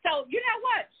 So you know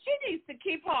what? She needs to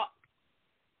keep her.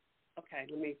 Okay,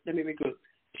 let me regroup.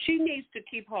 She needs to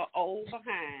keep her old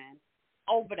behind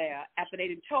over there after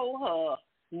they told her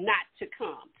not to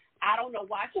come. I don't know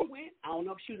why she went. I don't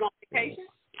know if she was on vacation.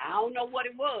 I don't know what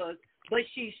it was, but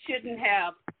she shouldn't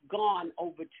have gone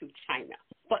over to China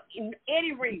for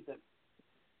any reason.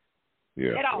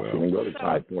 Yeah, she didn't go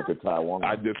to Taiwan.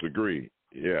 I disagree.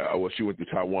 Yeah, well, she went to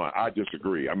Taiwan. I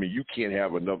disagree. I mean, you can't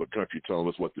have another country telling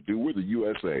us what to do. We're the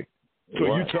USA.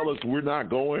 So you tell us we're not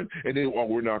going, and then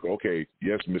we're not going. Okay,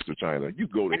 yes, Mr. China, you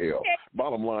go to hell.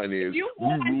 Bottom line is, we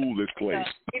rule this place.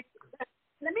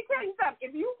 Let me tell you something.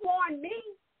 If you warn me,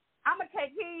 I'm going to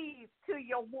take heed to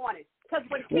your warning. Because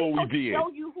when people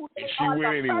show you who they are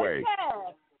went anyway.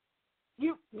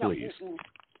 Please.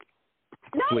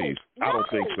 Please. I don't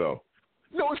think so.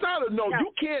 No, it's not a no. You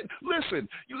can't listen,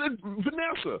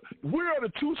 Vanessa. We are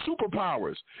the two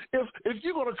superpowers. If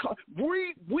you're gonna call,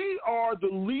 we are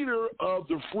the leader of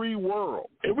the free world,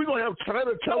 and we're gonna have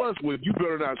China tell us, well, you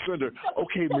better not send her.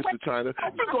 Okay, Mr. China,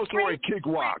 we go somewhere and kick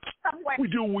rocks. We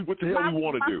do what the hell we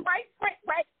want to do.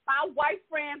 My white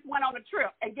friends went on a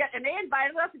trip and they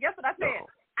invited us. And guess what I said? No.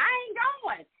 I ain't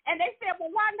going. And they said,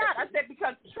 well, why not? I said,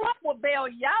 because Trump will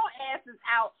bail y'all asses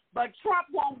out, but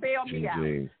Trump won't bail me out.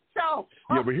 So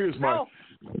yeah, but here's my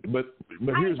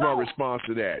here's my response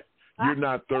to that. You're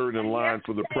not third in line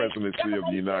for the presidency of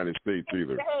the United States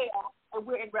either. And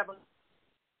we're in revolution.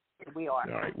 We are.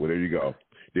 All right. Well, there you go.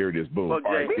 There it is. Boom. All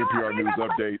right. NPR News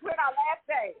Update. We're our last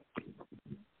day.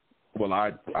 Well,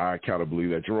 I kind of believe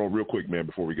that. Jerome, real quick, man,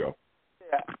 before we go.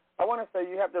 Yeah, I want to say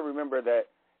you have to remember that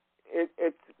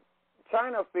it's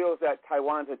China feels that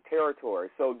Taiwan's a territory.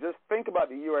 So just think about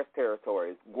the U.S.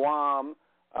 territories. Guam,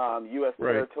 U.S.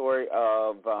 territory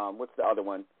of, what's the other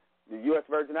one? The U.S.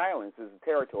 Virgin Islands is a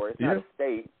territory. It's not a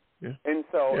state. Yeah. And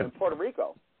so and Puerto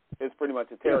Rico is pretty much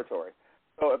a territory.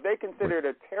 Yeah. So if they considered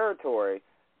a territory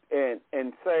and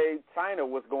say China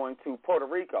was going to Puerto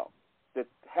Rico to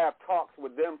have talks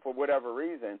with them for whatever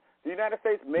reason, the United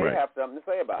States may have something to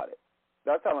say about it.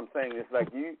 That's all I'm saying. It's like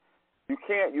you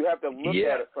have to look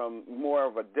at it from more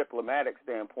of a diplomatic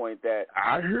standpoint that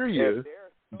I hear you.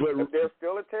 If they're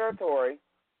still a territory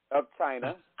of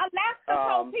China, Alaska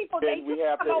told people then we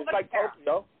have to. It's like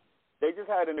Tokyo. They just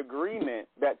had an agreement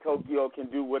that Tokyo can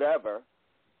do whatever,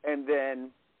 and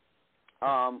then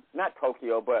not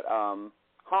Tokyo, but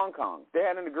Hong Kong. They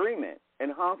had an agreement,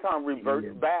 and Hong Kong reverts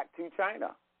back to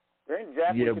China. There ain't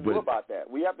jack we can do about that.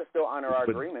 We have to still honor our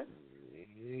agreement.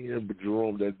 Yeah, but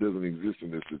Jerome, that doesn't exist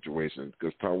in this situation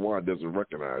because Taiwan doesn't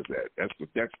recognize that. That's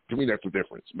to me, that's the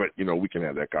difference. But we can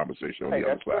have that conversation on the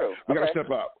other side. True. We got to step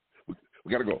up.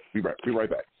 We got to go. Be right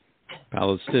back.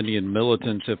 Palestinian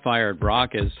militants have fired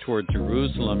rockets toward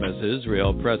Jerusalem as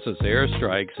Israel presses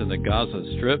airstrikes in the Gaza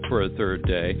Strip for a third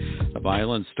day. The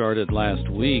violence started last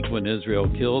week when Israel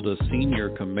killed a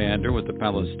senior commander with the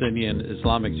Palestinian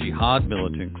Islamic Jihad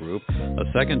militant group, a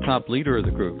second top leader of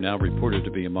the group, now reported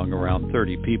to be among around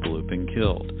 30 people who've been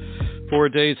killed. 4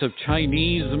 days of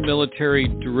Chinese military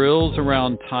drills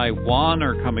around Taiwan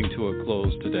are coming to a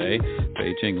close today.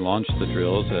 Beijing launched the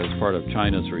drills as part of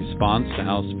China's response to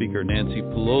House Speaker Nancy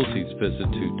Pelosi's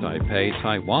visit to Taipei.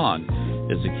 Taiwan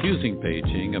is accusing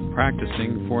Beijing of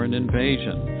practicing for an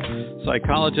invasion.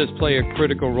 Psychologists play a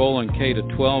critical role in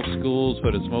K-12 schools,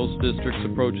 but as most districts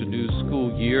approach a new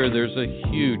school year, there's a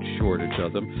huge shortage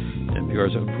of them.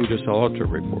 NPR's Puja Salatra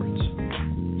reports.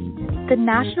 The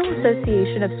National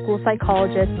Association of School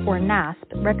Psychologists, or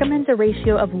NASP, recommends a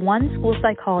ratio of one school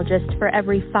psychologist for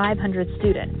every 500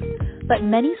 students. but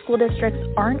many school districts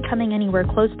aren't coming anywhere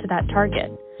close to that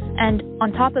target. And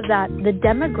on top of that, the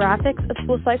demographics of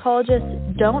school psychologists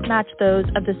don't match those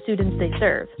of the students they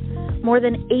serve. More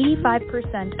than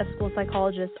 85% of school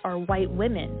psychologists are white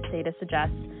women, data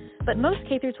suggests, but most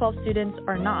K-12 students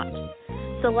are not.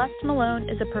 Celeste Malone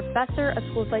is a professor of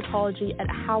school psychology at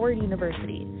Howard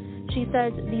University. She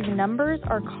says these numbers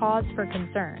are cause for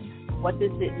concern. What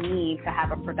does it mean to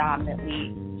have a predominantly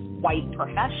white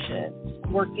profession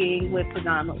working with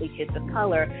predominantly kids of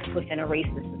color within a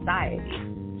racist society?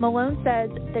 Malone says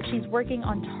that she's working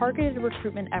on targeted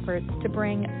recruitment efforts to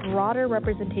bring broader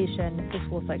representation to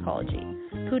school psychology.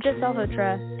 Pooja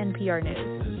Salhotra, NPR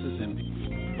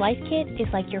News. Life Kit is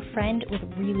like your friend with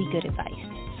really good advice.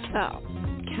 So,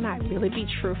 can I really be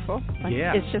truthful?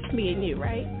 Yeah. It's just me and you,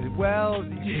 right? Well,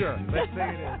 sure. Let's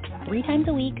say it is. 3 times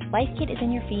a week, Life Kit is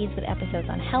in your feeds with episodes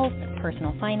on health,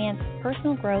 personal finance,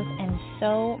 personal growth, and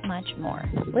so much more.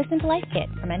 Listen to Life Kit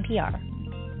from NPR.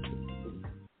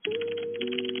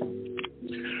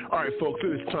 All right, folks,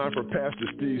 it is time for Pastor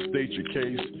Steve State Your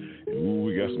Case. And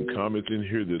we got some comments in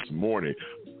here this morning.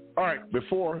 All right,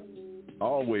 before I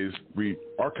always read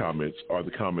our comments are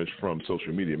the comments from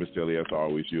social media. Mr. Elias, I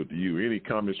always yield to you. Any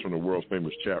comments from the world's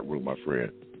famous chat room, my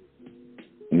friend?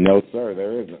 No, sir,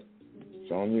 there isn't.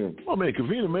 It's on you. Oh, man,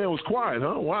 Kavina, man, was quiet,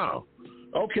 huh? Wow.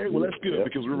 Okay, well, that's good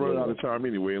because we're running out of time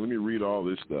anyway. Let me read all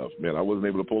this stuff. Man, I wasn't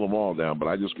able to pull them all down, but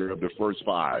I just grabbed the first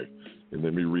 5, and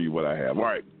let me read what I have. All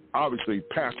right. Obviously,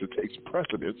 Pastor takes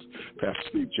precedence. Pastor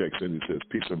Steve checks in and says,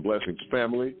 peace and blessings,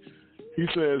 family. He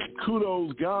says,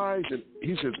 kudos, guys. And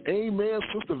he says, amen,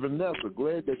 Sister Vanessa.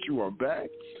 Glad that you are back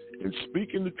and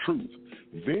speaking the truth.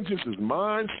 Vengeance is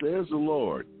mine, says the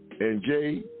Lord. And,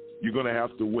 Jay, you're going to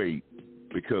have to wait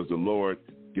because the Lord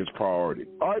gets priority.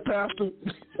 All right, Pastor.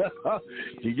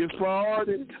 He gets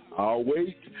priority. I'll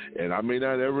wait. And I may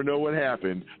not ever know what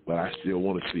happened, but I still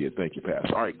want to see it. Thank you,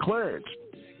 Pastor. All right, Clarence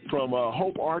from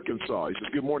Hope, Arkansas. He says,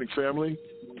 good morning, family.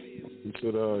 He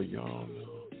said, y'all know.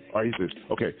 All right, he says,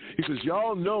 okay. He says,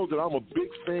 y'all know that I'm a big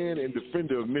fan and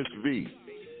defender of Miss V.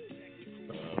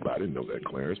 I didn't know that,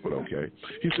 Clarence, but okay.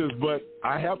 He says, but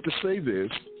I have to say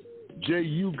this. Jay,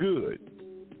 you good.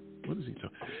 What is he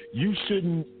talking? You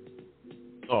shouldn't,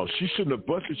 she shouldn't have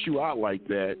busted you out like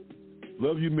that.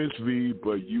 Love you, Miss V,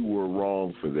 but you were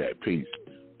wrong for that. Peace.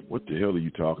 What the hell are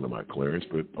you talking about, Clarence?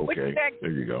 But okay,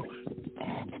 there you go.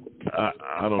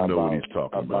 I don't know what he's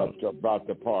talking about. About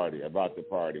the party,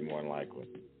 more than likely.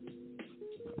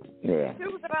 Yeah. It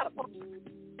was about a party.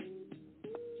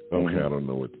 Okay, I don't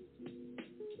know what.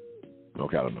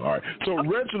 Okay, I don't know. All right. So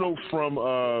Reginald from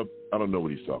I don't know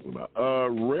what he's talking about.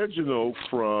 Reginald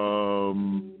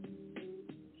from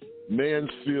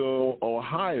Mansfield,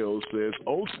 Ohio says,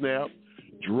 "Oh snap,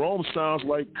 Jerome sounds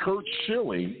like Kurt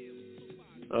Schilling.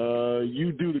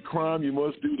 You do the crime, you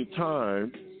must do the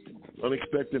time.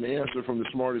 Unexpected answer from the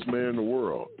smartest man in the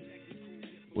world."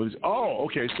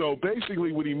 Okay. So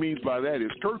basically what he means by that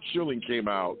is Kurt Schilling came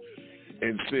out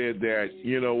and said that,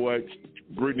 you know what,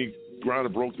 Brittney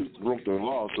Griner broke the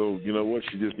law, so you know what,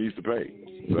 she just needs to pay.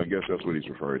 So I guess that's what he's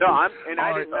referring to. I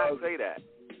did not say that.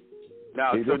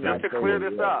 Now, so just to clear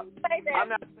this up, I'm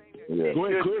not saying that Go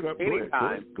ahead, clear it up.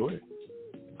 anytime. Go ahead.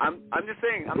 I'm just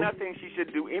saying, I'm not saying she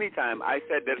should do any time. I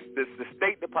said that this is the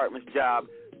State Department's job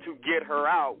to get her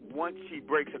out once she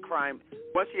breaks a crime,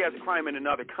 once she has a crime in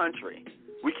another country.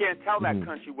 We can't tell that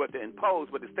country what to impose,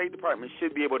 but the State Department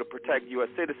should be able to protect U.S.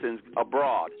 citizens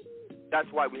abroad. That's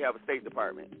why we have a State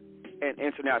Department and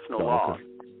international law. Okay.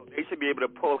 So they should be able to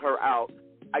pull her out.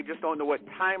 I just don't know what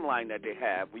timeline that they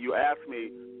have. When you ask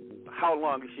me how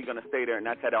long is she going to stay there, and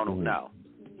I said I don't know.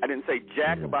 I didn't say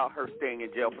jack about her staying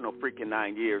in jail for no freaking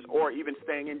 9 years or even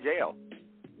staying in jail.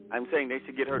 I'm saying they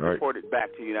should get her deported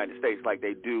back to the United States like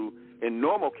they do in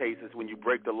normal cases. When you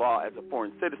break the law as a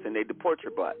foreign citizen, they deport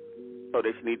your butt. So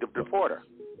they should need to deport her.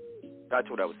 That's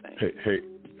what I was saying.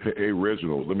 Hey,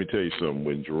 Reginald, let me tell you something.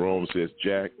 When Jerome says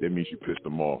jack, that means you pissed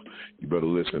him off. You better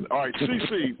listen. All right,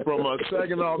 CC from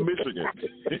Saginaw, Michigan.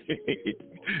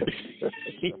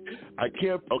 I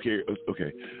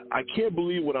can't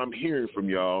believe what I'm hearing from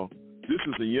y'all. This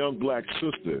is a young black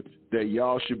sister that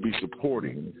y'all should be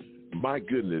supporting. My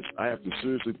goodness, I have to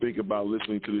seriously think about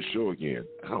listening to this show again.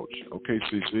 Ouch. Okay,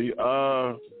 CC.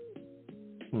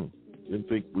 Didn't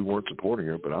think we weren't supporting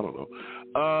her, but I don't know.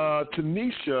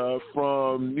 Tanisha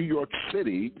from New York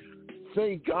City.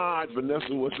 Thank God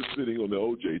Vanessa wasn't sitting on the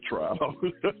OJ trial.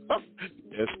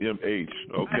 SMH.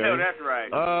 Okay. I know that's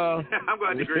right. I'm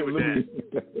going to agree with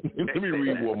that. Let me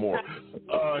read one more.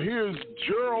 Here's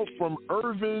Gerald from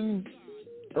Irving,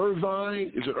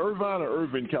 Irvine. Is it Irvine or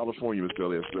Irvine, California, Mr.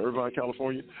 Elias? Irvine,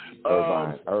 California?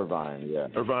 Irvine, yeah.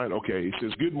 Irvine, okay. He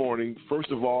says, good morning.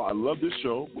 First of all, I love this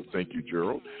show. Well, thank you,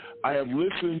 Gerald. I have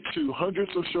listened to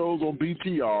hundreds of shows on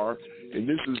BTR, and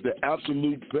this is the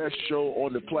absolute best show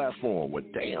on the platform. Well,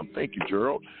 damn, thank you,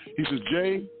 Gerald. He says,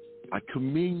 Jay, I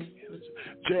commend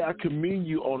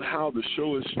you on how the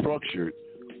show is structured.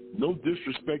 No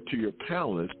disrespect to your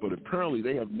talents, but apparently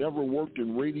they have never worked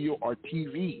in radio or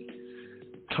TV.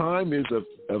 Time is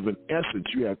of an essence.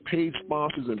 You have paid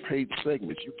sponsors and paid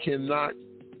segments. You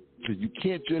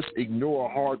can't just ignore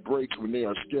hard breaks when they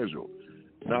are scheduled.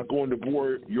 Not going to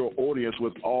bore your audience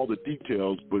with all the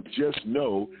details, but just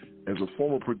know, as a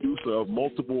former producer of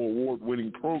multiple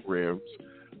award-winning programs,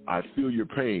 I feel your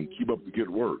pain. Keep up the good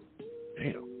work.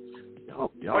 Damn.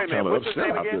 Y'all kind of upset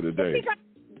out there today.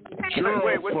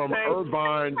 Gerald from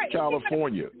Irvine,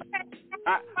 California.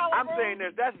 I'm saying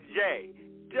this. That's Jay.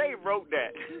 Jay wrote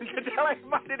that. Tell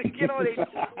everybody to get on it. I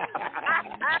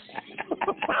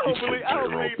don't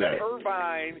believe that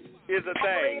Irvine is a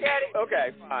thing.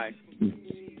 Okay, fine.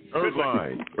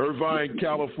 Irvine,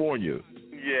 California.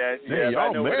 Yeah.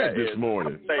 Y'all mad this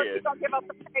morning. You're going to give us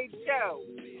a paid show.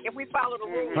 If we follow the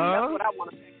rules, that's what I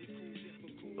want to say.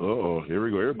 Uh-oh, here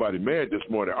we go. Everybody mad this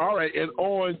morning. All right, and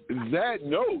on that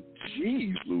note,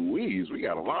 geez Louise, we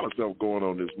got a lot of stuff going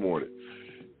on this morning.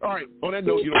 All right, on that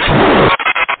note,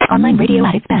 Online radio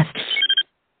at its best.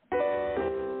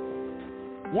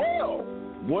 Well,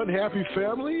 one happy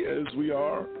family as we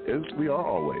are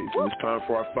always. And it's time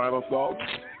for our final thoughts.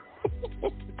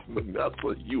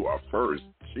 Vanessa, you are first.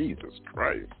 Jesus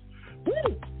Christ.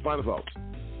 Woo! Final thoughts.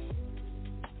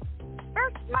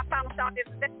 First, my final thought is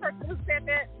that person who said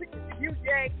that, which is you,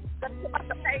 Jay, that's about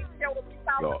the paid show that we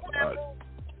follow.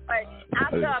 But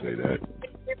I love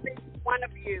every one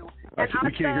of you.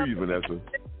 We can't hear you, Vanessa.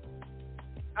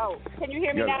 Oh, can you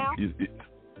hear me now?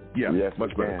 Yes,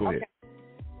 much better. Go ahead.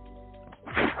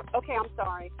 Okay, I'm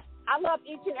sorry. I love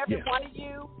each and every one of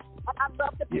you. And I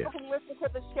love the people who listen to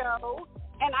the show.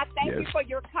 And I thank you for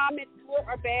your comments, good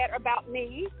or bad, about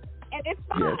me. And it's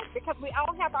fine because we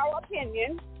all have our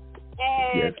opinions.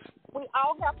 And we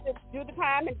all have to do the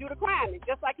time and do the crime. And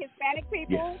just like Hispanic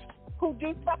people who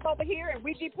do stuff over here and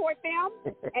we deport them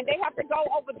and they have to go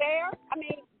over there. I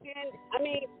mean,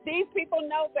 these people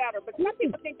know better. But some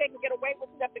people think they can get away with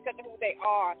stuff because of who they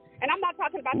are. And I'm not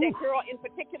talking about that girl in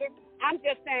particular. I'm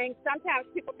just saying sometimes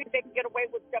people think they can get away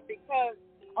with stuff because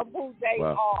of who they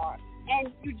are.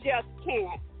 And you just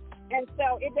can't. And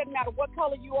so it doesn't matter what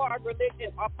color you are,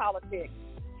 religion, or politics.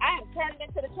 I am turning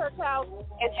into the church house,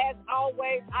 and as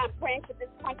always, I'm praying for this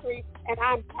country, and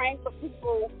I'm praying for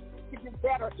people to do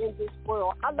better in this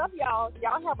world. I love y'all.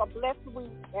 Y'all have a blessed week,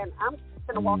 and I'm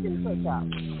going to walk in the church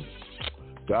house.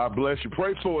 God bless you.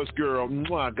 Pray for us, girl.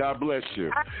 Mwah. God bless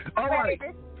you. All right.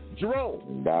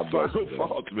 Jerome, final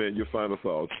thoughts, man. Your final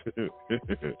thoughts.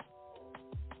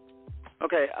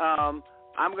 Okay,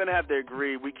 I'm going to have to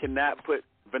agree. We cannot put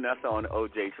Vanessa on the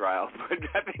OJ trial, but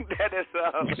I think that is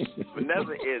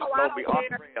Vanessa is going to be off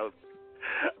the rails.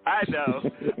 I know.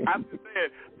 I'm just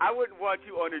saying, I wouldn't want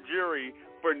you on the jury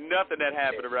for nothing that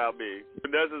happened around me.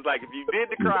 Vanessa's like, if you did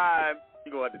the crime,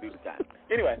 you're going to have to do the time.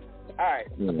 Anyway, all right.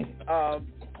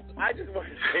 I just want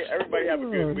to say everybody have a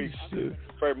good week.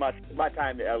 For my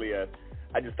time to LES,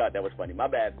 I just thought that was funny. My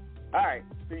bad. All right.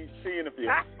 See you in a few.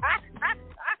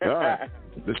 All right.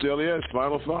 Mr. LES,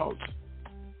 final thoughts.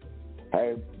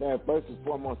 Hey, man, first and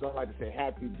foremost, I'd like to say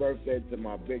happy birthday to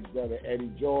my big brother, Eddie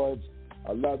George.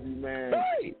 I love you, man.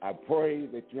 Hey. I pray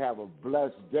that you have a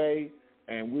blessed day,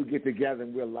 and we'll get together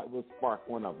and we'll spark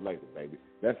one up later, baby.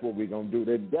 That's what we're going to do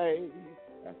today.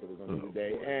 That's what we're going to do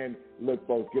today. And look,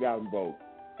 folks, get out and vote.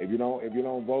 If you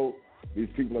don't vote, these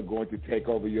people are going to take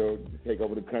over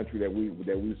the country that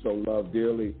we so love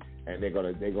dearly, and they're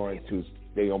going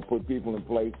to put people in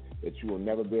place that you will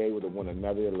never be able to win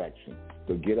another election.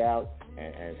 So get out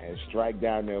and strike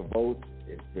down their votes.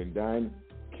 It's been done.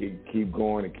 Keep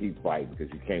going and keep fighting,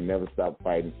 because you can't never stop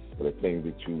fighting for the things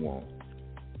that you want.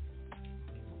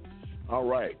 All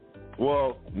right.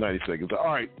 Well, 90 seconds. All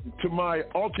right. To my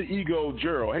alter ego,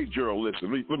 Gerald. Hey, Gerald,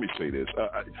 listen, let me say this.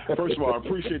 First of all, I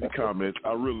appreciate the comments.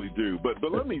 I really do. But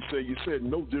let me say, you said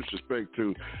no disrespect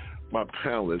to my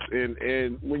panelists.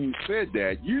 And when you said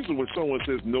that, usually when someone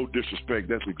says no disrespect,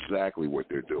 that's exactly what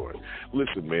they're doing.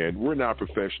 Listen, man, we're not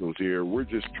professionals here. We're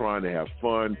just trying to have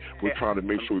fun. We're trying to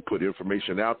make sure we put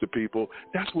information out to people.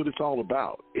 That's what it's all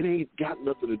about. It ain't got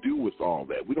nothing to do with all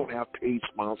that. We don't have paid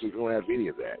sponsors. We don't have any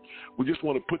of that. We just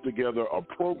want to put together a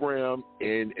program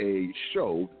and a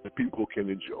show that people can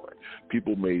enjoy.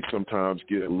 People may sometimes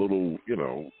get a little,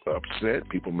 upset.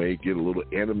 People may get a little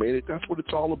animated. That's what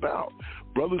it's all about.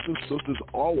 Brothers and sisters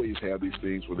always have these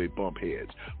things where they bump heads.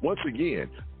 Once again,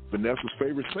 Vanessa's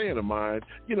favorite saying of mine,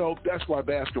 that's why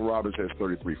Baskin-Robbins has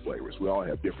 33 flavors. We all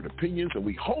have different opinions, and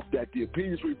we hope that the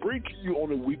opinions we bring to you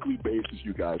on a weekly basis,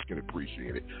 you guys can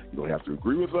appreciate it. You don't have to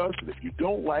agree with us, and if you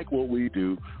don't like what we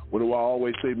do, what do I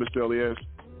always say, Mr. Elias?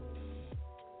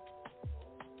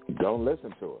 Don't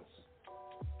listen to us.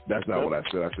 That's not what I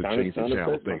said. I said change the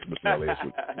channel. Thanks, Mr. Elias.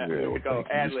 You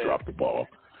just dropped the ball.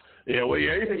 Yeah, well,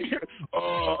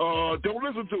 don't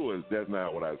listen to us. That's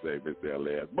not what I say, Mr.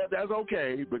 Elias. But that's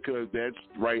okay, because that's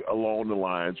right along the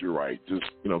lines. You're right. Just,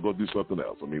 go do something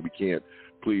else. I mean, we can't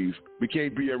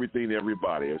be everything to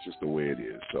everybody. That's just the way it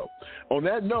is. So, on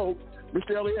that note,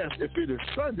 Mr. Elias, if it is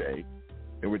Sunday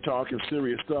and we're talking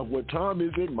serious stuff, what time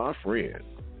is it, my friend?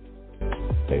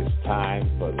 It's time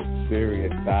for the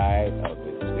serious side of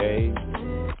the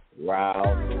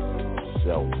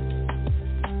Jrilshow.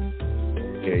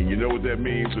 And you know what that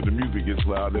means when the music gets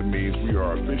loud. That means we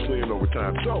are officially in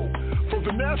overtime. So, for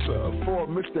Vanessa, for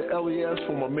Mr. Elias,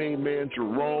 for my main man,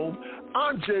 Jerome,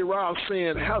 I'm J. Riles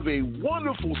saying have a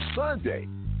wonderful Sunday.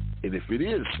 And if it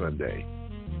is Sunday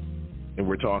and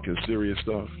we're talking serious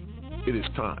stuff, it is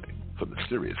time for the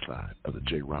serious side of the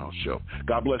J. Riles Show.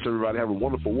 God bless everybody. Have a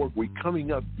wonderful work week.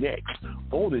 Coming up next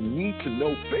on the Need to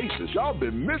Know basis. Y'all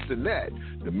been missing that.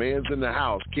 The man's in the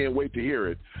house. Can't wait to hear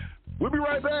it. We'll be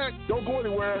right back. Don't go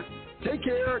anywhere. Take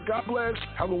care. God bless.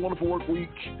 Have a wonderful work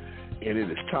week. And it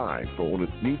is time for on the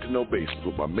Need to Know basis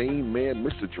with my main man,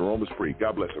 Mr. Jerome Esprit.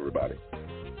 God bless everybody.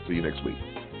 See you next week.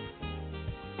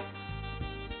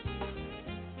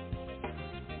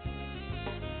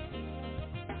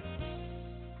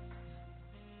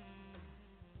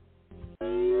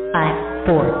 Five,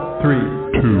 four, three,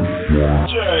 two, one.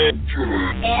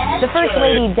 The First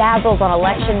Lady dazzles on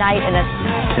election night in a...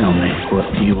 Tell me,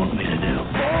 what do you want me to do?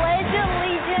 Pledge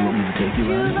allegiance You want me to take you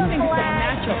to out?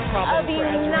 the flag of the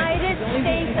United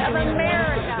States of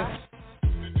America.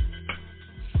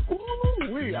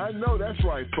 Ooh-wee, I know that's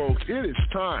right, folks. It is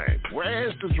time.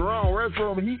 Where's the Jerome? Where's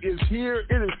Jerome? He is here.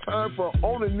 It is time for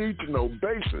On the Need to Know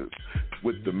basis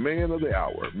with the man of the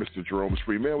hour, Mr. Jerome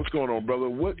Esprit. Man, what's going on, brother?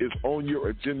 What is on your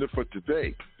agenda for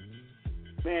today?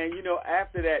 Man,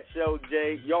 after that show,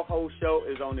 Jay, your whole show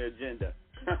is on the agenda.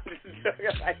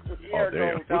 Like we are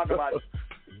going to talk about it.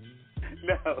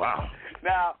 No. Wow.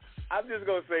 Now, I'm just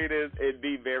going to say this and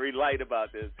be very light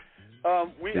about this.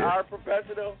 We are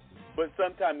professional, but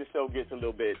sometimes the show goes a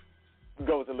little bit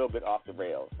off the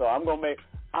rails. So I'm going to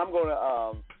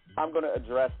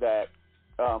address that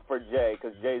for Jay,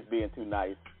 because Jay's being too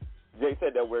nice. Jay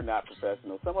said that we're not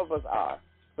professional. Some of us are.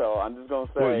 So I'm just going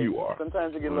to say, well, you are.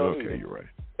 Sometimes we get a little okay, you're right.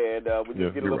 And we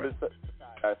just get a little bit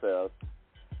beside ourselves.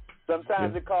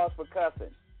 Sometimes it calls for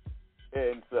cussing,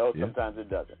 and so sometimes it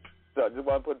doesn't. So I just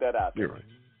want to put that out there. You're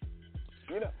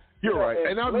right. You're right.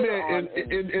 And I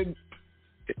mean,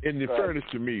 in fairness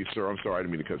to me, sir, I'm sorry, I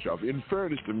didn't mean to cut you off. In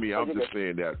fairness to me, I'm just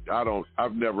saying that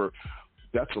I've never,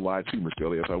 that's a lie too, Mr.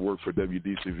 Elias. I work for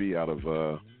WDCV out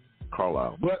of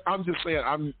Carlisle. But I'm just saying,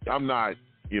 I'm not,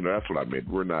 that's what I meant.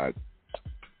 We're not.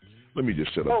 Let me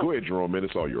just shut up. Go ahead, Jerome, man.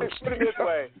 It's all yours. Put it this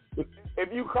way. If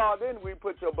you called in, we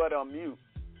put your butt on mute.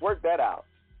 Work that out.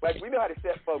 Like, we know how to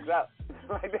shut folks out.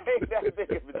 Like, they ain't that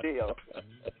big of a deal.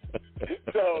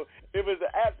 So, if it was an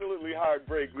absolutely hard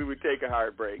break, we would take a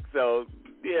hard break. So,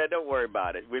 yeah, don't worry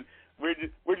about it. We're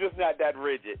just not that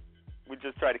rigid. We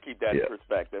just try to keep that in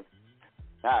perspective.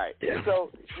 All right. Yeah.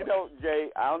 So, Jay,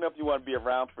 I don't know if you want to be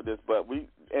around for this, but we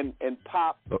in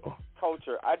pop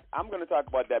culture, I'm going to talk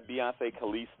about that Beyonce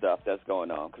Khalees stuff that's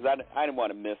going on, because I didn't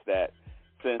want to miss that.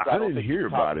 Since I didn't hear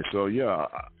about it, so yeah,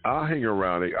 I'll hang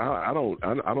around it. I don't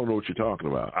know what you're talking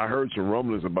about. I heard some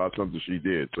rumblings about something she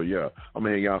did, so yeah, I'm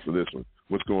gonna hang out for this one.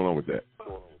 What's going on with that?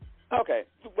 Okay,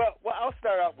 well, I'll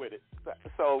start off with it.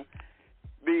 So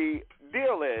the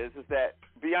deal is that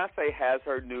Beyonce has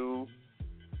her new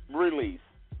release,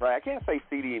 right? I can't say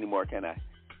CD anymore, can I? I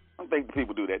don't think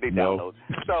people do that. They download.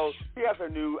 So she has her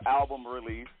new album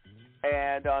release,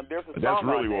 and there's a song That's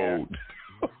really on there. Old.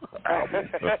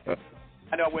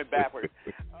 I know I went backwards.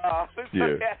 She had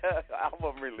an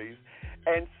album release,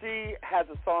 and she has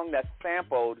a song that's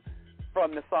sampled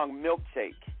from the song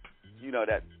Milkshake. You know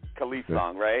that Khalees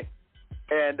song, right?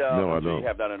 And No, I I'm sure don't. you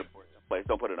have that in a place.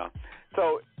 Don't put it on.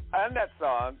 So on that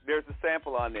song, there's a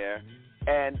sample on there,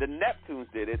 and the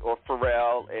Neptunes did it, or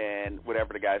Pharrell and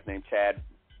whatever the guy's name, Chad.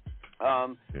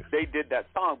 They did that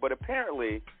song, but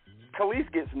apparently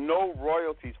Khalees gets no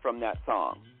royalties from that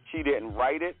song. She didn't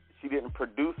write it. She didn't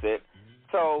produce it.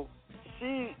 So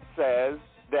she says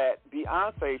that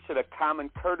Beyonce should have common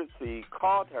courtesy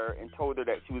called her and told her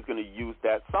that she was going to use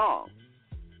that song.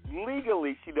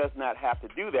 Legally, she does not have to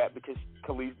do that because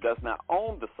Khalees does not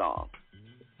own the song.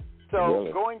 So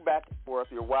going back and forth,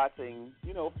 you're watching,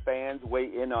 fans weigh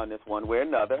in on this one way or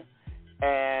another,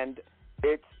 and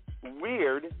it's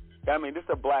weird. I mean, this is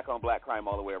a black-on-black crime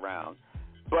all the way around.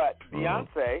 But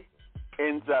Beyonce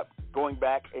ends up going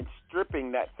back and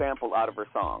stripping that sample out of her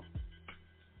song.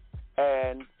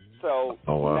 And so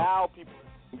now people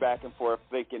are back and forth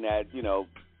thinking that,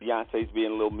 Beyonce's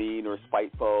being a little mean or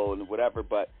spiteful and whatever,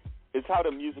 but it's how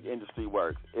the music industry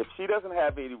works. If she doesn't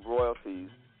have any royalties,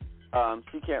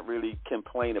 she can't really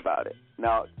complain about it.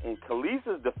 Now, in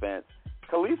Khalees' defense,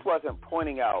 Khalees wasn't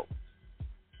pointing out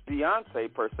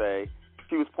Beyonce per se.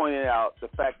 She was pointing out the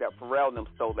fact that Pharrell and them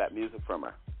stole that music from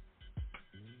her.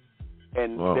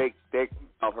 And they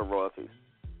of her royalties.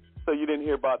 So you didn't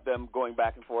hear about them going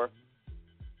back and forth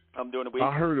during the week?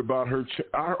 I heard about her.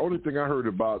 Only thing I heard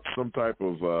about some type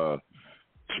of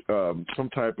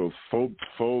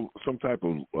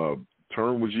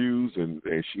term was used, and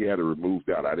she had to remove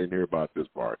that. I didn't hear about this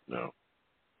part. No.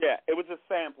 Yeah, it was a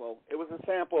sample. It was a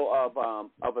sample of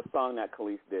a song that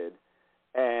Khalees did,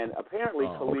 and apparently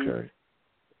Khalees. Okay.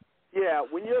 Yeah,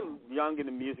 when you're young in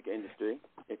the music industry,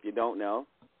 if you don't know,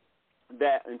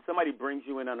 that and somebody brings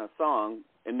you in on a song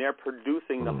and they're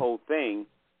producing the whole thing,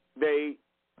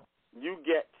 you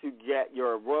get to get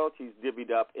your royalties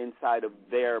divvied up inside of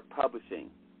their publishing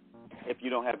if you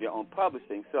don't have your own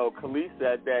publishing. So Khalees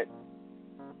said that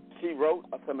she wrote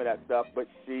some of that stuff, but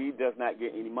she does not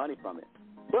get any money from it.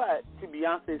 But to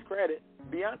Beyonce's credit,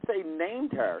 Beyonce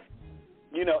named her,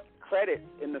 credit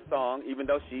in the song, even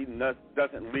though she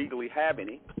doesn't legally have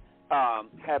any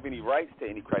rights to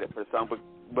any credit for the song.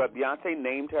 But Beyonce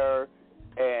named her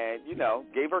and,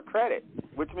 gave her credit,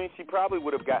 which means she probably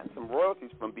would have gotten some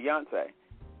royalties from Beyonce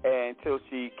until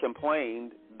she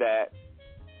complained that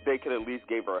they could at least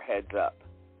give her a heads up.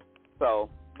 So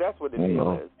that's what the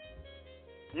deal is.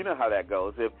 You know how that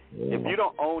goes. If you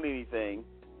don't own anything,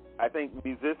 I think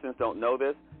musicians don't know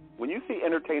this. When you see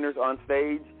entertainers on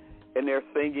stage and they're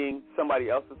singing somebody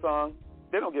else's song,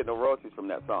 they don't get no royalties from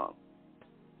that song.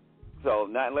 So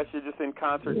not unless you're just in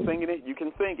concert singing it, you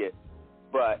can sing it.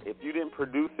 But if you didn't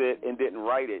produce it and didn't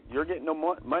write it, you're getting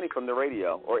no money from the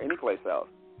radio or any place else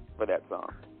for that song.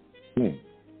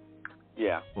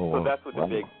 Yeah. So that's what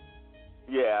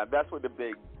the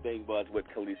big thing was with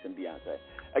Khalees and Beyonce.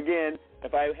 Again,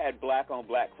 if I had black on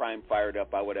black crime fired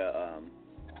up, I would have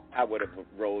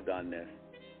rolled on this,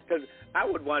 because I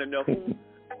would want to know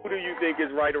who do you think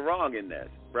is right or wrong in this,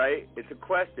 right? It's a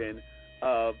question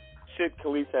of should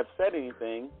Khalees have said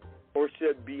anything, or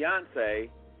should Beyonce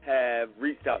have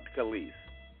reached out to Khalees?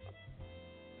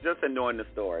 Just knowing the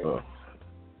story. I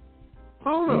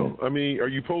don't know. I mean, are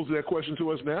you posing that question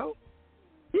to us now?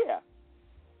 Yeah.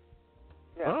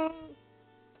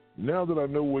 Now that I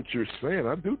know what you're saying,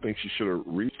 I do think she should have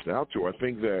reached out to her. I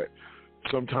think that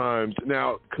sometimes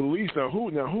now Khalees.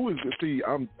 Who is this? See,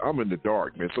 I'm in the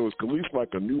dark, man. So is Khalees like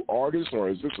a new artist, or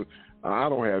is this? I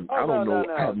don't know.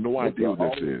 I have no idea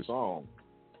what this is. Song.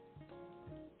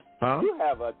 Huh? You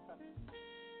have a.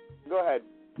 Go ahead.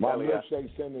 My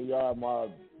milkshake's in the yard. My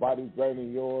body's greater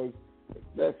than yours.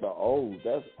 That's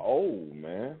old,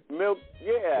 man. Milk.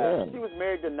 Yeah. She was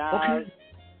married to Nas.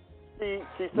 Okay.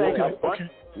 She sang a bunch.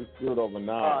 She screwed over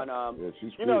Nas. She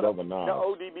screwed over Nas. The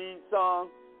ODB song,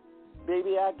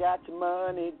 "Baby, I got your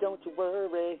money, don't you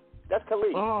worry." That's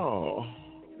Khalees. Oh.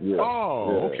 Yeah.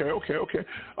 Oh, yeah. Okay.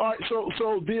 All right, so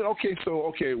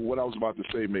what I was about to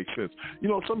say makes sense.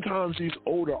 Sometimes these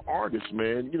older artists,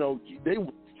 man, they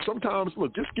sometimes,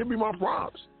 look, just give me my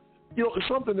props. It's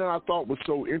something that I thought was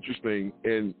so interesting,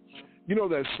 and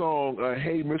that song,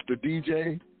 Hey Mr.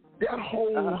 DJ, that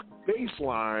whole bass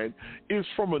line is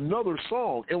from another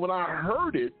song, and when I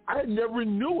heard it, I never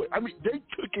knew it. I mean, they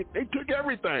took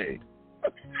everything.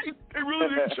 They really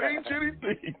didn't change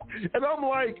anything. And I'm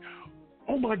like,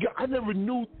 oh my God, I never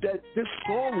knew that this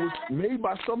song was made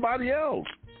by somebody else.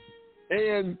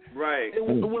 And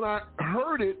when I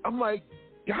heard it, I'm like,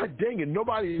 God dang it,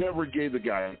 nobody ever gave the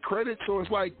guy credit. So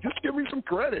it's like, just give me some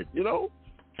credit,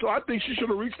 So I think she should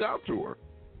have reached out to her.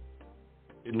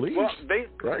 At least,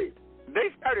 right? They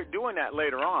started doing that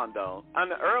later on, though. On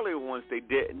the earlier ones, they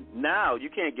didn't. Now, you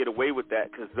can't get away with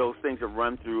that because those things are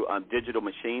run through digital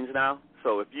machines now.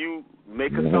 So if you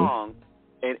make a song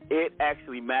and it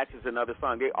actually matches another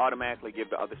song, they automatically give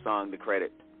the other song the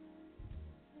credit.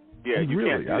 Yeah, you really?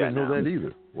 can't do that I didn't know now. that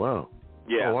either. Wow.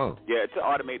 Yeah. Oh, wow. Yeah, it's an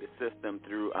automated system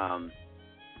through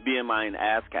BMI and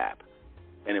ASCAP.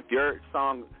 And if your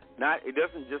song, it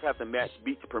doesn't just have to match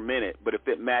beats per minute, but if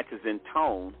it matches in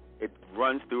tone, it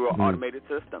runs through an automated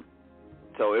system.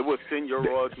 So it will send your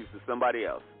royalties to somebody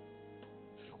else.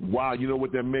 Wow, you know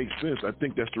what? That makes sense. I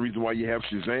think that's the reason why you have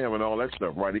Shazam and all that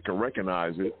stuff, right? It can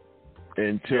recognize it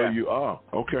and tell you, oh,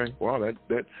 okay, wow,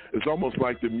 that it's almost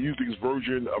like the music's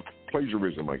version of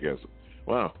plagiarism, I guess.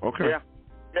 Wow, okay.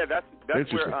 Yeah, that's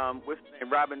where what's his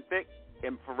name, Robin Thicke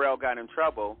and Pharrell got in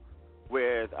trouble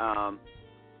with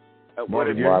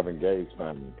Marvin Gaye's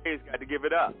family. Gaye's got to give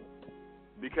it up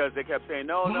because they kept saying,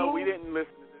 no, we didn't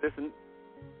listen to this. And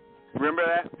remember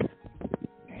that?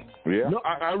 Yeah. No,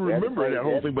 I remember that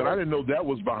whole thing, but I didn't know that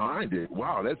was behind it.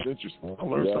 Wow, that's interesting. I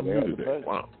learned something new today.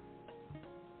 Wow.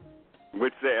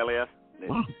 Which say, Elias?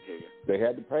 Wow. They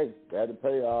had to pay. They had to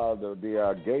pay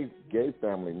the Gay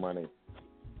family money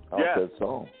off that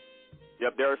song.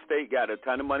 Yep, their estate got a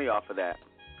ton of money off of that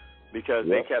because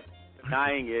they kept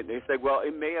denying it. They said, well,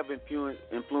 it may have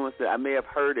influenced it. I may have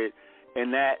heard it,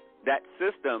 and that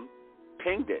system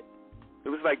pinged it. It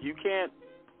was like, you can't,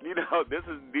 these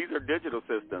are digital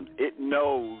systems. It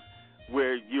knows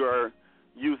where you're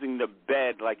using the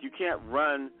bed. Like, you can't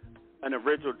run an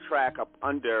original track up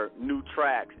under new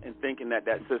tracks and thinking that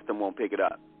system won't pick it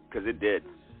up, because it did.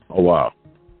 Oh, wow.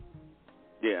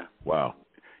 Yeah. Wow.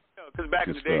 Because back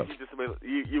in the days,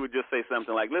 you would just say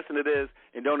something like, listen to this,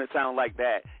 and don't it sound like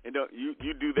that? And don't you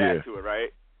do that to it,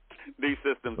 right? These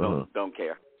systems don't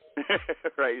care.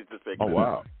 Right? It's just oh,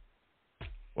 wow.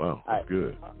 Wow, that's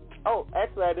good. Oh,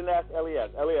 actually, I didn't ask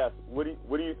Elias. Elias, what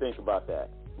do you think about that?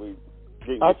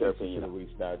 I think she should have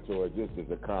reached out to her just as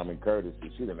a common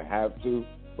courtesy. She didn't have to,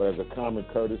 but as a common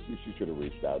courtesy, she should have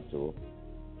reached out to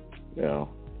her.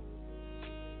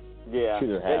 Yeah. She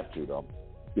didn't have to, though.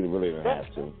 She really didn't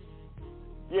have to.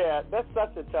 Yeah, that's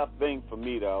such a tough thing for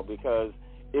me, though, because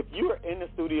if you're in the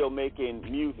studio making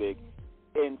music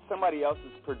and somebody else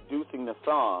is producing the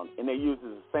song and they use it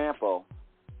as a sample,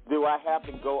 do I have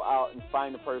to go out and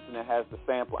find the person that has the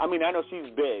sample? I mean, I know she's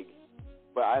big,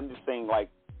 but I'm just saying, like,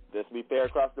 just to be fair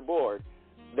across the board,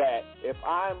 that if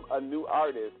I'm a new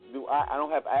artist, I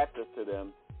don't have access to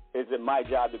them, is it my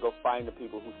job to go find the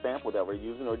people who sampled that we're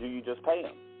using, or do you just pay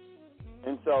them?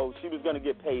 And so she was going to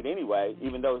get paid anyway,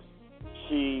 even though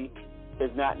she is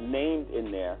not named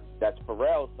in there. That's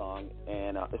Pharrell's song,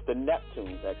 and it's the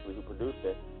Neptunes, actually, who produced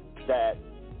it, that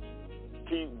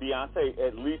Beyonce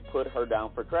at least put her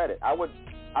down for credit. I would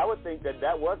think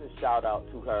that was a shout-out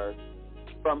to her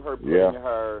from her putting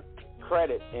her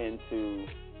credit into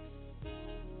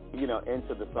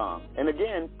the song. And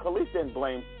again, Khalees didn't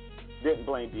blame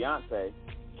Beyonce.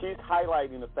 She's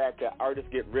highlighting the fact that artists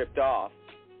get ripped off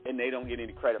and they don't get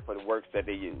any credit for the works that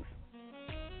they use.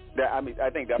 I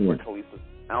think that's where Khalees was.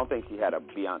 I don't think she had a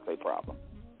Beyonce problem.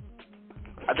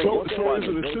 I think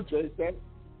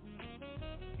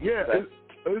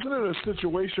isn't it a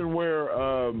situation where,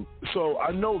 so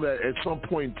I know that at some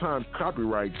point in time,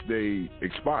 copyrights, they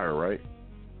expire, right?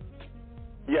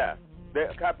 Yeah.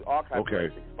 All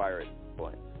copyrights expire at this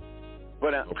point.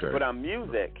 But on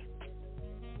music,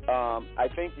 I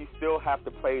think you still have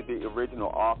to play the original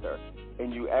author,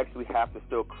 and you actually have to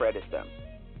still credit them.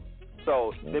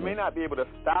 So they may not be able to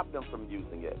stop them from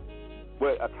using it.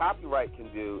 What a copyright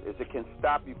can do is it can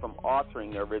stop you from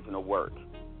altering the original work.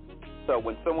 So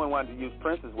when someone wanted to use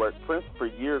Prince's work, Prince for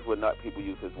years would not let people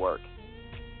use his work.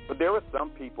 But there were some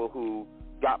people who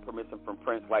got permission from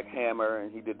Prince, like Hammer,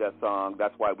 and he did that song,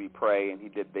 That's Why We Pray, and he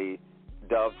did the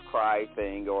Doves Cry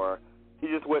thing, or he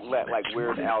just wouldn't let, like,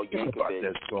 Weird Al Yankovic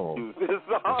use his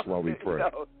song. That's Why We Pray.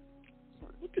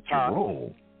 Look at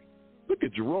Jerome. Look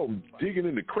at Jerome digging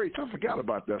in the crates. I forgot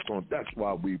about that song. That's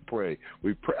Why We Pray.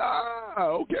 We pray.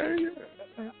 Okay.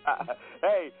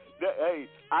 Hey,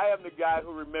 I am the guy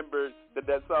who remembered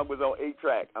that song was on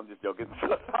 8-track. I'm just joking.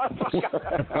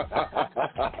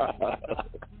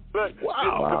 But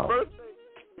the first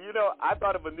thing, I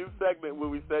thought of a new segment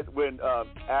when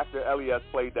after Elias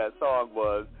played that song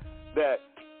was that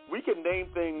we can name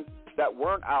things that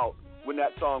weren't out when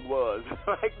that song was.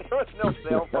 Like, there was no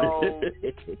cell phone.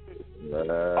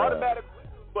 Automatic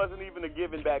wasn't even a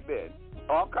given back then.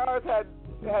 All cars had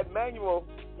manual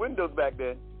windows back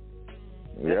then.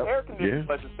 Air conditioning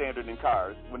was a standard in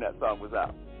cars when that song was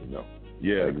out. No.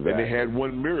 Yeah, Exactly. and they had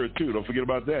one mirror too. Don't forget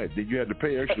about that. Then you had to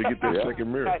pay extra to get that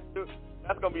second mirror.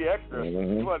 That's gonna be extra.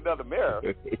 You want another mirror?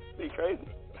 Be crazy.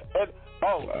 And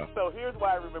so here's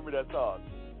why I remember that song.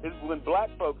 Is when black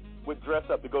folks would dress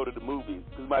up to go to the movies.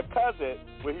 Because my cousin,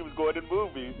 when he was going to the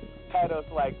movies, had us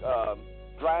like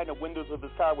drying the windows of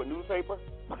his car with newspaper.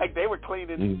 Like they were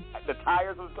cleaning the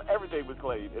tires, everything was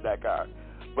clean in that car.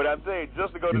 But I'm saying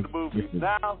just to go to the movies.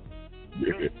 Now,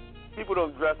 people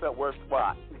don't dress up worth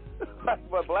spot.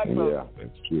 But black folks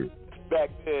that's true. back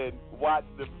then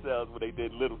watched themselves when they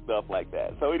did little stuff like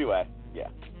that. So anyway,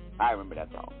 I remember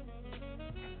that song.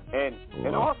 And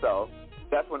also,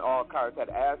 that's when all cars had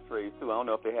ashtrays too. I don't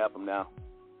know if they have them now.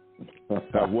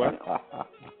 What?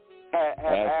 Had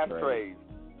ashtrays.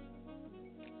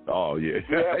 Oh yeah.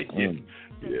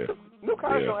 Yeah. New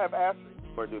cars don't have ashtrays,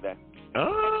 or do they?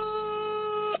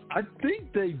 I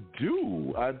think they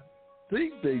do. I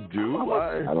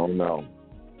don't know.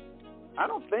 I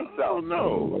don't think so. I don't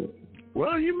know.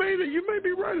 Well, you may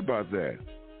be right about that.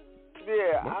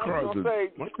 Yeah, my car's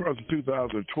a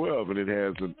 2012, and it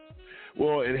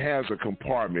has a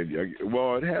compartment.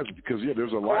 Well, it has because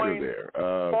there's a lighter there.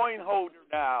 Coin holder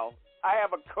now. I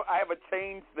have a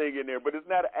change thing in there, but it's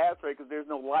not an ashtray because there's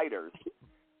no lighters.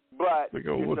 But it's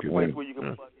a place where you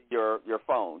can plug in your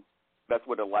phone. That's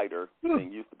what a lighter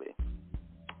thing used to be.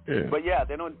 Yeah. But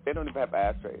they don't even have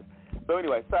ashtrays. So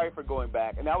anyway, sorry for going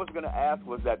back. And I was going to ask,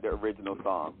 was that the original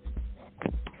song?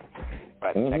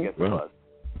 Right, I guess it was.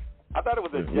 I thought it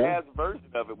was a jazz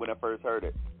version of it when I first heard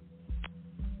it.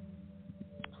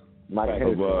 He's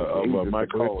a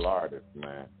cold artist,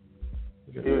 man.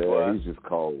 He's just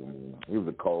cold. Man. He was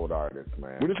a cold artist,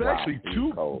 man. Well, there's actually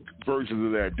two versions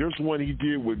of that. There's one he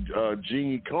did with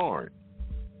Jeannie Carn.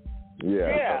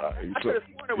 Yeah. I could have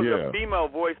sworn it was a female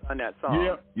voice on that song.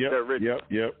 Yep.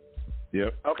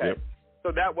 Okay. Yep.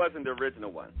 So that wasn't the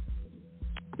original one.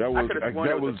 That was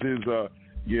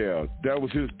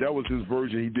his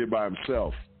version he did by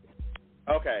himself.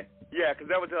 Okay. Yeah, because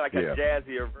that was like a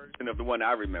jazzier version of the one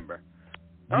I remember.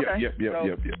 Okay. Yep.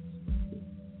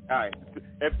 All right.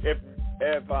 If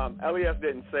LES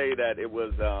didn't say that it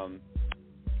was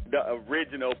the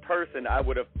original person, I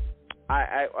would have.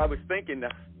 I was thinking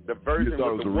the version with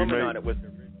the woman remake? on it was the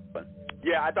original one.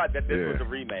 Yeah, I thought that this was a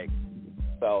remake.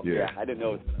 So I didn't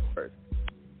know it was the first.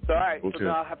 So all right, so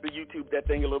now I'll have to YouTube that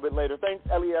thing a little bit later. Thanks,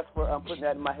 LES, for putting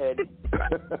that in my head.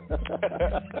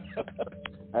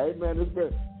 Hey man, it's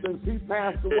been since he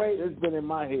passed away. It's been in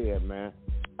my head, man.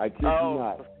 I kid you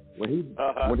not. When he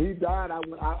died,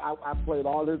 I played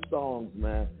all his songs,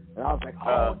 man, and I was like,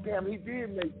 oh damn, he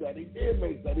did make that.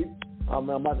 Oh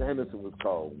man, Michael Henderson was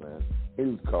cold, man. He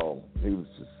was cold. He was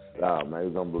just man, he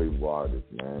was an unbelievable artist,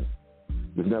 man.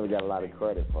 Just never got a lot of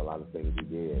credit for a lot of things he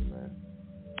did, man.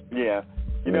 Yeah.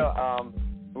 You know,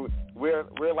 we're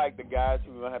like the guys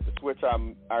who are gonna have to switch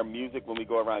our music when we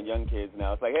go around young kids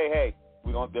now. It's like, hey,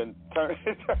 we're gonna turn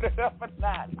it up a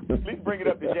notch. At least bring it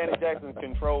up to Janet Jackson's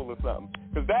Control or something,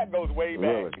 because that goes way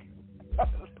back.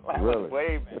 Really?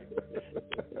 Way back.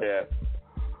 Yeah.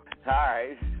 All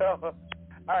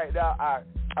right. Now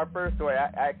our first story, I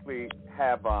actually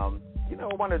have. I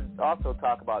want to also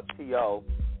talk about T.O.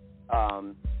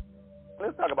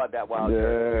 Let's talk about that while.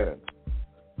 Yeah.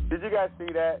 Did you guys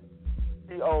see that?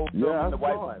 T.O. filming the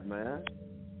white saw it, man.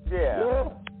 Yeah.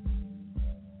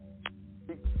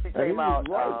 She came out.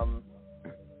 Right.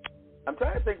 I'm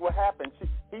trying to think what happened.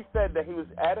 He said that he was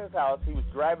at his house. He was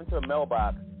driving to a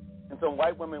mailbox, and some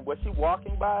white woman. Was she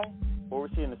walking by, or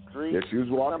was she in the street? Yeah, she was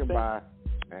walking by.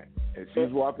 And she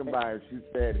was walking by, and she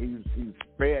said he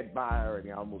sped by her, and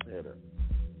he almost hit her.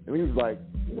 And he was like,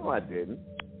 "No, I didn't."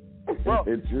 Well,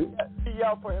 it's you. She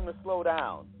yelled for him to slow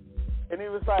down. And he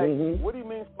was like, what do you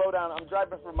mean slow down? I'm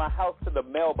driving from my house to the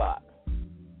mailbox.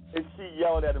 And she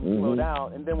yelled at him to slow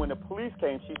down. And then when the police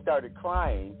came, she started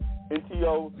crying. And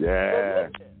T.O.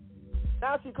 said, listen.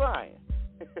 Now she's crying.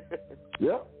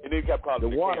 Yep. And then he kept calling the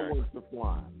her water Karen. was the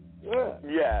fly. Yeah.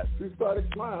 Yes. She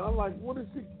started crying. I'm like, what is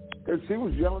she? Because she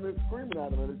was yelling and screaming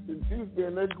at him, and she was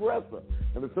being the aggressor.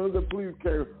 And as soon as the police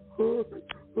came, and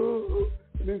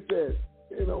he said,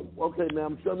 okay, now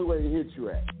show me where he hit you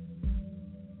at.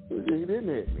 He didn't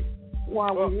hit me. Why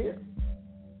are we here?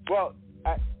 Well,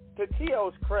 to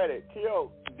T.O.'s credit,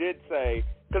 T.O. did say,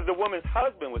 because the woman's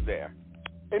husband was there,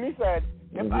 and he said,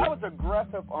 if I was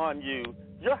aggressive on you,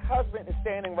 your husband is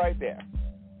standing right there.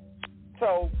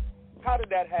 So how did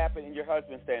that happen and your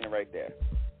husband standing right there?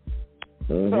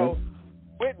 So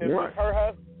witness was her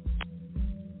husband.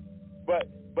 But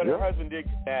her husband did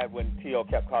get mad when T.O.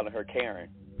 kept calling her Karen.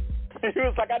 He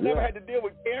was like, I never had to deal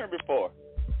with Karen before.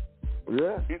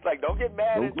 Yeah. He's like, don't get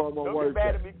mad at me calling her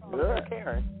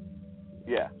Karen.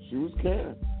 Yeah. She was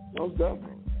caring. Most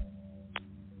definitely.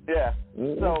 Yeah.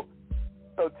 Mm-hmm.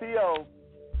 So T.O.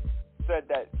 said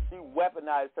that she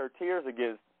weaponized her tears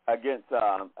against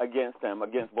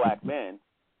black men,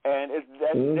 and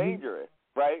that's dangerous,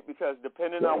 right? Because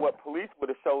depending on what police would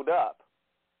have showed up,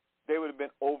 they would have been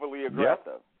overly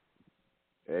aggressive.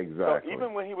 Yep. Exactly. So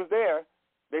even when he was there,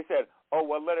 they said, "Oh,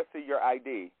 well, let us see your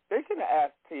ID." They shouldn't have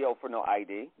asked T.O. for no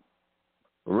ID.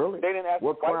 Really? They didn't ask.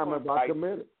 What crime have I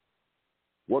committed?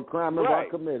 What crime have I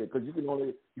committed? Because you can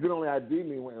only ID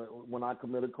me when I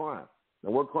commit a crime.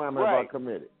 Now, what crime have I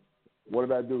committed? What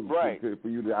did I do for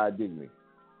you to ID me?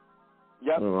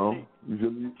 Yep.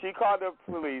 She called the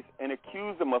police and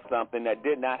accused them of something that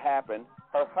did not happen.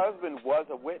 Her husband was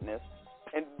a witness,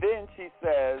 and then she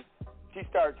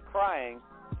starts crying,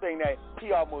 saying that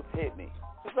he almost hit me.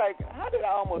 It's like, how did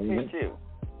I almost hit you?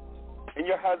 And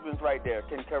your husband's right there.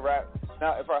 Can correct.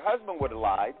 Now, if her husband would have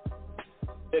lied,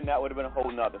 then that would have been a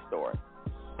whole nother story.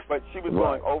 But she was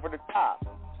going over the top,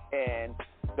 and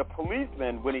the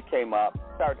policeman, when he came up,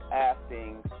 started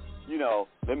asking,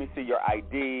 let me see your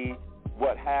ID,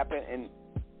 what happened, and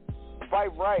by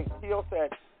right, T.O. said,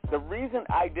 the reason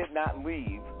I did not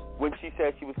leave when she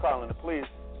said she was calling the police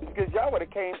is because y'all would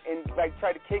have came and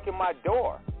tried to kick in my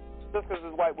door just because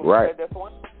this white woman said that's why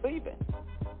I'm leaving.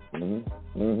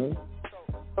 Mm-hmm. Mm-hmm.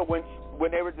 So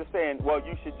when they were just saying, well,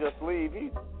 you should just leave,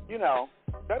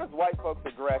 that is white folks'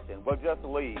 aggression. Well, just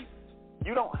leave.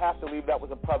 You don't have to leave. That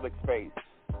was a public space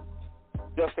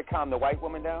just to calm the white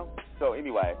woman down. So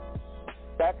anyway,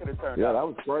 that could have turned out. Yeah, that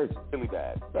was crazy. Really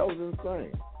bad. That was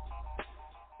insane.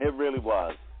 It really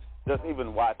was. Just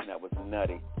even watching that was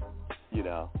nutty,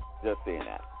 just seeing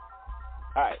that.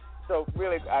 All right. So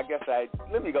really, I guess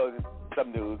let me go to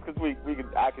some news because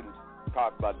I can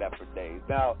talk about that for days.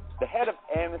 Now, the head of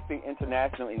Amnesty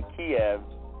International in Kiev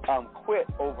quit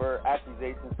over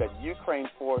accusations that Ukraine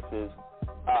forces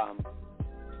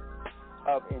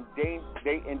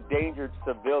they endangered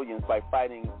civilians by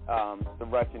fighting the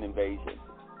Russian invasion.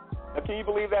 Now, can you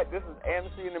believe that? This is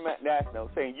Amnesty International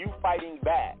saying you fighting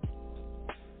back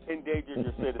endangered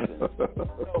your citizens.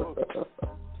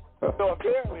 So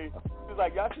apparently, it's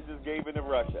like y'all should just give in to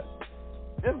Russia.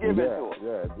 Just give in to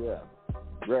them.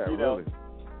 Yeah, really.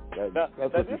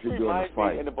 That's what you should do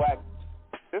in a fight.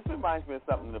 This reminds me of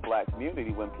something in the black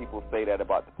community when people say that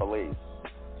about the police.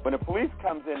 When the police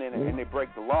comes in and they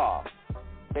break the law,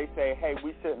 they say, hey,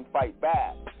 we shouldn't fight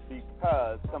back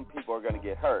because some people are going to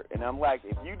get hurt. And I'm like,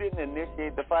 if you didn't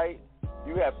initiate the fight,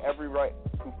 you have every right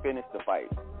to finish the fight.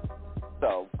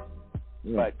 So,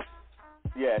 but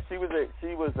yeah, she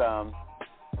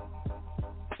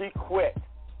quit.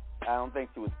 I don't think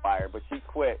she was fired, but she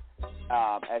quit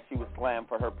as she was slammed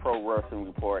for her pro-Russian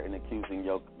report and accusing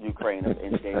Ukraine of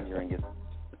endangering it.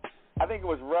 I think it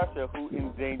was Russia who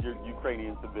endangered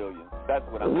Ukrainian civilians. That's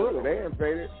what I'm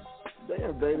saying. They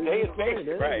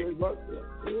invaded. Right.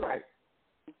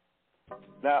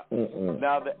 Now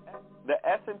the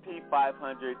S&P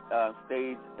 500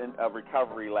 staged a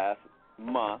recovery last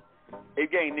month.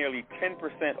 It gained nearly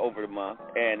 10% over the month,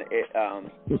 and it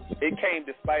came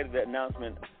despite the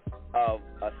announcement of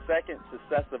a second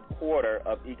successive quarter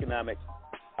of economic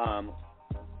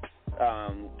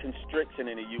constriction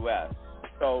in the U.S.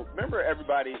 So remember,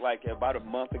 everybody, like about a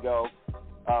month ago,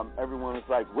 everyone was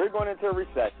like, "We're going into a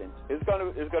recession. It's going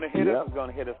to hit us. It's going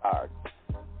to hit us hard."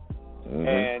 Mm-hmm.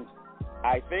 And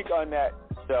I think on that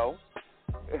show,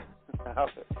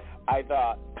 I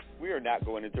thought we are not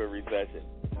going into a recession.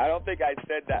 I don't think I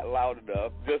said that loud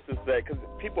enough just to say, because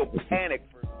people panic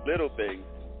for little things.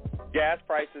 Gas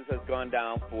prices has gone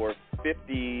down for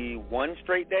 51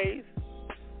 straight days.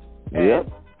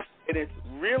 And it is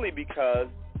really because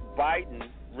Biden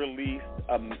released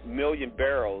 1 million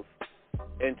barrels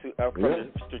from the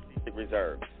strategic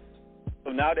reserve.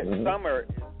 So now that summer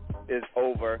is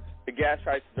over, the gas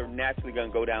prices are naturally going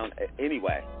to go down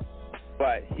anyway.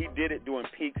 But he did it during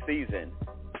peak season.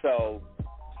 So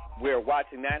we're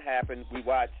watching that happen. We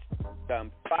watched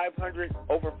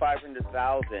over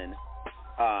 500,000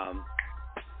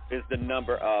 is the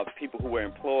number of people who were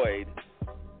employed.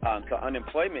 So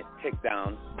unemployment ticked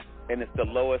down, and it's the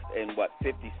lowest in,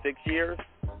 56 years?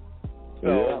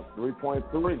 So,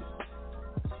 3.3.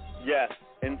 Yes,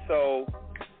 and so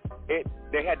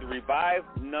they had to revise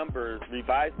numbers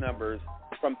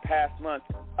from past months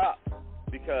up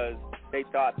because they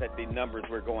thought that the numbers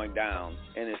were going down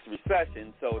in this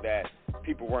recession so that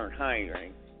people weren't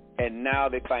hiring. And now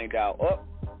they find out,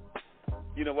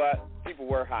 you know what? People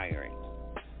were hiring.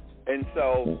 And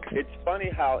so it's funny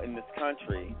how in this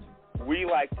country we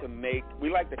like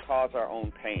to cause our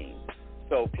own pain.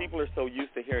 So people are so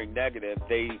used to hearing negative,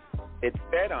 they it's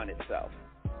fed on itself.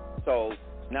 So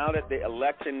now that the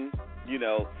election,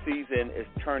 season is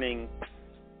turning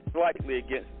slightly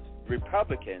against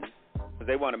Republicans, because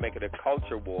they want to make it a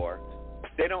culture war,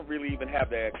 they don't really even have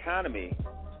the economy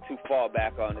to fall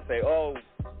back on to say, oh,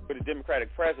 with a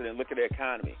Democratic president, look at the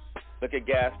economy. Look at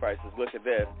gas prices. Look at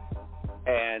this.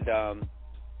 And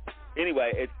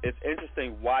anyway, it's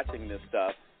interesting watching this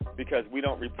stuff because we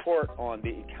don't report on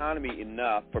the economy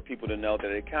enough for people to know that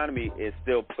the economy is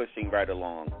still pushing right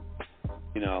along.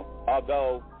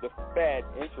 Although the Fed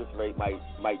interest rate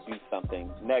might do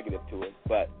something negative to it,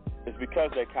 but it's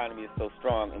because the economy is so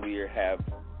strong and we have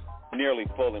nearly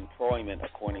full employment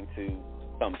according to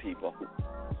some people.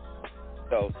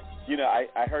 So,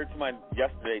 I heard someone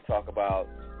yesterday talk about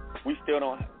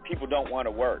people don't want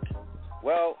to work.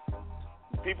 Well,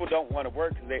 people don't want to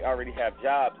work because they already have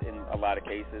jobs in a lot of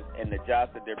cases, and the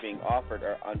jobs that they're being offered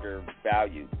are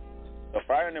undervalued. So if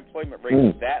our unemployment rate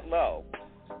is that low,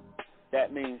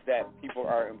 that means that people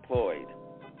are employed.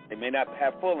 They may not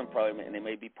have full employment, and they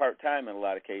may be part-time in a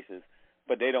lot of cases,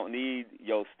 but they don't need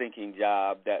your stinking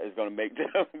job that is going to make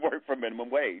them work for minimum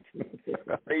wage.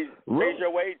 Raise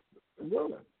your wage.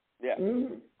 Really? Yeah.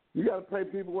 Mm-hmm. You got to pay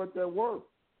people what they're worth.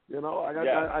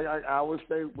 I always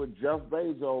say with Jeff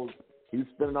Bezos, he's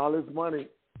spending all his money,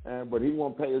 but he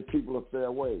won't pay his people a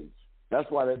fair wage. That's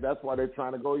why they're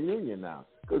trying to go union now,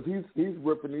 because he's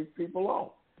ripping these people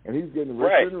off, and he's getting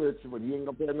richer and richer, but he ain't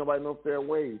gonna pay nobody no fair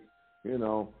wage.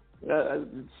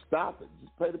 Stop it.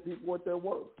 Just pay the people what they're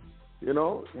worth.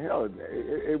 Hell,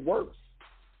 it works.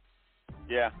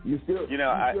 Yeah. You still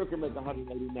can make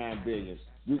 $189 billion.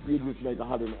 You just make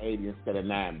 180 instead of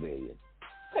 $9 billion.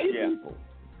 Pay people.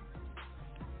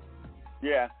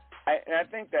 Yeah, I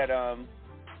think that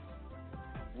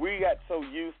we got so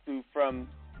used to and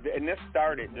this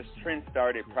trend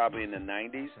started probably in the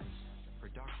 90s,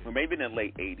 or maybe in the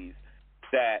late 80s,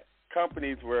 that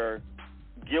companies were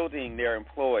guilting their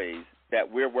employees that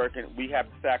we have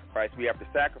to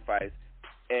sacrifice,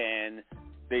 and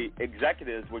the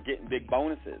executives were getting big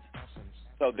bonuses.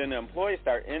 So then the employees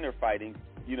start interfighting,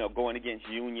 going against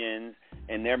unions,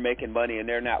 and they're making money and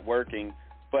they're not working,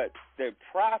 but their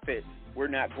profits were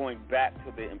not going back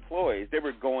to the employees. They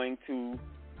were going to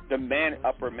the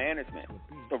upper management.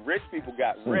 So rich people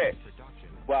got rich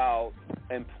while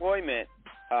employment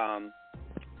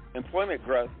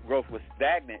growth was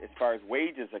stagnant as far as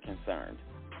wages are concerned.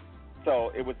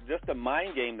 So it was just a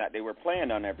mind game that they were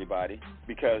playing on everybody,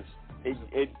 because it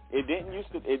didn't used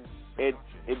to it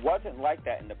wasn't like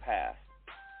that in the past.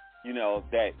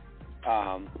 That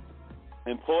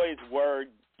employees were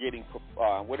getting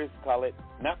what do you call it?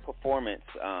 Not performance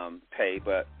pay,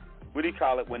 but what do you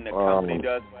call it when the company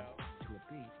does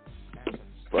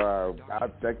well? I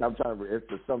think I'm trying to. It's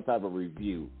some type of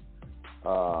review.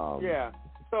 Yeah.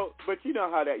 So, but you know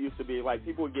how that used to be. Like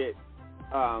people would get,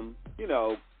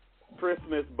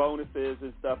 Christmas bonuses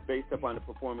and stuff based upon the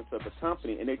performance of the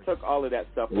company, and they took all of that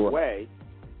stuff away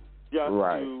just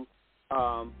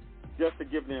to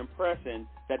give the impression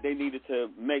that they needed to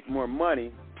make more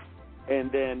money,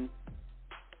 and then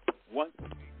once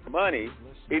money,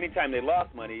 anytime they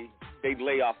lost money, they'd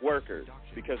lay off workers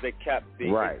because they kept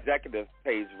the executive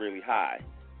pays really high.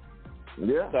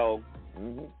 Yeah. So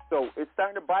it's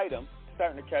starting to bite them,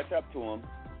 starting to catch up to them.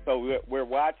 So we're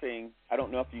watching. I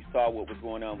don't know if you saw what was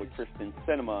going on with Kristen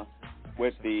Sinema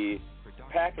with the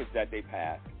package that they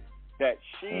passed, that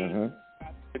she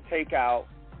to take out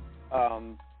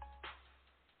some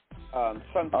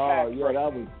tax that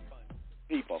was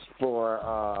people for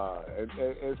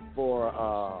it's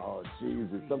for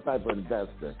it's some type of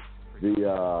investor. Hedge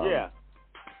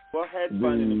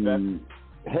fund investment.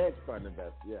 Hedge fund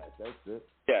investment. Yes, that's it.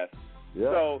 Yes.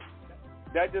 Yeah. So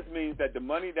that just means that the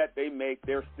money that they make,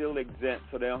 they're still exempt,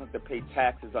 so they don't have to pay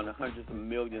taxes on the hundreds of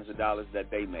millions of dollars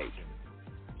that they make.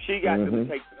 She got them to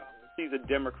take it off. She's a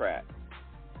Democrat.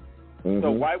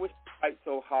 So why would she fight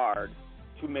so hard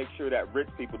to make sure that rich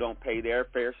people don't pay their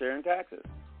fair share in taxes?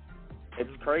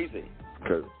 It's crazy.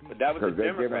 Because that was a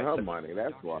they're Democrat. giving her money.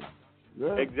 That's why.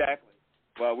 Yeah. Exactly.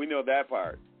 Well, we know that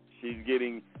part. She's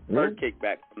getting her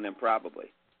kickback from them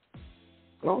probably.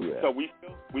 Oh yeah. So we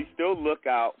still look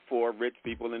out for rich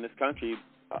people in this country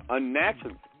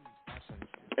unnaturally.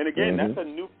 And again, that's a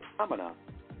new phenomenon.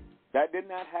 That did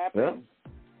not happen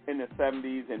in the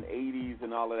 70s and 80s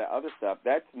and all of that other stuff.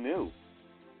 That's new.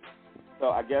 So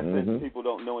I guess that people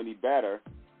don't know any better,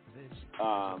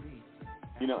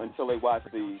 until they watch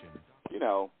the,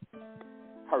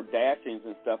 Kardashians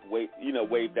and stuff wave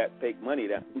that fake money,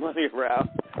 around,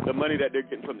 the money that they're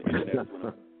getting from the internet.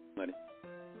 Money.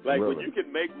 Like when you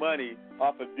can make money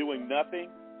off of doing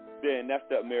nothing, then that's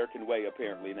the American way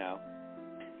apparently now.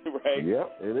 right?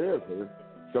 Yep, it is. There's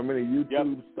so many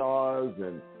YouTube stars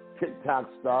and TikTok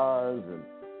stars and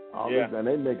all this, and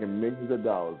they're making millions of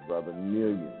dollars, brother,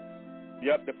 millions.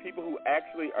 Yep, the people who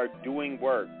actually are doing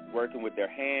work, working with their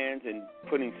hands and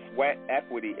putting sweat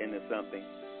equity into something,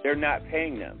 they're not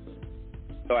paying them.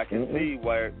 So I can see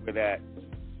where that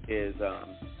is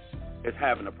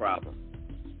having a problem.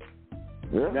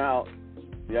 Yeah. Now,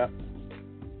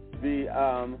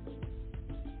 the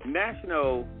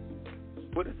national,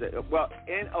 what is it? Well,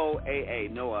 NOAA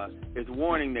is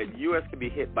warning that U.S. could be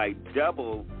hit by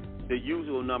double the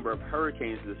usual number of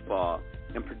hurricanes this fall,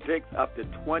 and predicts up to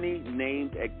 20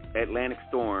 named Atlantic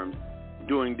storms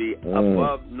during the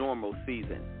above normal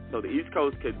season. So the East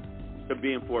Coast could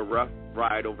be in for a rough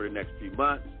ride over the next few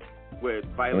months, with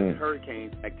violent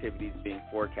hurricane activities being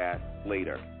forecast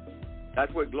later.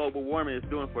 That's what global warming is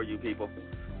doing for you people,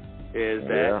 is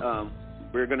that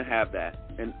we're going to have that.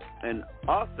 And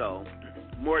also,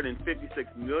 more than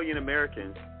 56 million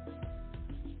Americans,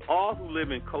 all who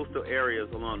live in coastal areas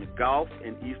along the Gulf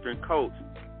and Eastern coast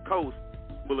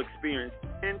will experience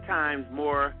 10 times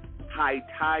more high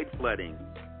tide flooding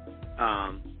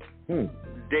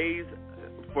days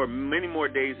for many more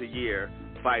days a year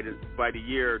by the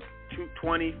year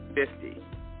 2050.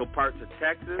 So parts of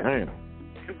Texas and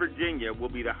Virginia will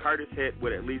be the hardest hit,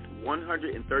 with at least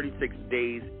 136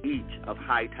 days each of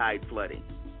high tide flooding.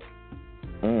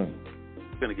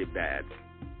 It's going to get bad.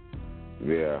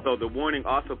 Yeah. So the warning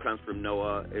also comes from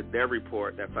NOAA, their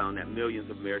report that found that millions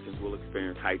of Americans will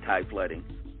experience high tide flooding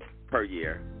per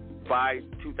year by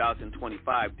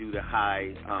 2025 due to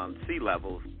high sea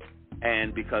levels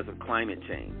and because of climate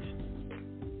change.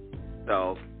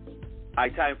 So high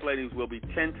tide floodings will be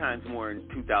 10 times more in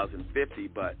 2050,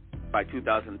 but by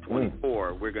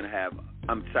 2024,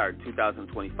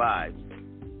 2025,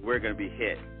 we're going to be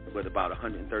hit with about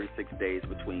 136 days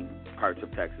between parts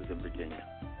of Texas and Virginia.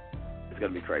 It's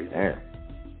going to be crazy. Damn.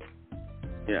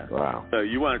 Yeah. Wow. So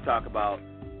you want to talk about,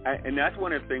 and that's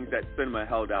one of the things that cinema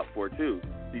held out for too.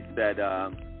 He said,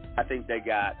 I think they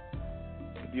got,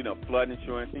 flood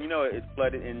insurance, and it's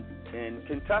flooded in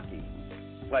Kentucky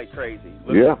like crazy.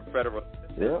 Looking for federal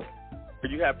assistance. Yeah.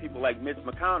 But you have people like Mitch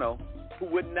McConnell who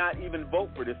would not even vote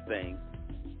for this thing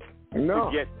to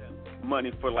get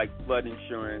money for like flood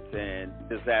insurance and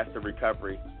disaster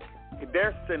recovery.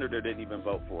 Their senator didn't even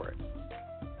vote for it.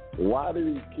 Why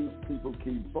do these people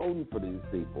keep voting for these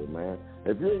people, man?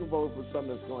 If you ain't voting for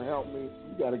something that's going to help me,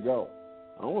 you got to go.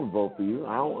 I don't want to vote for you.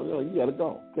 You got to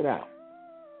go. Get out.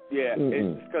 Yeah,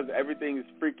 it's because everything is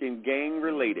freaking gang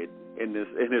related in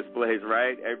this place,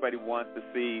 right? Everybody wants to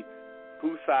see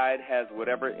whose side has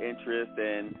whatever interest,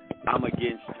 and I'm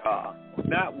against y'all.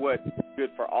 Not what's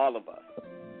good for all of us.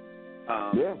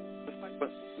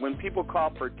 When people call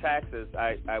for taxes,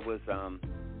 I was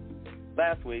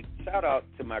last week. Shout out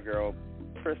to my girl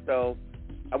Crystal.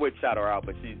 I would shout her out,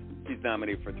 but she's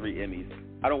nominated for 3 Emmys.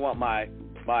 I don't want my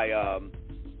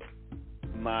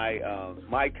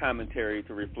commentary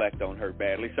to reflect on her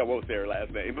badly, so I won't say her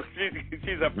last name. But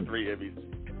she's up for 3 Emmys,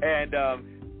 and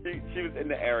she was in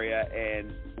the area.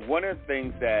 And one of the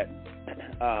things that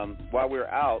while we were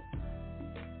out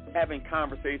having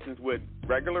conversations with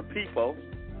regular people,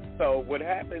 so what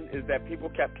happened is that people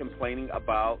kept complaining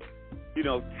about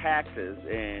taxes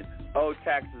and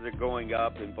taxes are going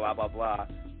up and blah blah blah.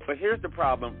 But here's the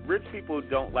problem: rich people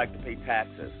don't like to pay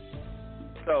taxes.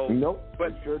 So,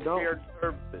 but shared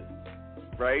services,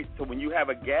 right? So when you have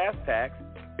a gas tax,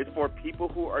 it's for people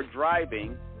who are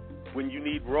driving. When you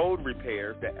need road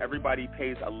repairs, that everybody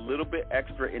pays a little bit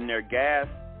extra in their gas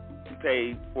to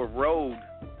pay for road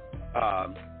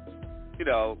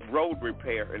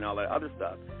repair and all that other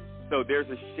stuff. So there's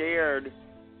a shared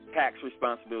tax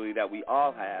responsibility that we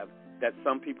all have that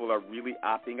some people are really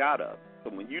opting out of.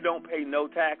 So when you don't pay no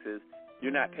taxes,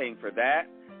 you're not paying for that.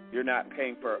 You're not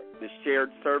paying for the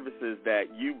shared services that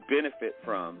you benefit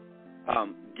from,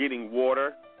 getting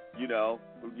water,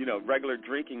 regular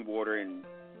drinking water and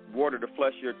water to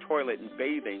flush your toilet and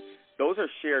bathing. Those are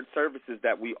shared services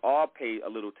that we all pay a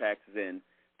little taxes in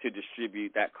to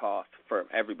distribute that cost for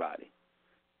everybody.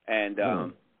 And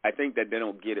I think that they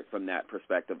don't get it from that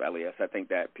perspective, Elias. I think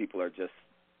that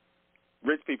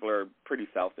rich people are pretty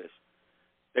selfish.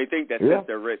 They think that since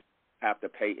they're rich, they have to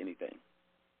pay anything.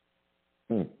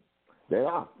 They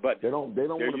are, but they don't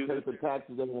want to pay for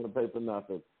taxes. They don't want to pay for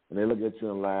nothing, and they look at you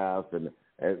and laugh, and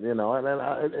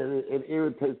it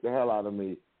irritates the hell out of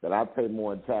me that I pay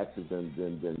more in taxes than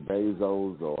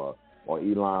Bezos or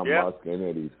Elon Musk, any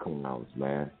of these clowns,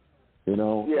 man.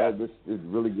 This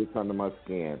really gets under my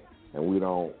skin, and we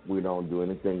don't do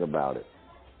anything about it.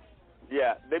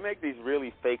 Yeah, they make these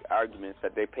really fake arguments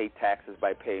that they pay taxes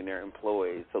by paying their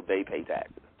employees, so they pay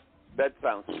taxes. That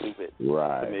sounds stupid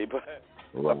to me, but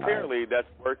apparently that's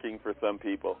working for some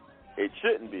people. It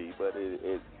shouldn't be, but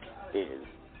it is.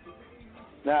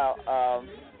 Now,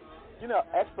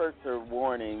 experts are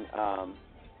warning.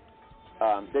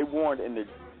 They warned in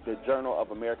the Journal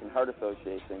of American Heart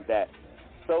Association that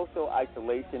social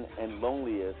isolation and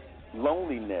loneliness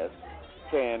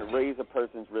can raise a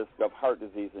person's risk of heart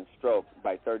disease and stroke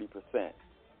by 30%.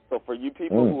 So for you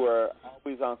people who are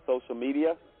always on social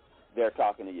media, they're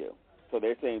talking to you. So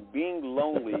they're saying being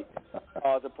lonely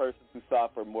causes a person to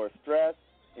suffer more stress,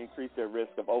 increase their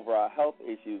risk of overall health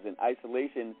issues, and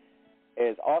isolation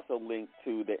is also linked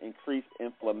to the increased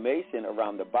inflammation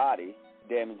around the body,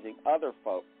 damaging other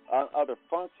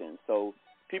functions. So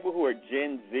people who are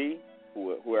Gen Z,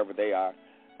 whoever they are,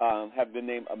 have been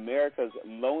named America's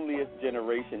loneliest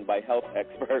generation by health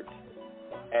experts.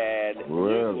 And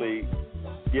usually,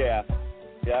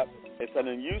 it's an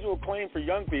unusual claim for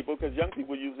young people because young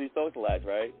people usually socialize,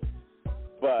 right?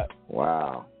 But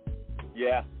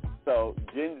so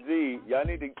Gen Z, y'all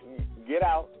need to get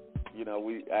out.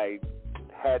 I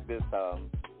had this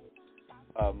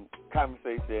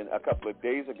conversation a couple of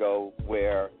days ago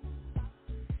where,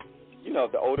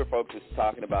 the older folks is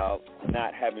talking about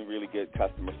not having really good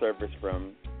customer service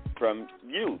from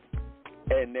youth.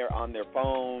 And they're on their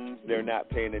phones, they're not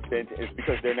paying attention. It's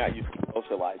because they're not used to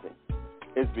socializing.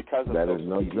 It's because of that is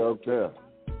no media. Joke there.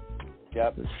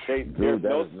 Yep.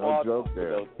 There's no joke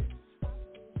there.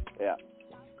 Yeah.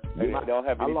 They don't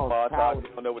have any small talk. They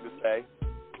don't know what to say.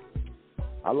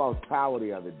 I lost power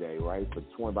the other day, right?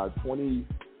 For about 20,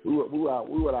 we were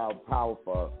without power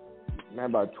for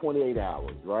about 28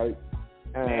 hours, right?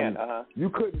 And you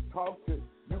couldn't talk to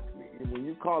when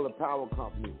you call a power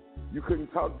company. You couldn't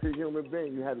talk to a human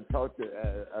being. You had to talk to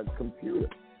a computer,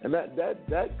 and that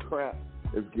crap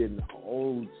is getting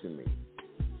old to me.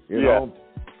 You know,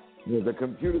 the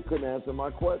computer couldn't answer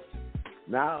my question.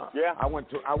 Now, I went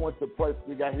to a place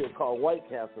we got here called White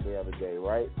Castle the other day,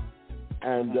 right?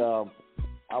 And now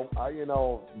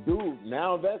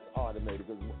that's automated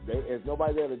because there's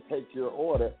nobody there to take your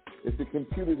order. It's the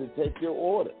computer to take your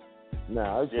order.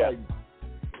 Now it's like,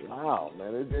 wow,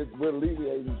 man, we're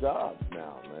alleviating jobs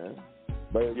now, man.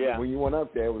 But when you went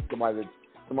up there, it was somebody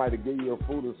to give you your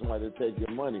food or somebody to take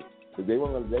your money. Because they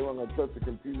weren't going to trust the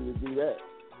computer to do that.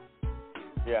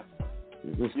 Yeah.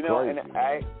 It's just crazy, and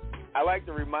I like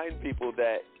to remind people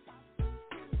that,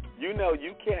 you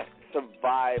can't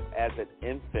survive as an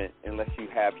infant unless you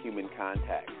have human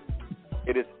contact.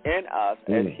 It is in us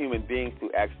as human beings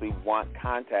to actually want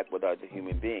contact with other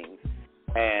human beings.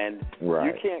 And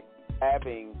you can't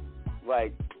having,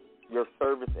 your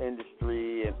service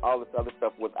industry and all this other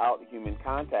stuff without human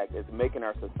contact. It's making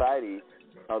our society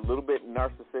a little bit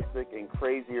narcissistic and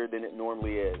crazier than it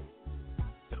normally is,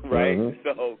 right?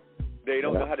 So they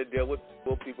don't know how to deal with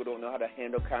people. People don't know how to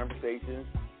handle conversations.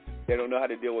 They don't know how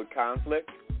to deal with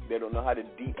conflict. They don't know how to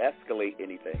de-escalate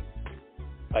anything.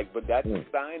 But that's a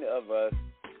sign of us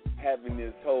having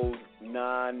this whole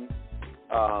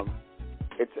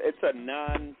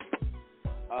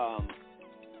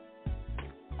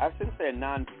I shouldn't say a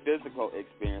non-physical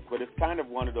experience, but it's kind of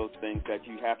one of those things that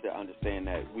you have to understand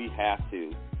that we have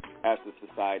to, as a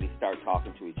society, start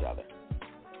talking to each other.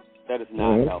 That is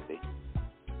not healthy.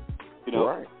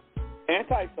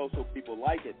 Antisocial people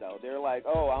like it, though. They're like,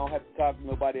 I don't have to talk to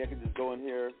nobody. I can just go in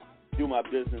here, do my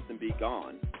business, and be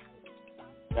gone.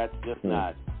 That's just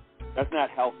not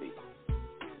healthy.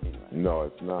 Anyway. No,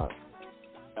 it's not.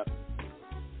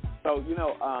 So,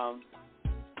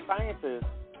 scientists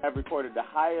have recorded the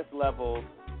highest level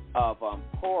of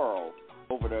coral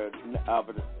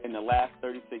in the last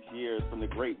 36 years from the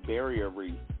Great Barrier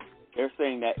Reef. They're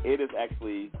saying that it is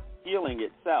actually healing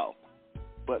itself,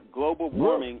 but global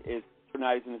warming is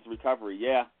synchronizing its recovery.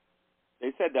 Yeah,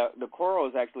 they said that the coral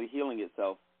is actually healing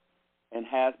itself and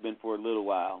has been for a little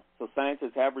while. So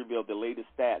scientists have revealed the latest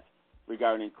stats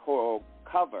regarding coral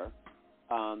cover.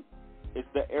 It's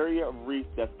the area of reef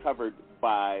that's covered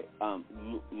by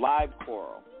live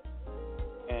coral.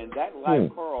 And that live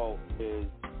coral is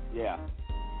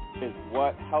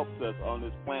what helps us on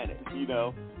this planet,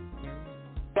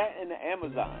 That in the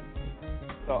Amazon.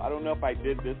 So I don't know if I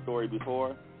did this story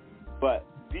before, but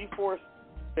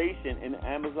deforestation in the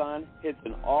Amazon hits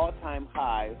an all-time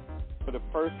high for the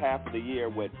first half of the year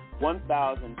with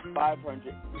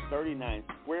 1,539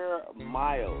 square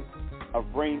miles of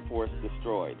rainforest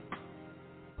destroyed.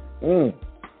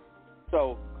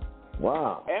 So,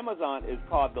 wow. Amazon is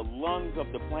called the lungs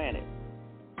of the planet.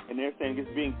 and they're saying it's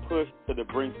being pushed to the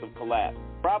brink of collapse.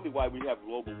 Probably why we have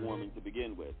global warming to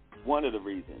begin with. One of the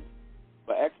reasons.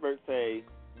 But experts say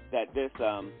that this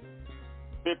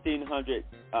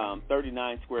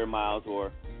 1,539 square miles,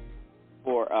 or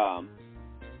for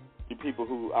the people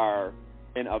who are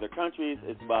in other countries,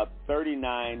 it's about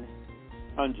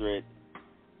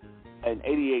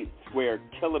 3,988 square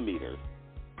kilometers.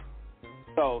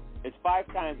 So it's 5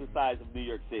 times the size of New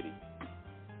York City.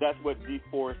 That's what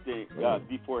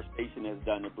deforestation has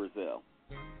done in Brazil.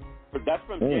 But that's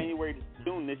from January to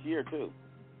June this year, too.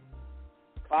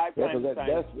 5 times the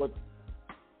size.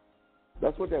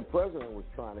 That's what that president was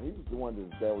trying to. He was the one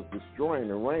that was destroying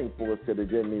the rainforest that it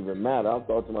didn't even matter. I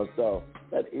thought to myself,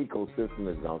 that ecosystem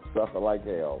is going to suffer like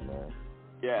hell, man.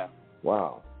 Yeah.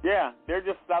 Wow. Yeah, they're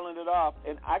just selling it off.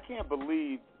 And I can't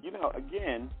believe,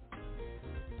 again,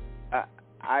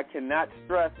 I cannot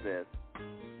stress this,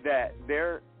 that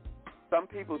some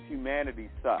people's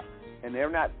humanity sucks. And they're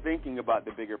not thinking about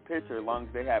the bigger picture as long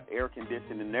as they have air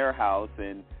conditioning in their house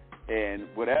and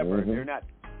whatever. Mm-hmm. They're not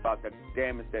about the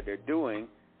damage that they're doing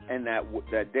and that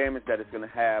damage that it's going to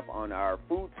have on our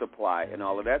food supply and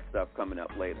all of that stuff coming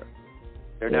up later.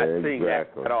 They're not seeing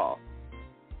that at all.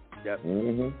 Yep.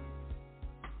 Mm-hmm.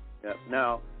 Yep.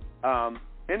 Now,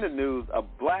 in the news, a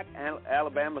black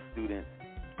Alabama student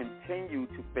continue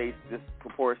to face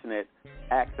disproportionate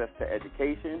access to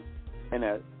education in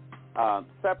a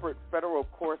separate federal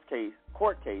court case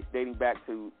dating back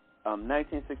to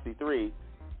 1963.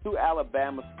 2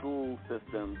 Alabama school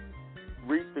systems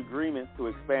reached agreements to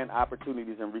expand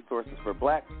opportunities and resources for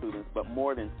black students, but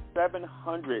more than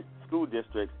 700 school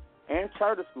districts and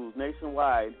charter schools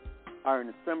nationwide are in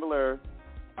a similar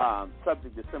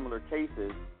subject to similar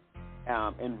cases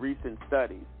in recent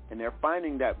studies. And they're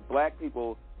finding that black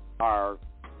people are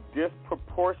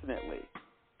disproportionately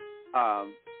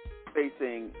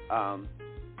facing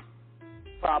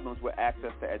problems with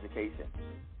access to education.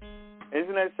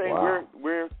 Isn't that saying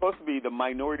we're supposed to be the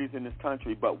minorities in this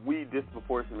country, but we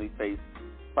disproportionately face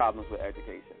problems with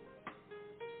education?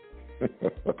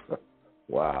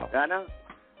 Wow. I know.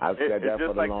 I've said that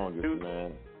for the longest,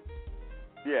 man.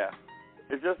 Yeah.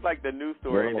 It's just like the news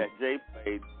story that Jay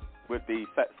played with the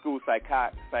school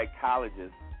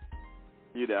psychologist.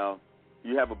 You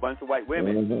have a bunch of white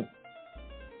women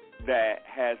that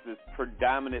has this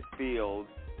predominant field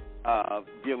of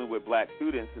dealing with black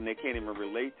students, and they can't even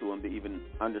relate to them to even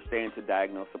understand to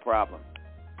diagnose the problem.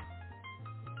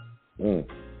 Yep.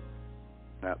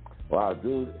 Wow,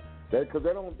 dude. Because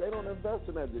they don't invest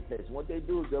in education. What they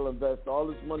do is they'll invest all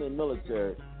this money in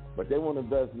military, but they won't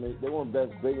invest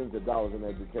billions of dollars in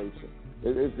education.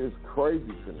 It's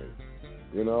crazy to me.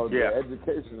 The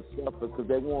education stuff, because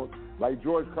they want, like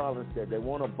George Carlin said, they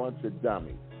want a bunch of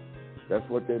dummies. That's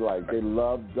what they like. They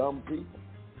love dumb people.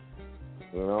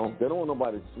 They don't want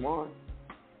nobody smart.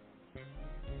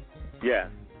 Yeah.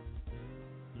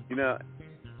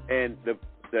 And the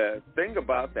thing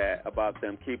about that, about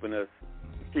them keeping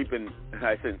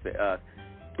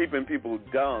people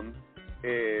dumb,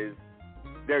 is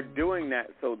they're doing that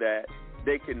so that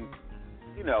they can,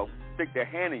 stick their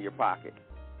hand in your pocket.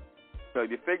 So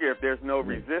you figure if there's no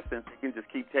resistance, they can just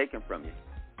keep taking from you.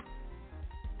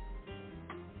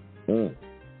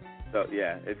 So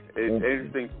yeah, it's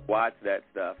interesting to watch that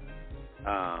stuff.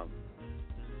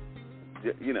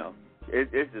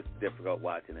 It's just difficult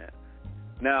watching that.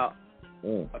 Now,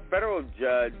 a federal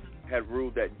judge had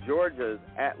ruled that Georgia's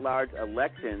at-large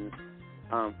elections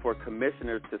for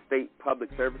commissioners to state public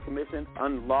service commissions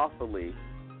unlawfully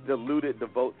diluted the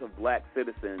votes of black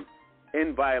citizens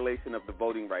in violation of the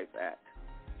Voting Rights Act.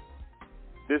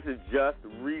 This is just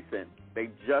recent. They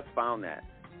just found that.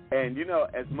 And,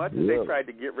 as much as they tried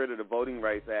to get rid of the Voting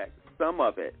Rights Act, some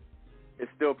of it is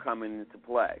still coming into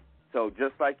play. So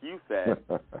just like you said,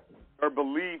 her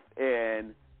belief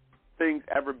in things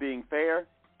ever being fair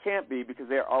can't be, because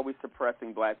they're always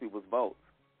suppressing black people's votes.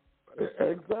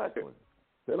 Exactly.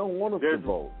 They don't want us to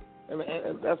vote. And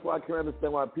that's why I can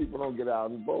understand why people don't get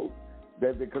out and vote.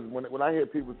 Because when I hear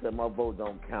people say my vote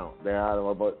don't count, they're out of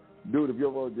my vote. Dude, if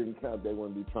your vote didn't count, they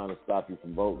wouldn't be trying to stop you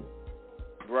from voting.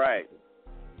 Right.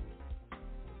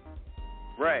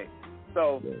 Right.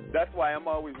 So that's why I'm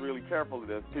always really careful of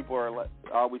this. People are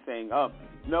always saying, no,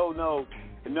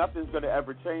 nothing's going to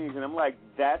ever change. And I'm like,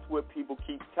 that's what people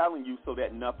keep telling you so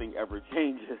that nothing ever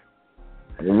changes.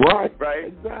 Right. Right?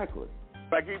 Exactly.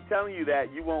 If I keep telling you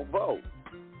that, you won't vote.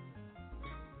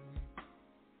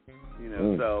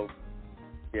 So,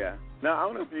 yeah. Now, I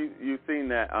don't know if you've seen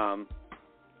that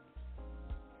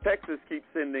Texas keeps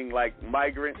sending,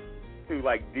 migrants to,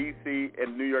 D.C.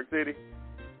 and New York City.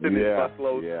 Sending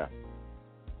busloads. Yeah.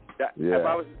 If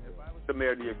I was the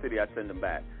mayor of New York City, I'd send them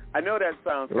back. I know that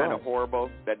sounds kind of horrible,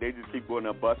 that they just keep going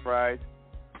on bus rides,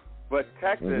 but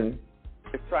Texas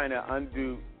is trying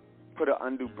to put an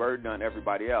undue burden on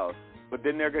everybody else. But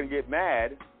then they're going to get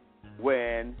mad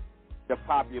when the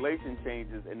population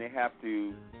changes and they have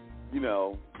to,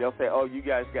 they'll say, oh, you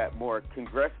guys got more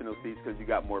congressional seats because you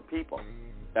got more people.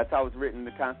 That's how it's written in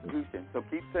the Constitution. So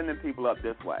keep sending people up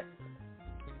this way.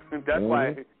 That's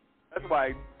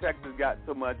why Texas got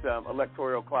so much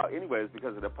electoral clout anyways,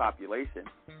 because of the population.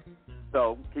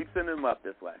 So keep sending them up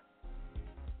this way.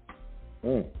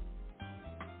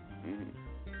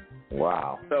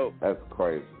 Wow. So that's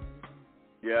crazy.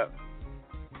 Yep.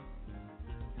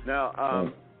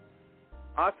 Now,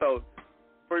 also,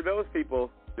 for those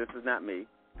people, this is not me,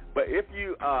 but if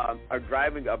you are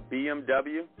driving a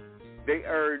BMW, they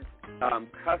urge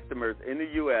customers in the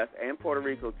U.S. and Puerto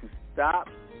Rico to stop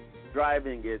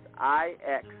driving its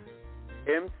iX,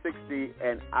 M60,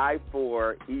 and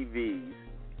i4 EVs,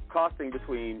 costing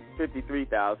between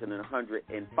 $53,000 and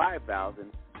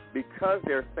 $105,000, because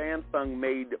their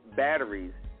Samsung-made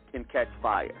batteries can catch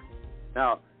fire.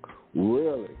 Now,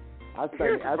 really? I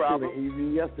seen an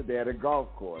EV yesterday at a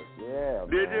golf course. Yeah,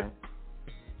 Did man.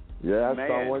 You? Yeah, I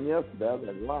saw one yesterday. I was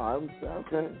like, wow,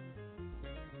 okay.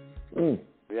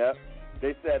 Yep.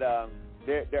 They said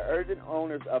they're urging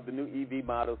owners of the new EV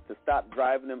models to stop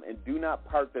driving them and do not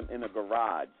park them in a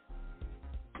garage,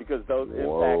 because those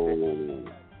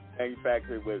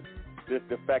manufactured with this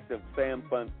defective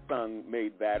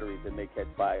Samsung-made batteries and they catch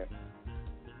fire.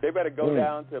 They better go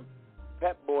down to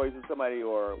Pep Boys or somebody,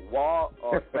 or Wall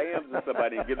or Sam's or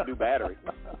somebody, and get a new battery.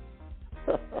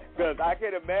 Because I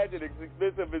can't imagine as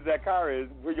expensive as that car is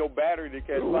for your battery to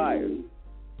catch fire.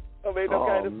 I mean, no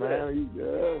kind of man,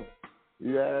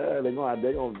 yeah, they're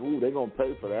gonna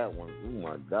pay for that one. Oh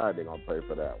my God, they're gonna pay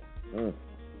for that one.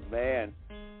 Man,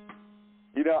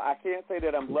 I can't say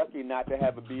that I'm lucky not to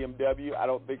have a BMW. I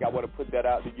don't think I want to put that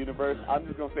out in the universe. I'm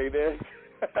just gonna say this: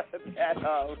 that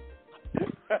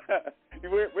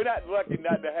we're not lucky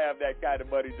not to have that kind of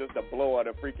money just to blow on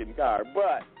a freaking car.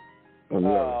 But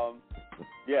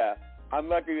yeah, I'm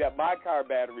lucky that my car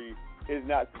battery is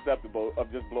not susceptible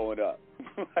of just blowing up.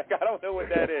 Like, I don't know what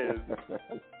that is.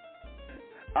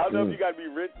 I don't know if you got to be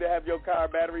rich to have your car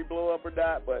battery blow up or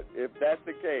not, but if that's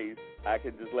the case, I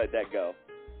can just let that go.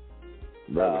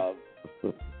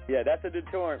 Yeah, that's a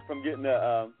deterrent from getting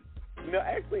a,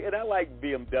 actually, and I like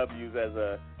BMWs as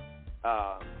a,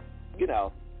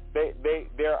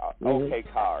 they're okay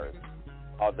cars.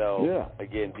 Although,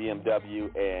 again,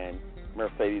 BMW and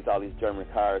Mercedes, all these German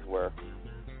cars were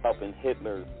helping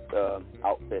Hitler's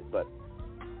outfit, but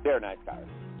they're nice cars.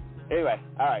 Anyway,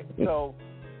 all right, so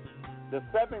the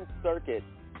 7th Circuit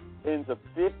ends a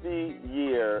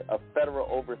 50-year of federal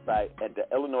oversight at the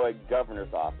Illinois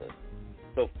governor's office.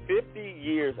 So 50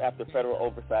 years after federal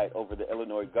oversight over the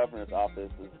Illinois governor's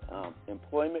office's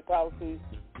employment policies,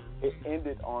 it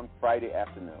ended on Friday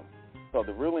afternoon. So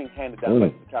the ruling handed down by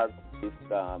the Chicago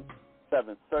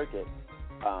 7th Circuit,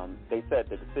 they said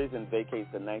the decision vacates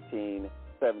the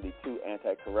 1972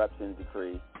 anti-corruption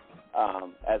decree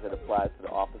as it applies to the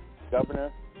office of governor,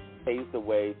 paves the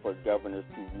way for governors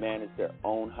to manage their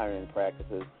own hiring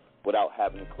practices without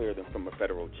having to clear them from a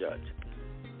federal judge.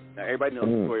 Now, everybody knows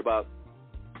the story about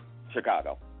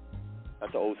Chicago.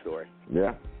 That's an old story.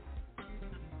 Yeah.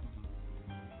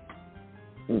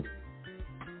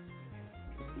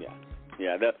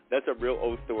 Yeah, that's a real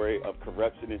old story of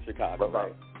corruption in Chicago,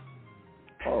 right?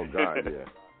 Oh, God,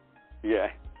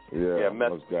 yeah. Yeah,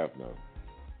 most definitely.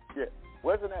 Yeah,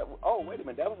 wasn't that? Oh, wait a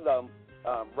minute, that was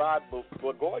Rod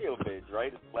Blagojevich,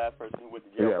 right? It's the last person who went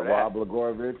to jail for that. Rod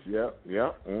Blagojevich.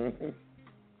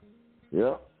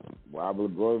 Rod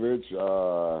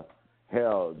Blagojevich.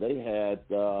 Hell, they had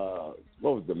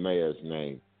what was the mayor's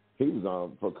name? He was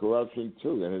on for corruption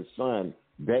too, and his son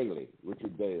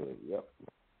Richard Daley. Yep,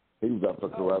 he was up for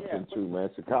corruption too, man.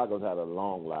 Chicago's had a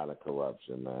long line of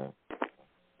corruption, man.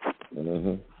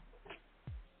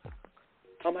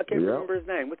 I can't remember his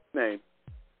name. What's his name?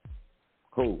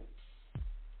 Who?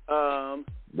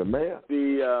 The mayor?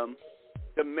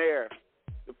 The mayor.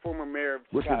 The former mayor of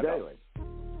Chicago.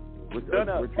 Richard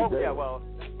Daley. Richard Daley. Yeah, well,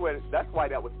 that's why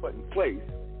that was put in place,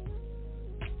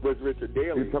 was Richard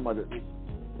Daley. You're talking about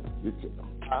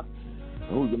Huh?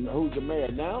 Who's the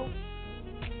mayor now?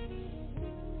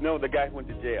 No, the guy who went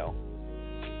to jail.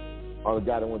 Oh, the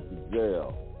guy that went to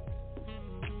jail.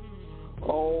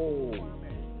 Oh,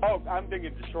 I'm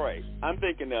thinking Detroit. I'm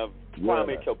thinking of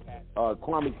Kwame Kilpatrick.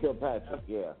 Kwame Kilpatrick,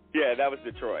 yeah. Yeah, that was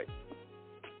Detroit.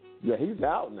 Yeah, he's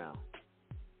out now.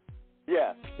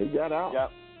 Yeah. He got out.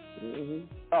 Yep.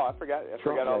 Oh, I forgot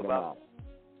all about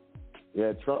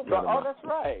Yeah, Trump let him out. Oh, that's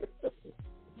right.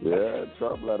 Yeah,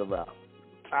 Trump let him out.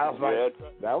 I was like,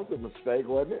 that was a mistake,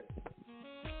 wasn't it?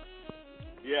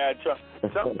 Yeah,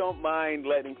 Trump don't mind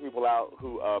letting people out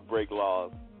who break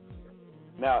laws.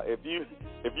 Now, if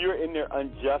you're in there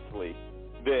unjustly,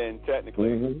 then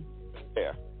technically,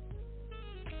 yeah.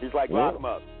 He's like, lock him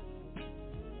up.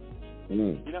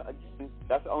 You know,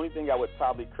 that's the only thing I would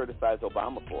probably criticize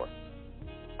Obama for.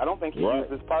 I don't think he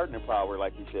used his partner power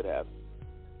like he should have.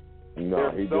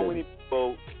 No, There's so many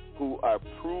people who are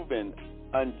proven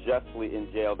unjustly in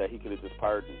jail that he could have just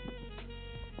pardoned.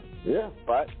 Yeah.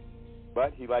 But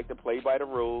he liked to play by the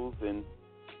rules, and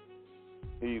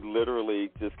he literally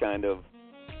just kind of,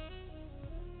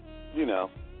 you know,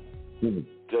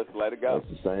 just let it go.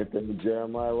 That's the same thing that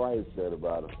Jeremiah Wright said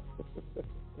about him.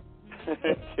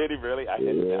 Did he really? I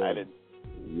didn't.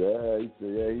 Yeah, he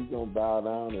said, he's going to bow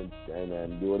down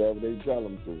and do whatever they tell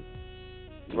him to.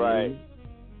 Right.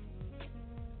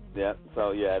 Yeah,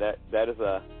 so that is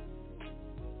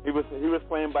he was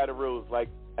playing by the rules. Like,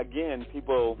 again,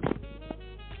 people,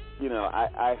 you know,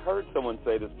 I heard someone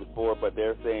say this before, but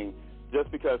they're saying just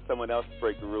because someone else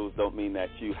breaks the rules don't mean that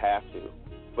you have to.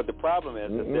 But the problem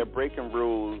is if they're breaking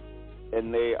rules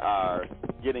and they are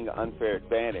getting an unfair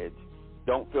advantage,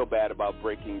 don't feel bad about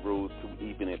breaking rules to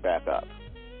even it back up.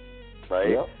 Right?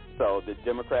 Yep. So the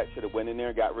Democrats should have went in there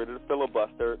and got rid of the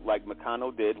filibuster like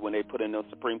McConnell did when they put in those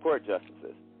Supreme Court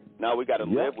justices. Now we got to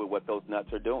live with what those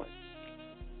nuts are doing.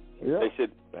 Yeah, they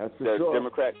should. That's for the sure.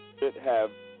 Democrats should have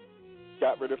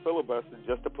got rid of filibuster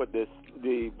just to put the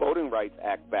Voting Rights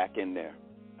Act back in there.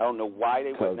 I don't know why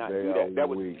they would not do that. That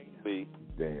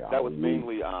was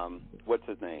mainly what's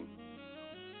his name?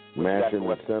 Manchin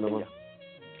and Sinema.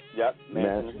 Yep,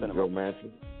 Manchin and Sinema. Joe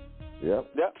Manchin.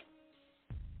 Yep.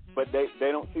 But they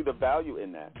don't see the value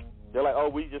in that. They're like, oh,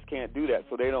 we just can't do that.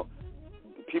 So they don't.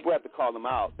 People have to call them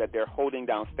out that they're holding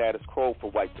down status quo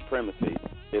for white supremacy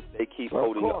if they keep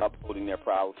upholding their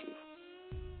policies.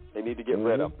 They need to get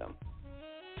rid of them.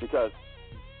 Because,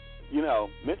 you know,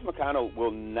 Mitch McConnell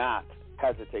will not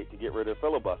hesitate to get rid of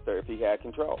filibuster if he had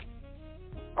control.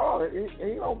 Oh, he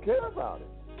don't care about it.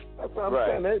 That's what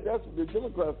I'm saying. That's the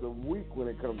Democrats are weak when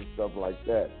it comes to stuff like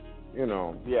that. You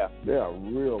know. Yeah. They are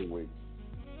real weak.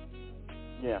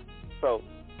 Yeah. So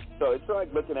it's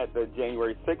like looking at the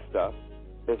January 6th stuff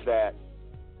is that,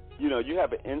 you know, you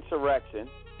have an insurrection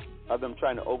of them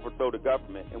trying to overthrow the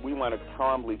government, and we want to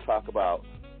calmly talk about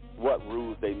what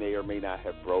rules they may or may not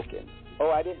have broken.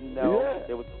 Oh, I didn't know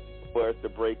it was for us to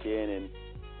break in and,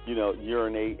 you know,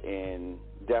 urinate and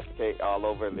defecate all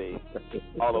over the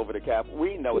Capitol.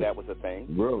 We know that was a thing.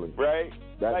 Really? Right?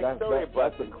 That's a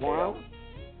crime?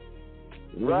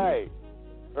 Right.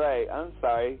 I'm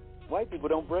sorry. White people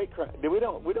don't break crime. We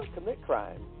don't commit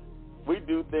crime. We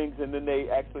do things and then they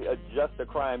actually adjust the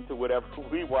crime to whatever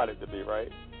we want it to be,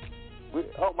 right?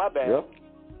 My bad. Yep.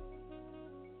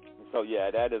 So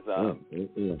that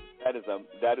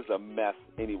is a mess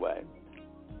anyway.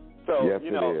 So yes,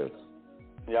 it is.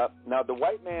 Yep. Now the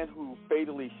white man who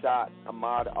fatally shot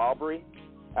Ahmaud Arbery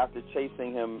after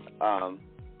chasing him,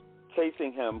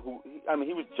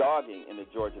 he was jogging in the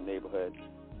Georgia neighborhood,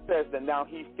 says that now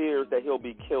he fears that he'll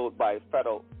be killed by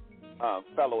fellow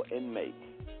inmates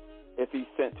if he's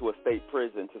sent to a state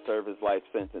prison to serve his life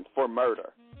sentence for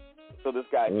murder. So this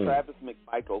guy, Travis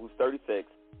McMichael, who's 36,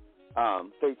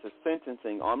 faces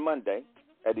sentencing on Monday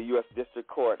at the U.S. District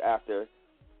Court after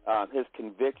his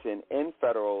conviction in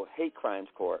federal hate crimes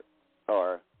court.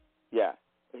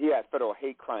 He had federal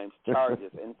hate crimes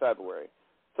charges in February.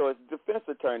 So his defense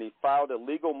attorney filed a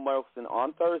legal motion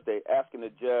on Thursday asking the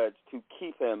judge to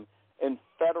keep him in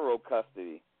federal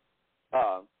custody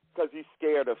because he's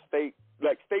scared of state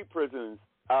prisons.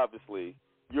 Obviously,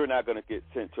 you're not going to get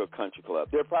sent to a country club.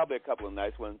 There are probably a couple of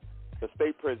nice ones. The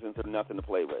state prisons are nothing to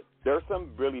play with. There are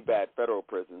some really bad federal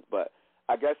prisons, but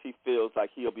I guess he feels like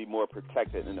he'll be more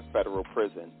protected in a federal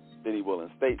prison than he will in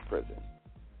state prison.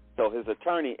 So his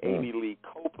attorney, Amy Lee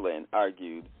Copeland,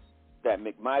 argued that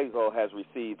McMichael has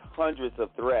received hundreds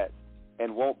of threats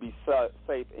and won't be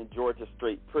safe in Georgia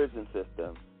state prison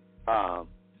system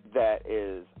that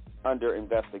is under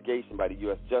investigation by the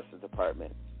U.S. Justice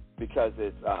Department because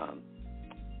it's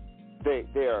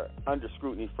they are under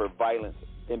scrutiny for violence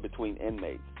in between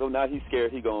inmates. So now he's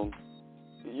scared he gonna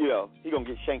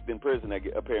get shanked in prison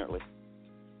apparently.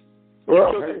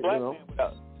 Well,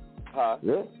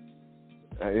 Yeah.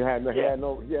 He had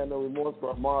no remorse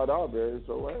for Ahmaud Arbery,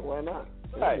 so why not?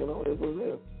 Right. You know, it was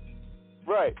it.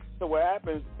 Right. So what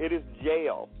happens? It is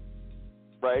jail.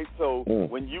 Right. So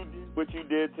when you did what you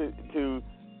did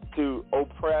to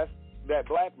oppress that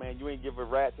black man, you ain't give a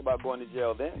rat's about going to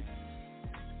jail then.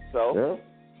 So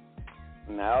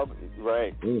Now,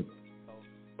 right.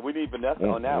 We need Vanessa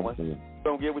on that one. You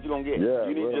don't get what you're going to get. Yeah,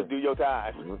 you need to just do your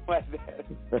time. Like that.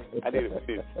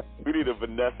 We need a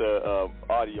Vanessa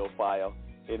audio file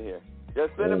in here.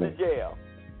 Just send him to jail.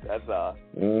 That's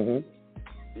you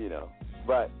know.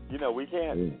 But, you know, we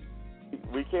can't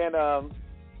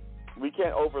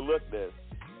overlook this.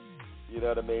 You know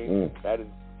what I mean?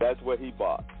 That's what he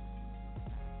bought.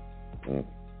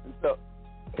 So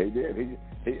he did.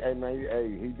 He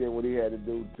did what he had to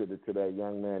do to that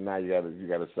young man. Now you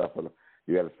gotta suffer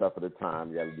the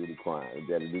time. You gotta do the crime. You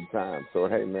gotta do time. So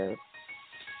hey, man,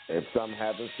 if something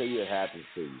happens to you, it happens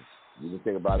to you. You didn't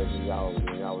think about it when y'all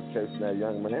was chasing that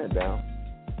young man down.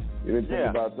 You didn't think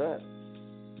about that.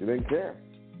 You didn't care.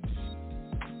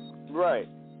 Right.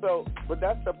 So, but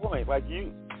that's the point. Like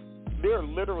they're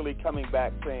literally coming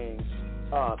back saying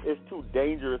it's too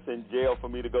dangerous in jail for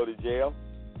me to go to jail.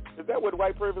 Is that what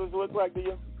white privilege looks like to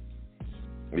you?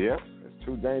 Yeah, it's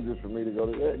too dangerous for me to go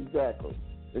to jail. Exactly.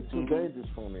 It's too dangerous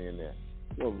for me in there.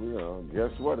 Well, you know,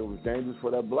 guess what? It was dangerous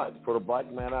for the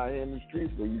black man out here in the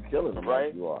streets where you killing him, right?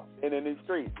 Like you are. And in the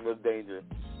streets it was dangerous.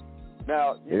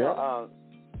 Now, you know,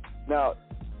 now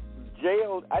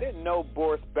jailed. I didn't know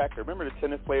Boris Becker. Remember the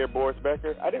tennis player Boris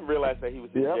Becker? I didn't realize that he was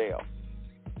in jail.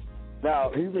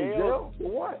 Now he's in jail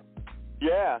for what?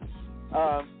 Yeah.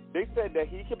 They said that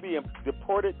he could be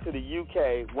deported to the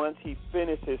UK once he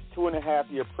finished his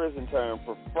 2.5-year prison term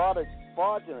for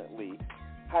fraudulently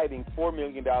hiding $4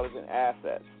 million in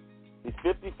assets. He's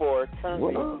 54,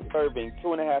 currently serving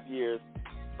 2.5 years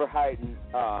for hiding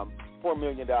 $4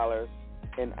 million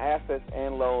in assets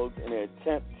and loans in an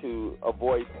attempt to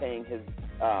avoid paying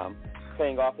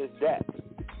off his debt.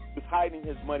 He's hiding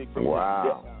his money from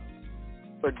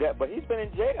his debt, but he's been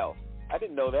in jail. I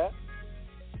didn't know that.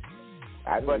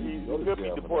 But he could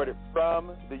be deported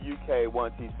from the UK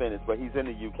once he's finished, but he's in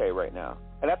the UK right now.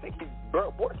 And I think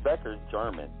Boris Becker is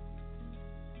German.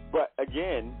 But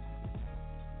again,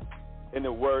 in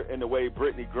the way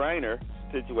Brittney Griner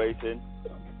situation,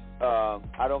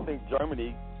 I don't think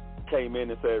Germany came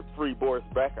in and said free Boris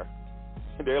Becker.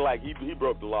 They're like he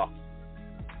broke the law.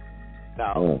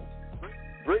 Now,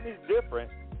 Brittney's different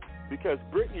because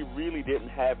Brittney really didn't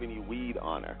have any weed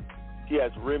on her. She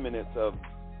has remnants of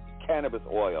cannabis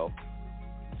oil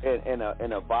in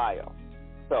a vial.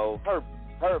 So her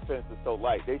offense is so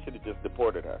light, they should have just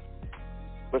deported her.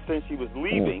 But since she was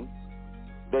leaving,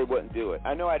 they wouldn't do it.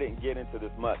 I know I didn't get into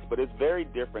this much, but it's very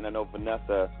different. I know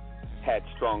Vanessa had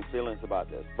strong feelings about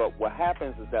this. But what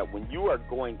happens is that when you are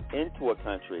going into a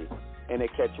country and they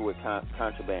catch you with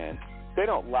contraband, they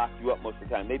don't lock you up most of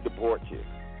the time. They deport you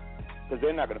because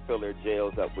they're not going to fill their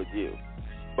jails up with you.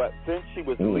 But since she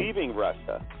was leaving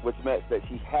Russia, which meant that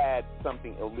she had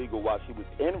something illegal while she was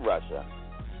in Russia,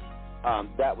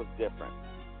 that was different.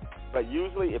 But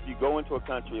usually if you go into a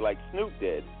country like Snoop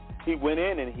did, he went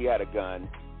in and he had a gun,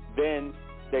 then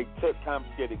they took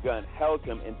confiscated gun, held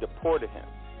him, and deported him.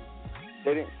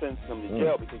 They didn't send him to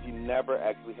jail because he never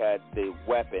actually had the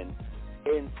weapon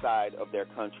inside of their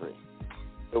country.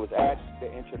 It was at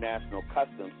the international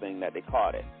customs thing that they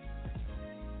caught it.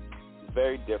 It's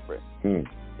very different.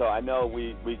 So I know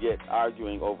we get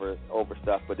arguing over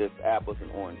stuff, but it's apples and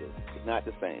oranges. It's not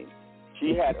the same.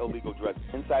 She had illegal drugs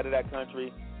inside of that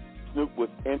country. Snoop was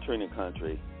entering the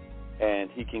country, and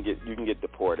you can get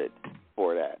deported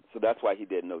for that. So that's why he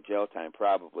did no jail time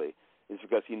probably. It's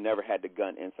because he never had the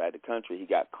gun inside the country. He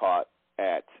got caught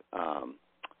at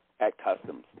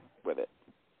customs with it.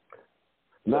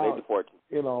 So now, they deported him.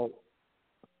 You know,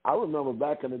 I remember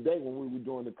back in the day when we were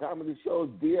doing the comedy shows,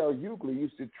 D.L. Hughley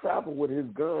used to travel with his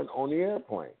gun on the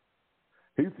airplane.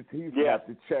 He used to have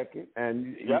to check it,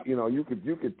 and you know you could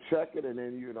check it, and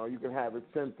then you could have it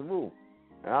sent through.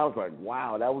 And I was like,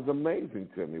 wow, that was amazing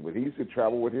to me. But he used to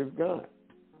travel with his gun.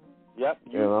 Yep,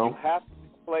 you have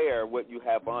to declare what you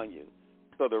have on you.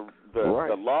 So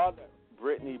the law that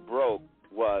Brittney broke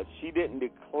was she didn't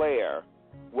declare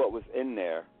what was in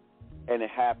there, and it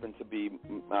happened to be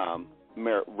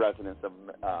residents of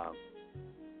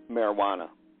marijuana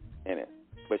in it,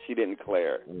 but she didn't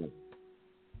declare it.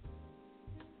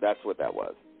 That's what that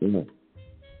was.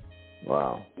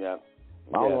 Wow. Yeah.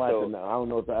 I don't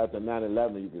know if after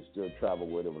 9/11 you could still travel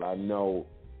with it, but I know,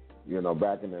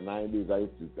 back in the 90s,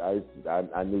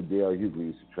 I knew D.L. Hughley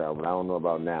used to travel. I don't know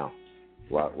about now.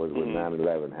 What was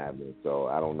 9/11 happening? So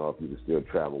I don't know if you could still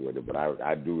travel with it, but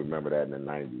I do remember that in the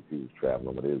 90s he was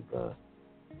traveling with his gun.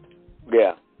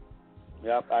 Yeah.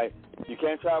 Yep. You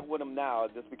can't travel with him now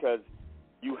just because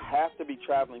you have to be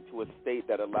traveling to a state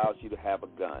that allows you to have a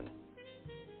gun.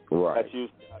 Right. That's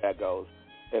usually how that goes.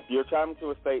 If you're traveling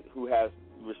to a state who has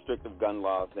restrictive gun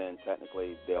laws, then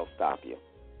technically they'll stop you.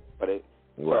 But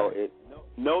Right. So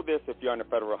know this if you're on the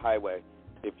federal highway.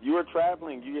 If you are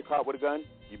traveling, you get caught with a gun,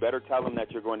 you better tell them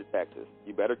that you're going to Texas.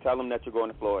 You better tell them that you're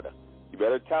going to Florida. You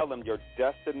better tell them your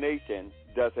destination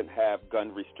doesn't have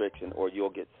gun restriction, or you'll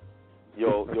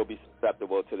be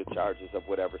susceptible to the charges of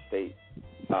whatever state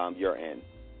you're in.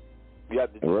 You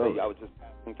have to just say, I was just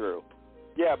passing through.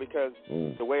 Yeah, because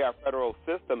the way our federal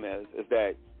system is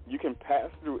that you can pass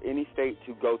through any state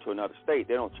to go to another state.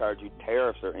 They don't charge you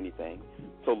tariffs or anything.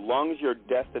 So long as your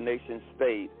destination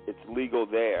state, it's legal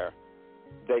there,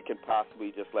 they can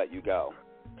possibly just let you go.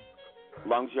 As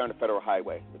long as you're on the federal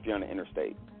highway, if you're on the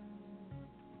interstate.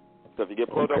 So if you get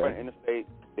pulled over on the interstate,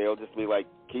 they'll just be like,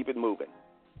 keep it moving.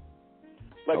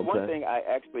 Like one thing I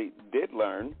actually did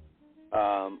learn,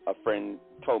 a friend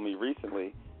told me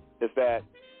recently, is that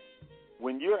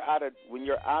when you're out of,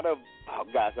 oh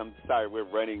gosh, I'm sorry, we're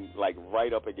running like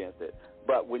right up against it.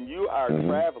 But when you are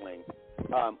traveling,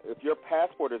 if your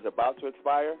passport is about to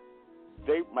expire,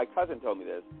 my cousin told me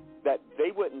this, that they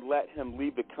wouldn't let him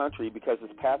leave the country because his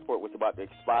passport was about to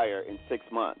expire in 6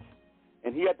 months.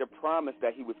 And he had to promise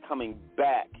that he was coming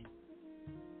back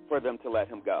for them to let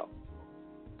him go.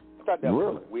 I thought that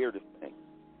was the weirdest thing.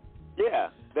 Yeah,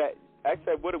 that I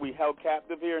said, what are we, held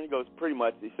captive here? And he goes, pretty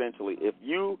much, essentially, if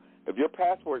your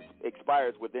passport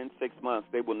expires within 6 months,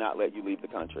 they will not let you leave the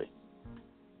country.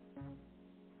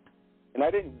 And I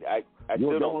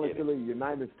still don't get it. You only leave the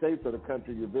United States or the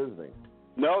country you're visiting?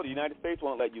 No, the United States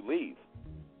won't let you leave.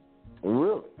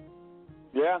 Really?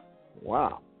 Yeah.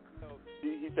 Wow. So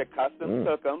he said customs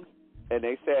took them, and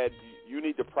they said, you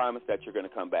need to promise that you're going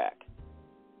to come back.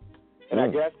 And I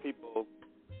guess people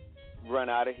run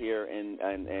out of here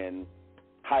and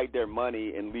hide their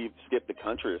money and skip the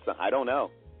country or something. I don't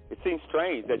know. It seems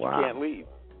strange that you can't leave.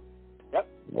 Yep.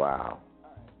 Wow.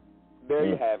 There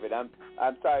you have it.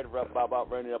 I'm sorry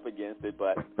about running up against it,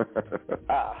 but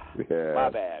my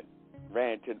bad.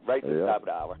 Ran right to the top of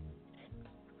the hour.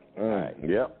 All right.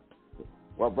 Yep.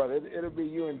 Well, brother, it'll be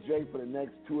you and Jay for the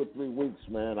next 2 or 3 weeks,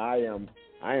 man. I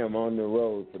am on the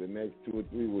road for the next 2 or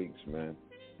 3 weeks, man.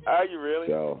 Are you really?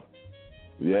 So,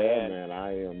 yeah,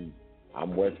 man.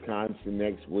 I'm Wisconsin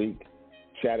next week,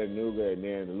 Chattanooga, and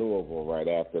then Louisville right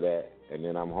after that, and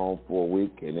then I'm home for a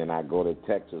week, and then I go to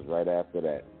Texas right after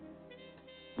that.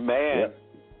 Man. Yep.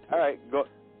 All right, go.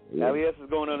 LES is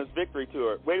going on his victory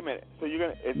tour. Wait a minute. So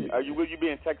will you be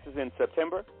in Texas in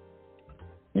September?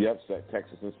 Yep,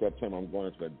 Texas in September. I'm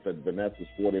going to Vanessa's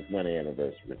 40th wedding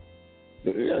anniversary. She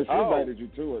invited you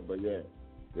to it, but yeah.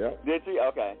 Yep. Did she?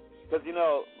 Okay. Because,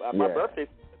 my birthday's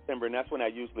in September, and that's when I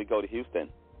usually go to Houston.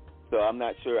 So I'm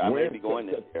not sure. I may be going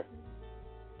this year.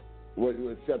 What,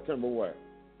 September what?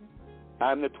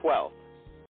 I'm the 12th.